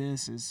guilty of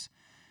this, is,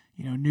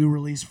 new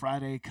release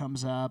Friday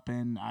comes up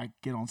and I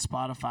get on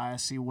Spotify, I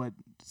see what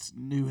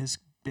new has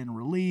been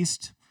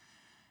released.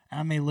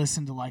 I may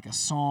listen to like a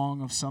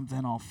song of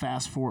something. I'll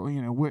fast forward.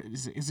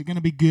 Is it going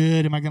to be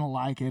good? Am I going to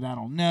like it? I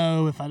don't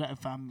know. If I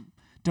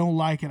don't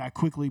like it, I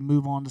quickly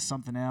move on to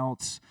something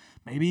else.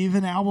 Maybe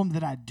even an album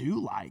that I do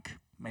like.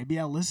 Maybe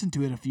I listen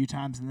to it a few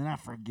times and then I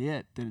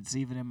forget that it's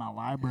even in my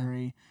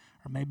library,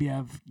 or maybe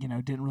I've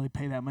didn't really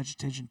pay that much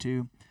attention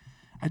to.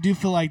 I do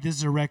feel like this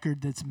is a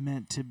record that's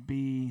meant to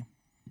be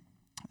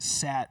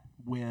sat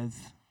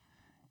with,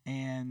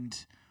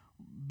 and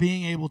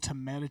being able to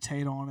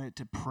meditate on it,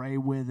 to pray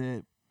with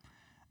it.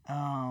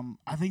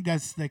 I think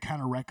that's the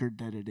kind of record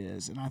that it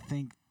is, and I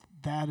think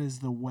that is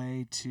the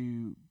way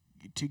to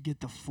get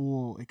the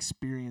full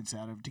experience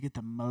out of, to get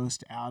the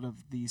most out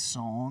of these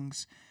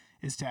songs,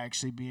 is to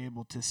actually be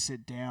able to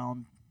sit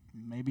down.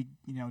 Maybe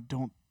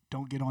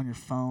don't get on your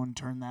phone,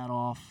 turn that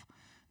off.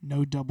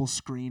 No double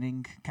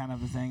screening, kind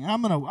of a thing.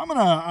 I'm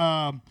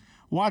gonna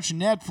watch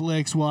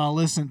Netflix while I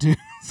listen to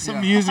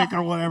some music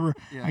or whatever.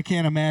 Yeah. I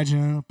can't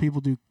imagine.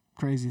 People do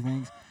crazy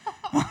things.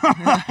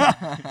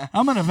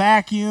 I'm gonna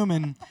vacuum,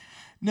 and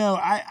no,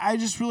 I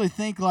just really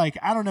think, like,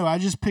 I don't know, I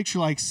just picture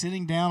like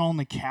sitting down on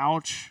the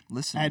couch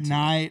Listening at to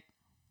night,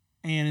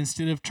 and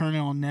instead of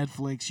turning on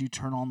Netflix, you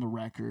turn on the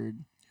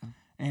record.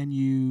 And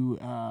you,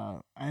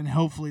 and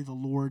hopefully the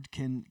Lord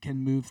can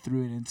move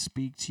through it and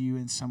speak to you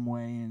in some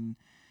way and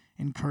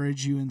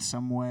encourage you in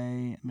some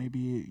way.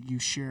 Maybe you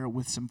share it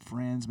with some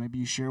friends. Maybe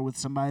you share it with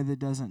somebody that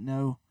doesn't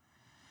know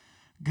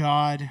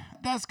God.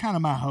 That's kind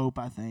of my hope,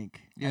 I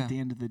think, at the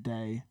end of the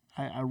day.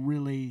 I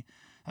really,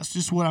 that's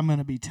just what I'm going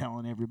to be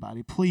telling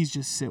everybody. Please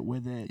just sit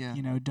with it.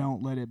 Yeah.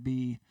 Don't let it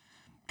be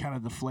kind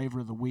of the flavor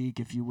of the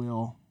week, if you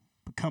will.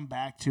 But come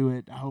back to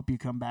it. I hope you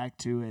come back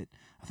to it.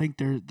 I think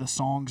the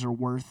songs are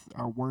worth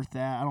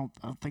that. I don't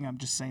think I'm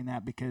just saying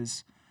that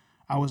because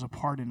I was a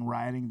part in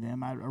writing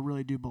them. I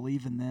really do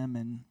believe in them,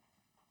 and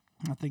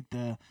I think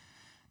the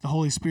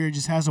Holy Spirit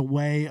just has a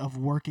way of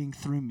working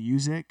through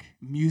music.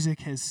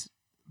 Music has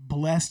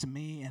blessed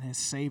me and has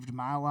saved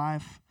my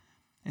life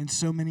in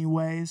so many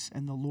ways,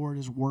 and the Lord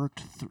has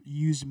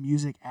used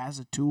music as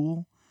a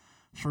tool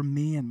for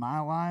me in my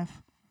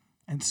life.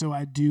 And so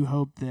I do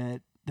hope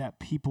that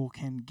people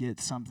can get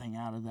something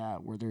out of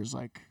that, where there's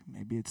like,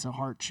 maybe it's a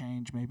heart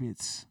change, maybe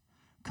it's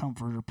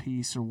comfort or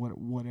peace or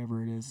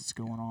whatever it is that's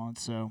going on.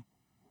 So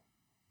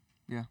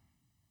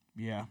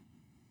yeah,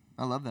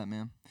 I love that,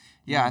 man.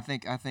 Yeah, I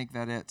think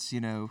that it's,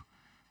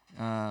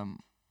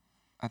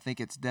 I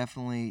think it's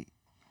definitely,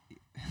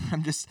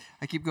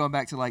 I keep going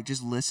back to, like,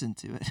 just listen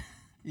to it.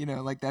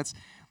 Like, that's,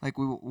 like,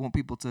 we want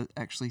people to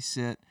actually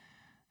sit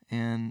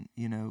and,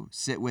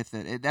 sit with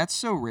it. That's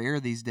so rare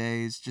these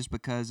days, just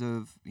because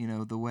of,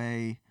 the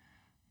way,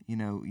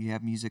 you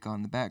have music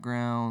on the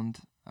background.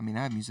 I mean,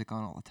 I have music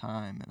on all the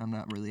time, and I'm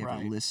not really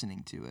ever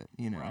listening to it,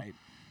 Right.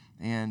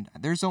 And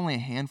there's only a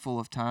handful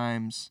of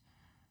times,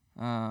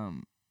 I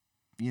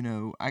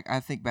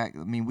think back,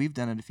 I mean, we've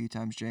done it a few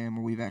times, Jam,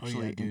 where we've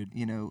actually,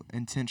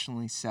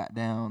 intentionally sat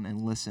down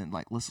and listened,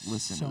 like,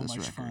 listen So to this much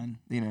record. fun.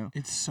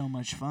 It's so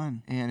much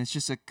fun. And it's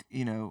just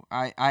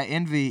I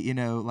envy,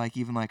 like,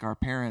 even like our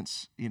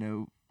parents,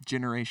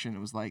 generation. It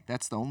was like,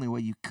 that's the only way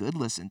you could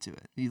listen to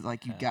it. You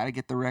got to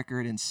get the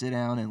record and sit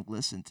down and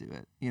listen to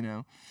it,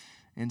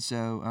 And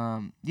so,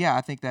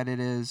 I think that it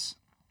is,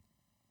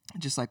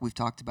 just like we've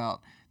talked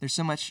about, there's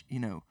so much,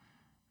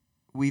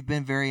 we've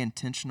been very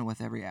intentional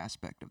with every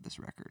aspect of this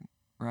record,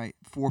 right?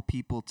 For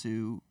people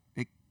to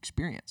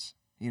experience,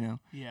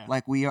 Yeah.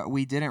 Like,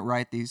 we didn't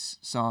write these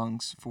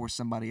songs for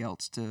somebody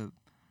else to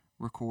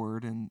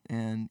record, and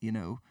I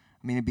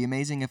mean, it'd be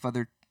amazing if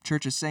other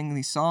churches sang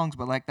these songs,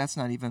 but, like,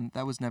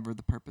 that was never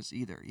the purpose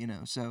either,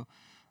 So,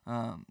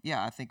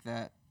 I think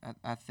that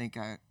I think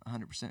I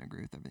 100%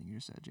 agree with everything you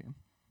just said, Jim.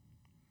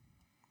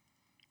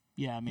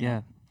 Yeah, I mean,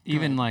 Yeah.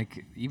 Even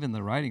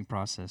the writing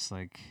process,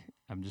 like,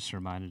 I'm just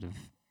reminded of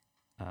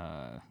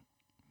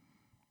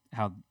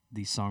how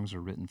these songs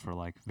are written for,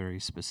 like, very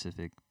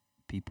specific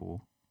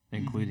people,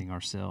 including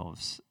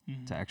ourselves,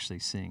 to actually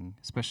sing,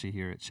 especially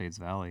here at Shades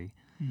Valley.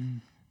 Mm-hmm.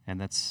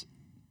 And that's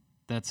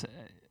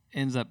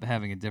ends up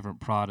having a different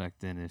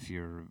product than if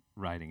you're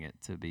writing it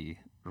to be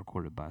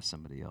recorded by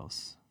somebody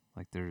else.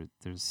 Like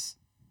there's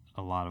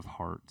a lot of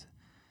heart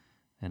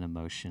and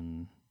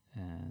emotion,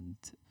 and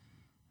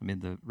I mean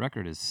the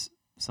record is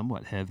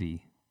somewhat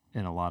heavy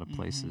in a lot of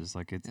places.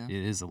 Like it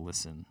is a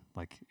listen.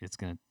 Like it's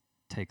gonna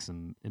take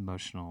some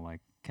emotional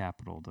like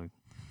capital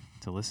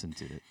to listen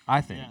to it,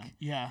 I think.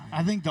 Yeah.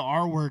 I think the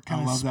artwork I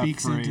kind of love that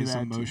speaks into phrase,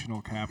 that.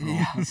 emotional capital.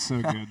 That's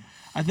so good.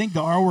 I think the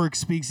artwork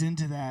speaks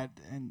into that,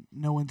 and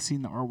no one's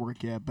seen the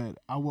artwork yet. But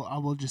I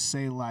will just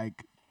say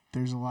like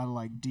there's a lot of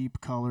like deep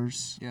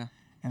colors. Yeah.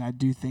 And I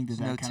do think that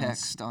There's no kind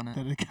text on it.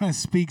 That it kind of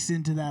speaks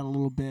into that a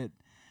little bit.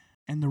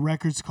 And the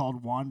record's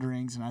called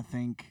Wanderings, and I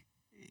think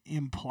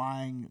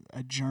implying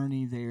a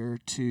journey there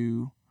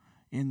too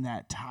in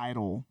that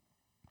title.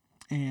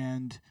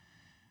 And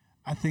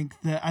I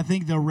think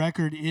the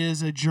record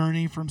is a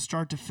journey from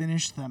start to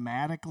finish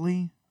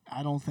thematically.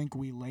 I don't think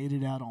we laid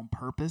it out on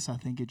purpose. I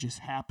think it just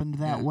happened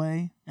that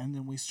way. And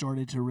then we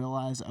started to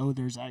realize,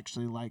 there's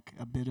actually like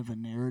a bit of a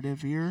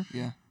narrative here.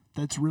 Yeah.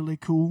 That's really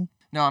cool.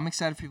 No, I'm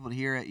excited for people to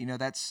hear it.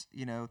 That's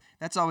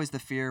always the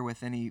fear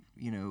with any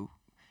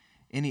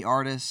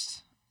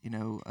artist,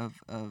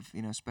 of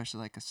especially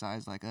like a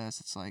size like us.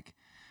 It's like,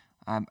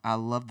 I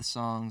love the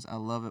songs. I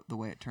love it the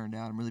way it turned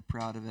out. I'm really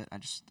proud of it. I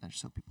just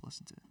hope people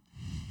listen to it.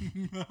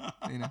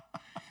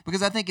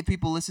 Because I think if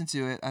people listen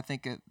to it, I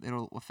think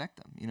it'll affect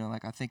them.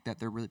 Like I think that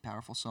they're really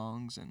powerful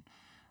songs, and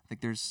I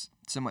think there's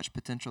so much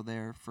potential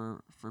there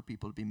for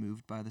people to be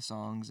moved by the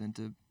songs and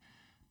to,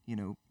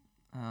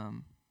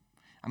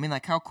 I mean,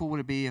 like how cool would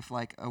it be if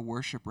like a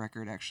worship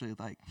record actually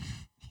like,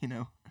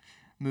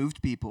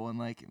 moved people and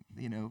like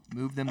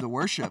moved them to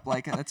worship?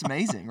 Like that's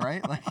amazing,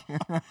 right? Like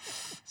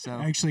so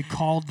Actually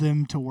called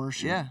them to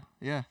worship.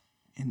 yeah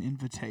An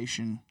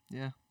invitation.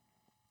 yeah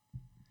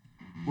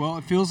Well,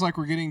 it feels like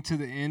we're getting to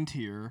the end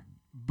here,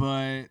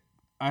 but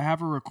I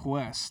have a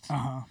request.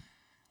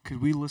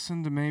 Could we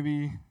listen to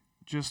maybe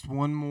just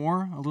one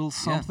more, a little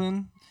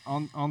something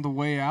on the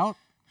way out?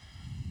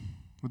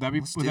 Would that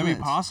be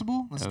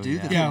possible? Let's Oh, do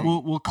yeah. that. Yeah.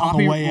 Will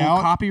way out?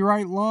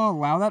 copyright law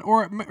allow that,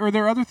 or are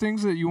there other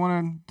things that you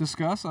want to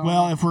discuss?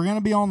 Well, if we're going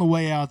to be on the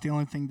way out, the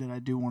only thing that I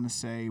do want to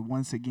say,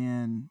 once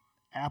again,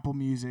 Apple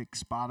Music,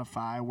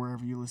 Spotify,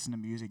 wherever you listen to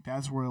music,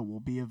 that's where it will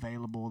be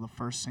available. The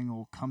first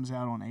single comes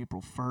out on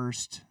April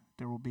 1st.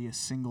 There will be a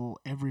single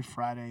every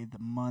Friday the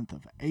month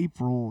of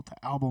April.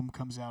 The album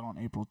comes out on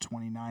April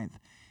 29th.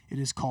 It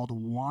is called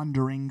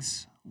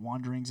Wanderings.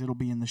 Wanderings, it'll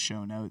be in the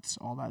show notes,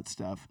 all that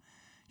stuff.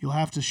 You'll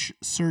have to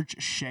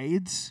search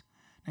Shades.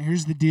 Now,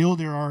 here's the deal.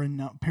 There are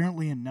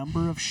apparently a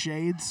number of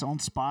Shades on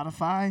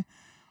Spotify.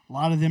 A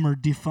lot of them are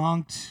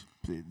defunct.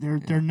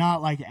 They're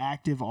not like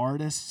active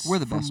artists. We're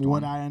the best from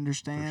what one, I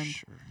understand. For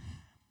sure.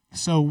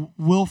 So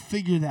we'll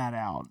figure that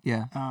out.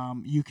 Yeah.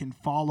 You can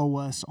follow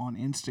us on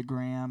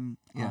Instagram.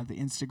 Yeah. The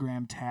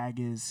Instagram tag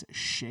is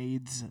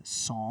Shades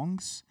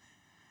Songs.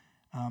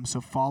 So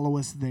follow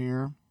us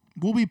there.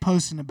 We'll be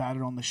posting about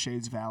it on the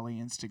Shades Valley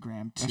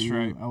Instagram too. That's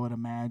right. I would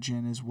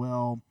imagine as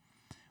well.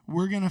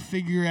 We're going to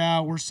figure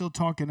out, we're still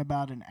talking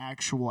about an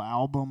actual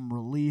album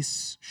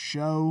release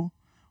show.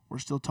 We're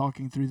still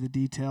talking through the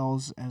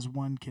details, as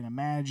one can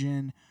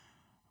imagine,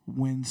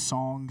 when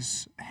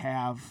songs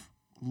have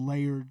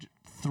layered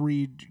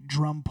 3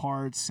 drum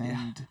parts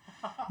and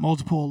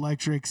multiple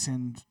electrics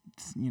and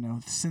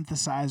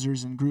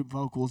synthesizers and group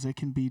vocals. It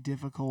can be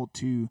difficult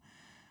to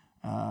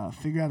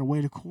figure out a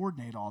way to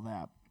coordinate all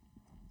that.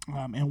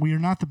 And we are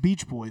not the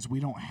Beach Boys. We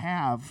don't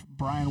have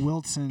Brian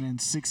Wilson and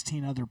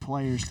 16 other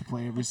players to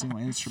play every single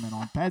instrument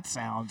on Pet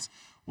Sounds.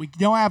 We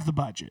don't have the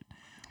budget.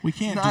 We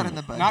can't Not do in it.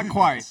 the budget. Not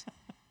quite.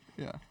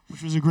 Yeah.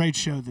 Which was a great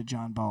show that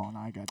John Ball and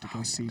I got to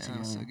go see man, that together.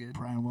 was so good.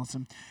 Brian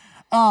Wilson.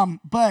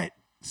 But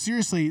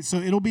seriously, so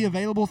it'll be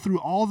available through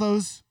all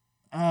those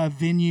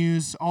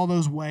venues, all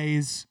those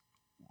ways.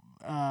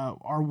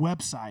 Our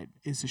website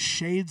is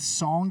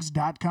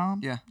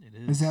shadessongs.com. Yeah. It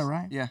is. Is that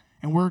right? Yeah.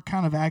 And we're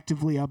kind of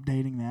actively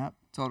updating that.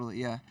 Totally.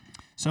 Yeah.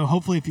 So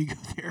hopefully if you go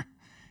there,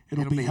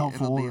 it'll be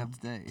helpful. It'll be or up to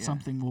date. Yeah.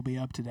 Something will be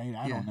up to date.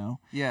 I don't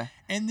know. Yeah.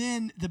 And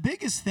then the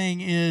biggest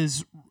thing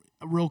is,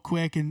 real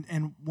quick,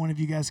 and one of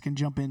you guys can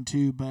jump in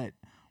too, but,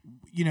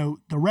 the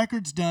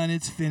record's done.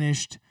 It's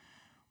finished.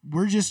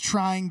 We're just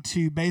trying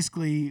to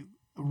basically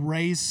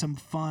raise some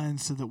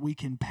funds so that we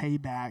can pay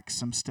back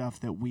some stuff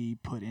that we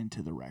put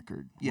into the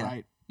record, Yeah.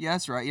 right? Yeah,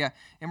 that's right. Yeah.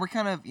 And we're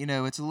kind of,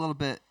 it's a little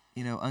bit,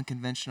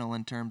 unconventional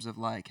in terms of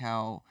like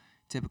how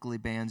typically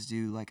bands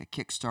do like a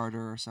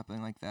Kickstarter or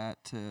something like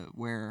that, to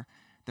where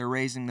they're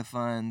raising the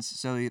funds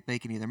so they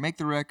can either make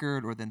the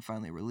record or then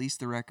finally release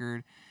the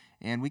record.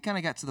 And we kind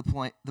of got to the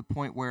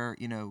point where,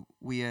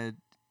 we had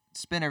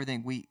spent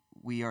everything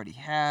we already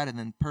had and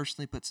then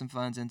personally put some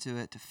funds into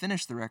it to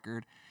finish the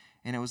record.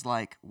 And it was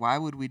like, why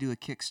would we do a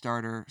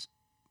Kickstarter?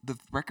 The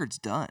record's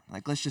done.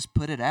 Like, let's just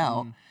put it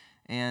out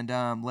and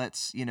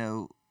let's,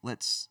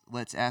 let's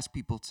ask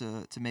people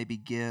to maybe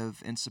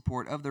give in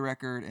support of the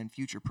record and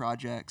future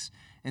projects.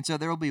 And so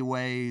there will be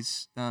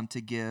ways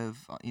to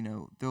give.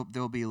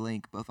 There'll be a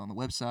link both on the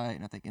website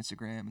and I think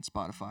Instagram and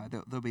Spotify.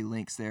 There'll be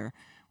links there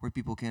where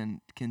people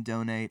can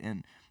donate.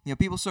 And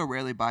people so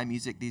rarely buy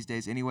music these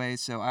days anyway.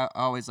 So I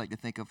always like to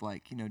think of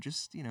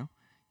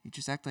you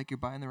just act like you're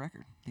buying the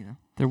record.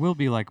 There will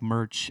be like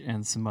merch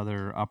and some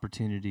other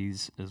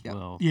opportunities as Yep.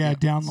 well. Yeah, Yep.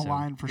 down the So-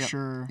 line for Yep.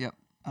 sure. Yep.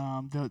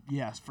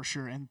 Yes, for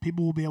sure. And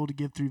people will be able to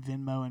give through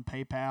Venmo and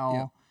PayPal.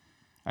 Yep.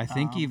 I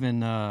think even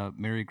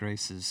Mary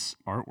Grace's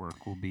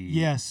artwork will be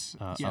Yes,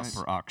 up yes.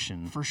 for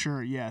auction. For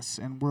sure, yes,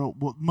 and we'll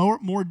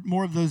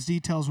more of those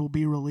details will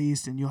be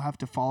released, and you'll have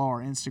to follow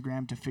our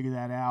Instagram to figure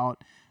that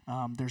out.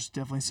 There's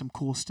definitely some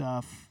cool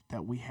stuff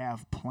that we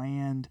have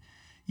planned.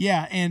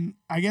 Yeah, and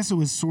I guess it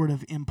was sort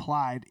of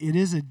implied. It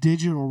is a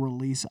digital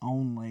release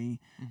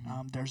only.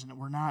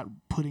 We're not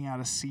putting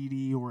out a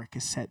CD or a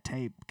cassette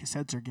tape.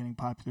 Cassettes are getting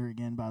popular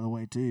again, by the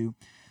way, too.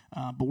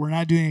 But we're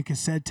not doing a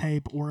cassette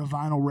tape or a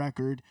vinyl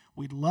record.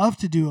 We'd love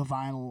to do a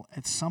vinyl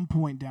at some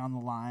point down the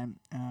line.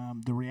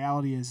 The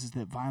reality is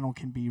that vinyl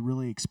can be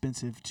really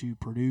expensive to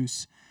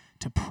produce,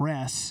 to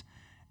press,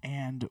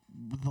 and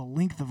the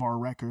length of our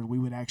record, we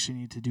would actually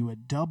need to do a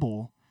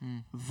double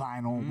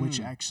vinyl, which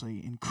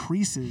actually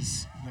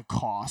increases the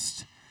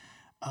cost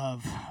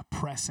of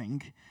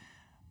pressing.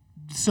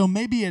 So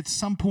maybe at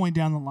some point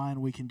down the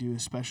line we can do a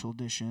special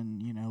edition,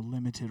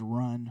 limited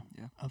run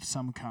of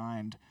some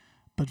kind.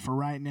 But for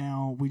right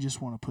now, we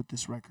just want to put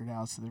this record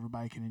out so that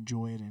everybody can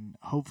enjoy it and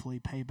hopefully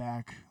pay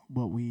back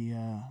what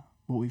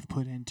we've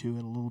put into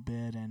it a little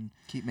bit and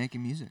Keep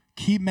making music.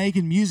 keep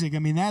making music. I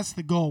mean, that's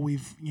the goal.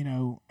 We've,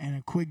 and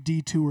a quick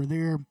detour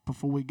there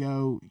before we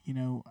go,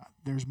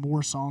 there's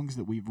more songs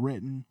that we've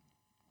written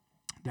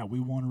that we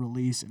want to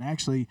release. And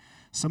actually,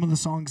 some of the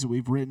songs that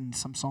we've written,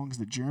 some songs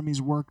that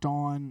Jeremy's worked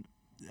on,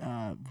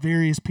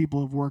 various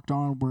people have worked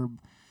on, we're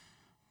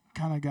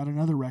kind of got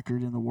another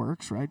record in the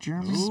works, right,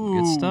 Jeremy? Some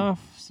good stuff.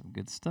 Some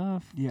good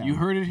stuff. Yeah. You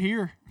heard it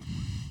here.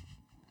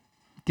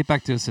 Get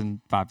back to us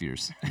in 5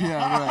 years.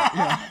 Yeah, right.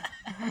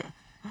 Yeah.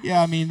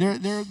 Yeah, I mean,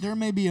 there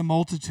may be a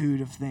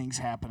multitude of things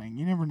happening.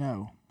 You never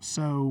know.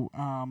 So,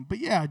 but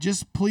yeah,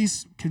 just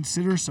please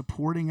consider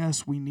supporting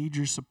us. We need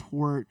your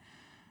support.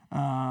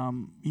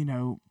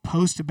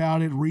 Post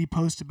about it,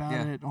 repost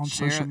about it on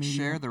social media.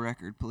 Share the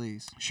record,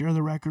 please. Share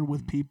the record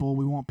with people.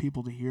 We want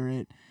people to hear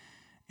it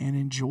and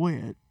enjoy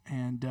it.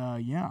 And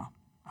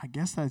I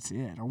guess that's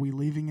it. Are we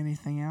leaving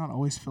anything out? I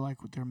always feel like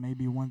there may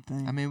be one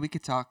thing. I mean, we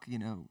could talk,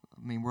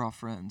 we're all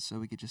friends, so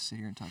we could just sit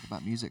here and talk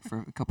about music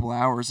for a couple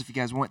hours if you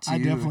guys want to. I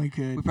definitely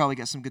could. We probably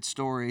got some good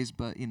stories,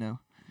 but,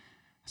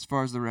 as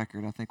far as the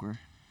record,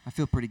 I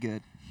feel pretty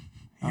good.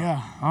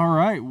 Yeah. All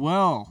right.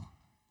 Well,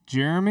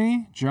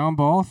 Jeremy, John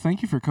Ball,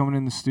 thank you for coming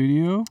in the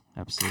studio.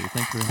 Absolutely.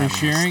 Thank you for having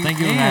sharing us. Thank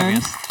you for having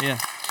and- us. Yeah.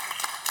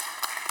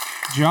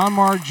 John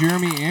Mark,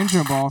 Jeremy, and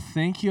John Ball,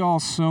 thank you all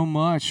so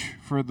much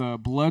for the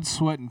blood,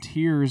 sweat, and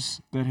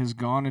tears that has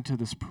gone into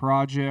this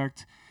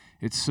project.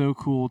 It's so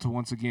cool to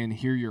once again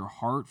hear your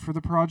heart for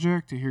the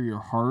project, to hear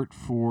your heart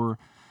for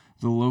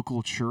the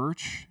local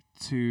church,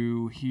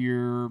 to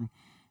hear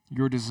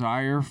your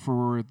desire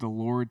for the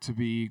Lord to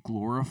be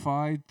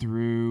glorified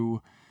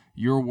through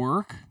your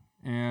work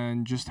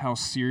and just how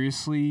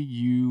seriously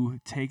you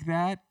take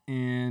that.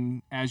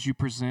 And as you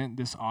present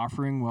this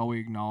offering, while we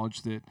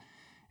acknowledge that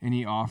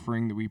any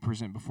offering that we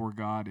present before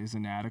God is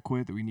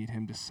inadequate, that we need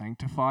Him to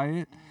sanctify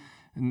it.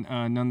 And,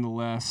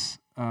 nonetheless,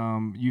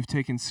 you've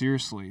taken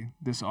seriously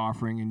this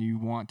offering, and you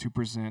want to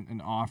present an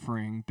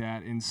offering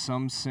that in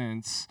some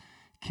sense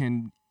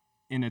can,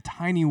 in a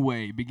tiny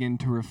way, begin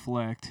to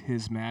reflect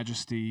His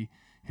majesty,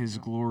 His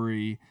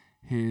glory,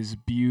 His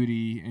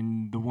beauty,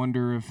 and the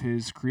wonder of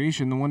His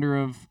creation, the wonder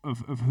of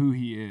who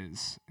He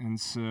is. And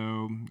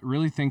so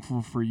really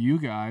thankful for you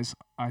guys.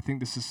 I think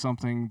this is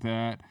something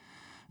that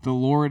the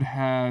Lord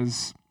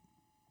has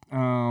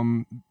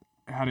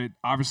had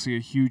obviously a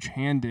huge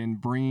hand in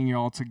bringing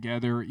y'all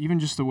together, even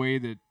just the way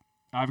that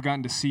I've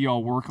gotten to see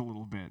y'all work a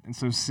little bit. And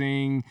so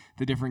seeing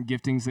the different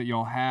giftings that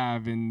y'all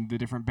have and the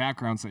different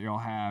backgrounds that y'all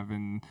have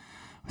and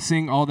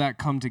seeing all that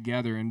come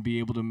together and be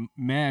able to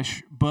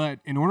mesh.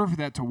 But in order for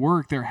that to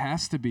work, there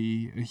has to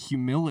be a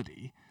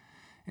humility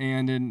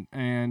and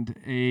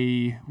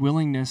a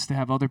willingness to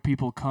have other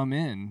people come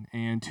in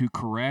and to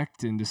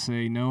correct and to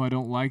say, no, I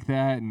don't like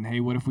that. And hey,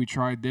 what if we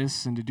tried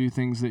this, and to do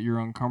things that you're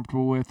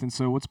uncomfortable with. And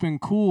so what's been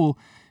cool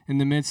in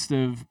the midst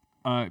of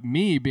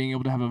me being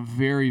able to have a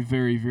very,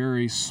 very,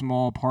 very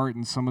small part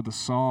in some of the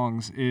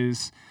songs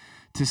is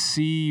to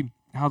see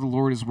how the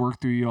Lord has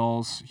worked through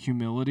y'all's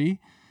humility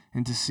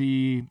and to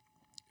see,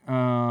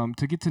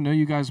 to get to know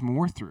you guys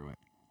more through it.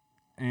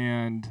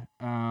 And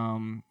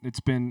it's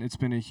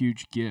been a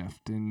huge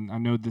gift, and I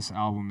know this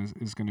album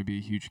is going to be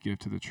a huge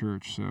gift to the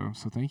church.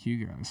 So thank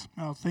you guys.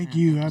 Oh, thank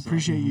you. I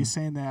appreciate you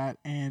saying that.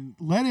 And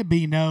let it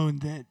be known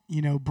that,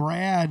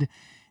 Brad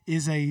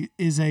is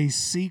a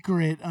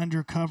secret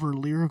undercover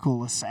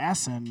lyrical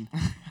assassin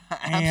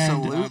And,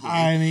 Absolutely.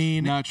 I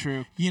mean, Not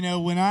true. you know,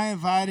 when I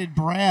invited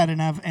Brad,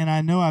 and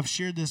I know I've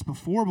shared this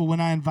before, but when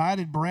I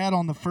invited Brad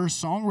on the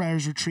first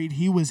songwriters retreat,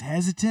 he was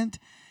hesitant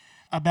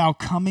about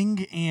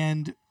coming,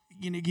 and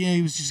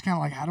he was just kind of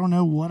like, I don't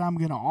know what I'm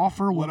going to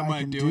offer, what am I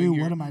I can doing do,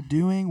 here? what am I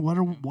doing, what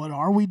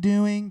are we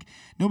doing?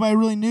 Nobody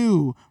really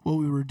knew what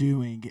we were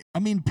doing. I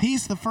mean,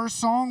 Peace, the first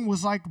song,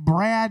 was like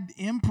Brad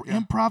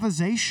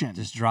improvisation.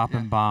 Just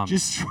dropping bombs.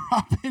 Just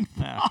dropping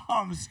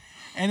bombs.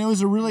 And it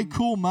was a really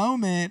cool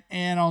moment,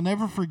 and I'll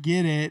never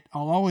forget it.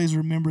 I'll always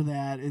remember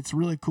that. It's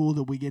really cool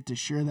that we get to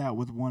share that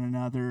with one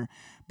another.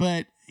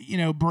 But,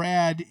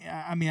 Brad,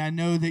 I mean, I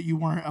know that you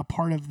weren't a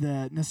part of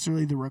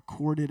necessarily the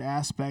recorded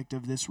aspect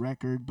of this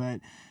record,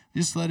 but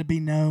just let it be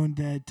known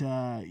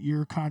that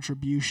your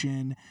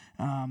contribution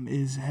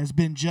has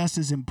been just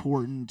as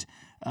important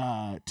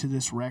to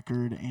this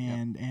record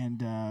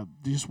and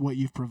just what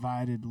you've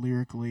provided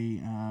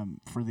lyrically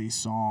for these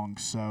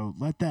songs. So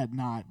let that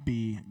not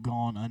be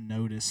gone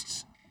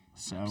unnoticed.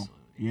 So,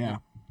 yeah.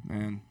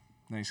 Man,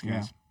 thanks,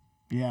 guys.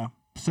 Yeah.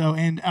 So,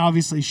 and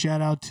obviously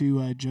shout out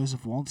to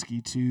Joseph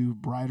Wolski, to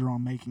Brighter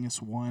on Making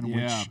Us One,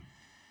 Yeah.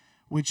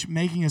 which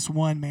Making Us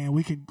One, man,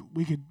 we could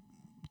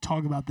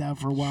talk about that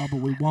for a while,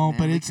 but we won't.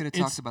 Man, but we it's could have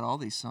talked about all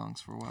these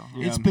songs for a while.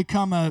 Yeah. it's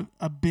become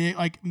a big,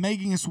 like,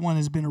 Making Us One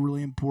has been a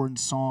really important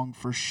song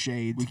for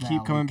Shades. We keep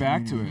Valley coming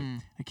back to community.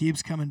 it. It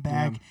keeps coming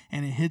back,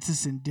 and it hits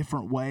us in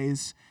different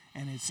ways,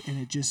 and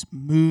it just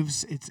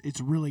moves.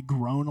 It's really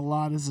grown a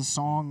lot as a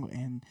song,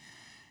 and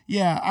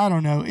yeah, I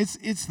don't know.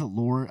 It's the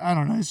Lord. I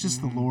don't know. It's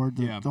just the Lord.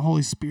 The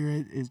Holy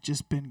Spirit has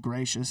just been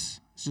gracious.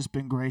 It's just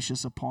been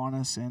gracious upon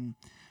us, and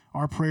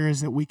our prayer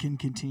is that we can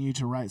continue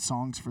to write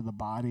songs for the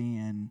body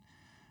and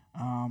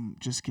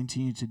just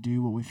continue to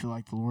do what we feel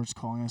like the Lord's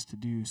calling us to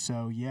do.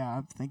 So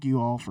yeah, thank you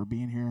all for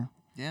being here.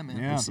 Yeah, man.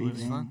 Yeah, This it was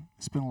evening. fun.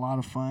 It's been a lot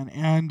of fun,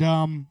 and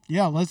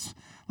let's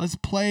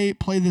play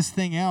this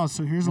thing out.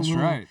 So here's That's a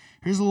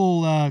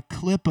little right.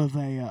 clip of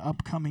a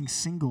upcoming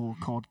single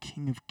called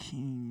 "King of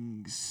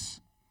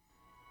Kings."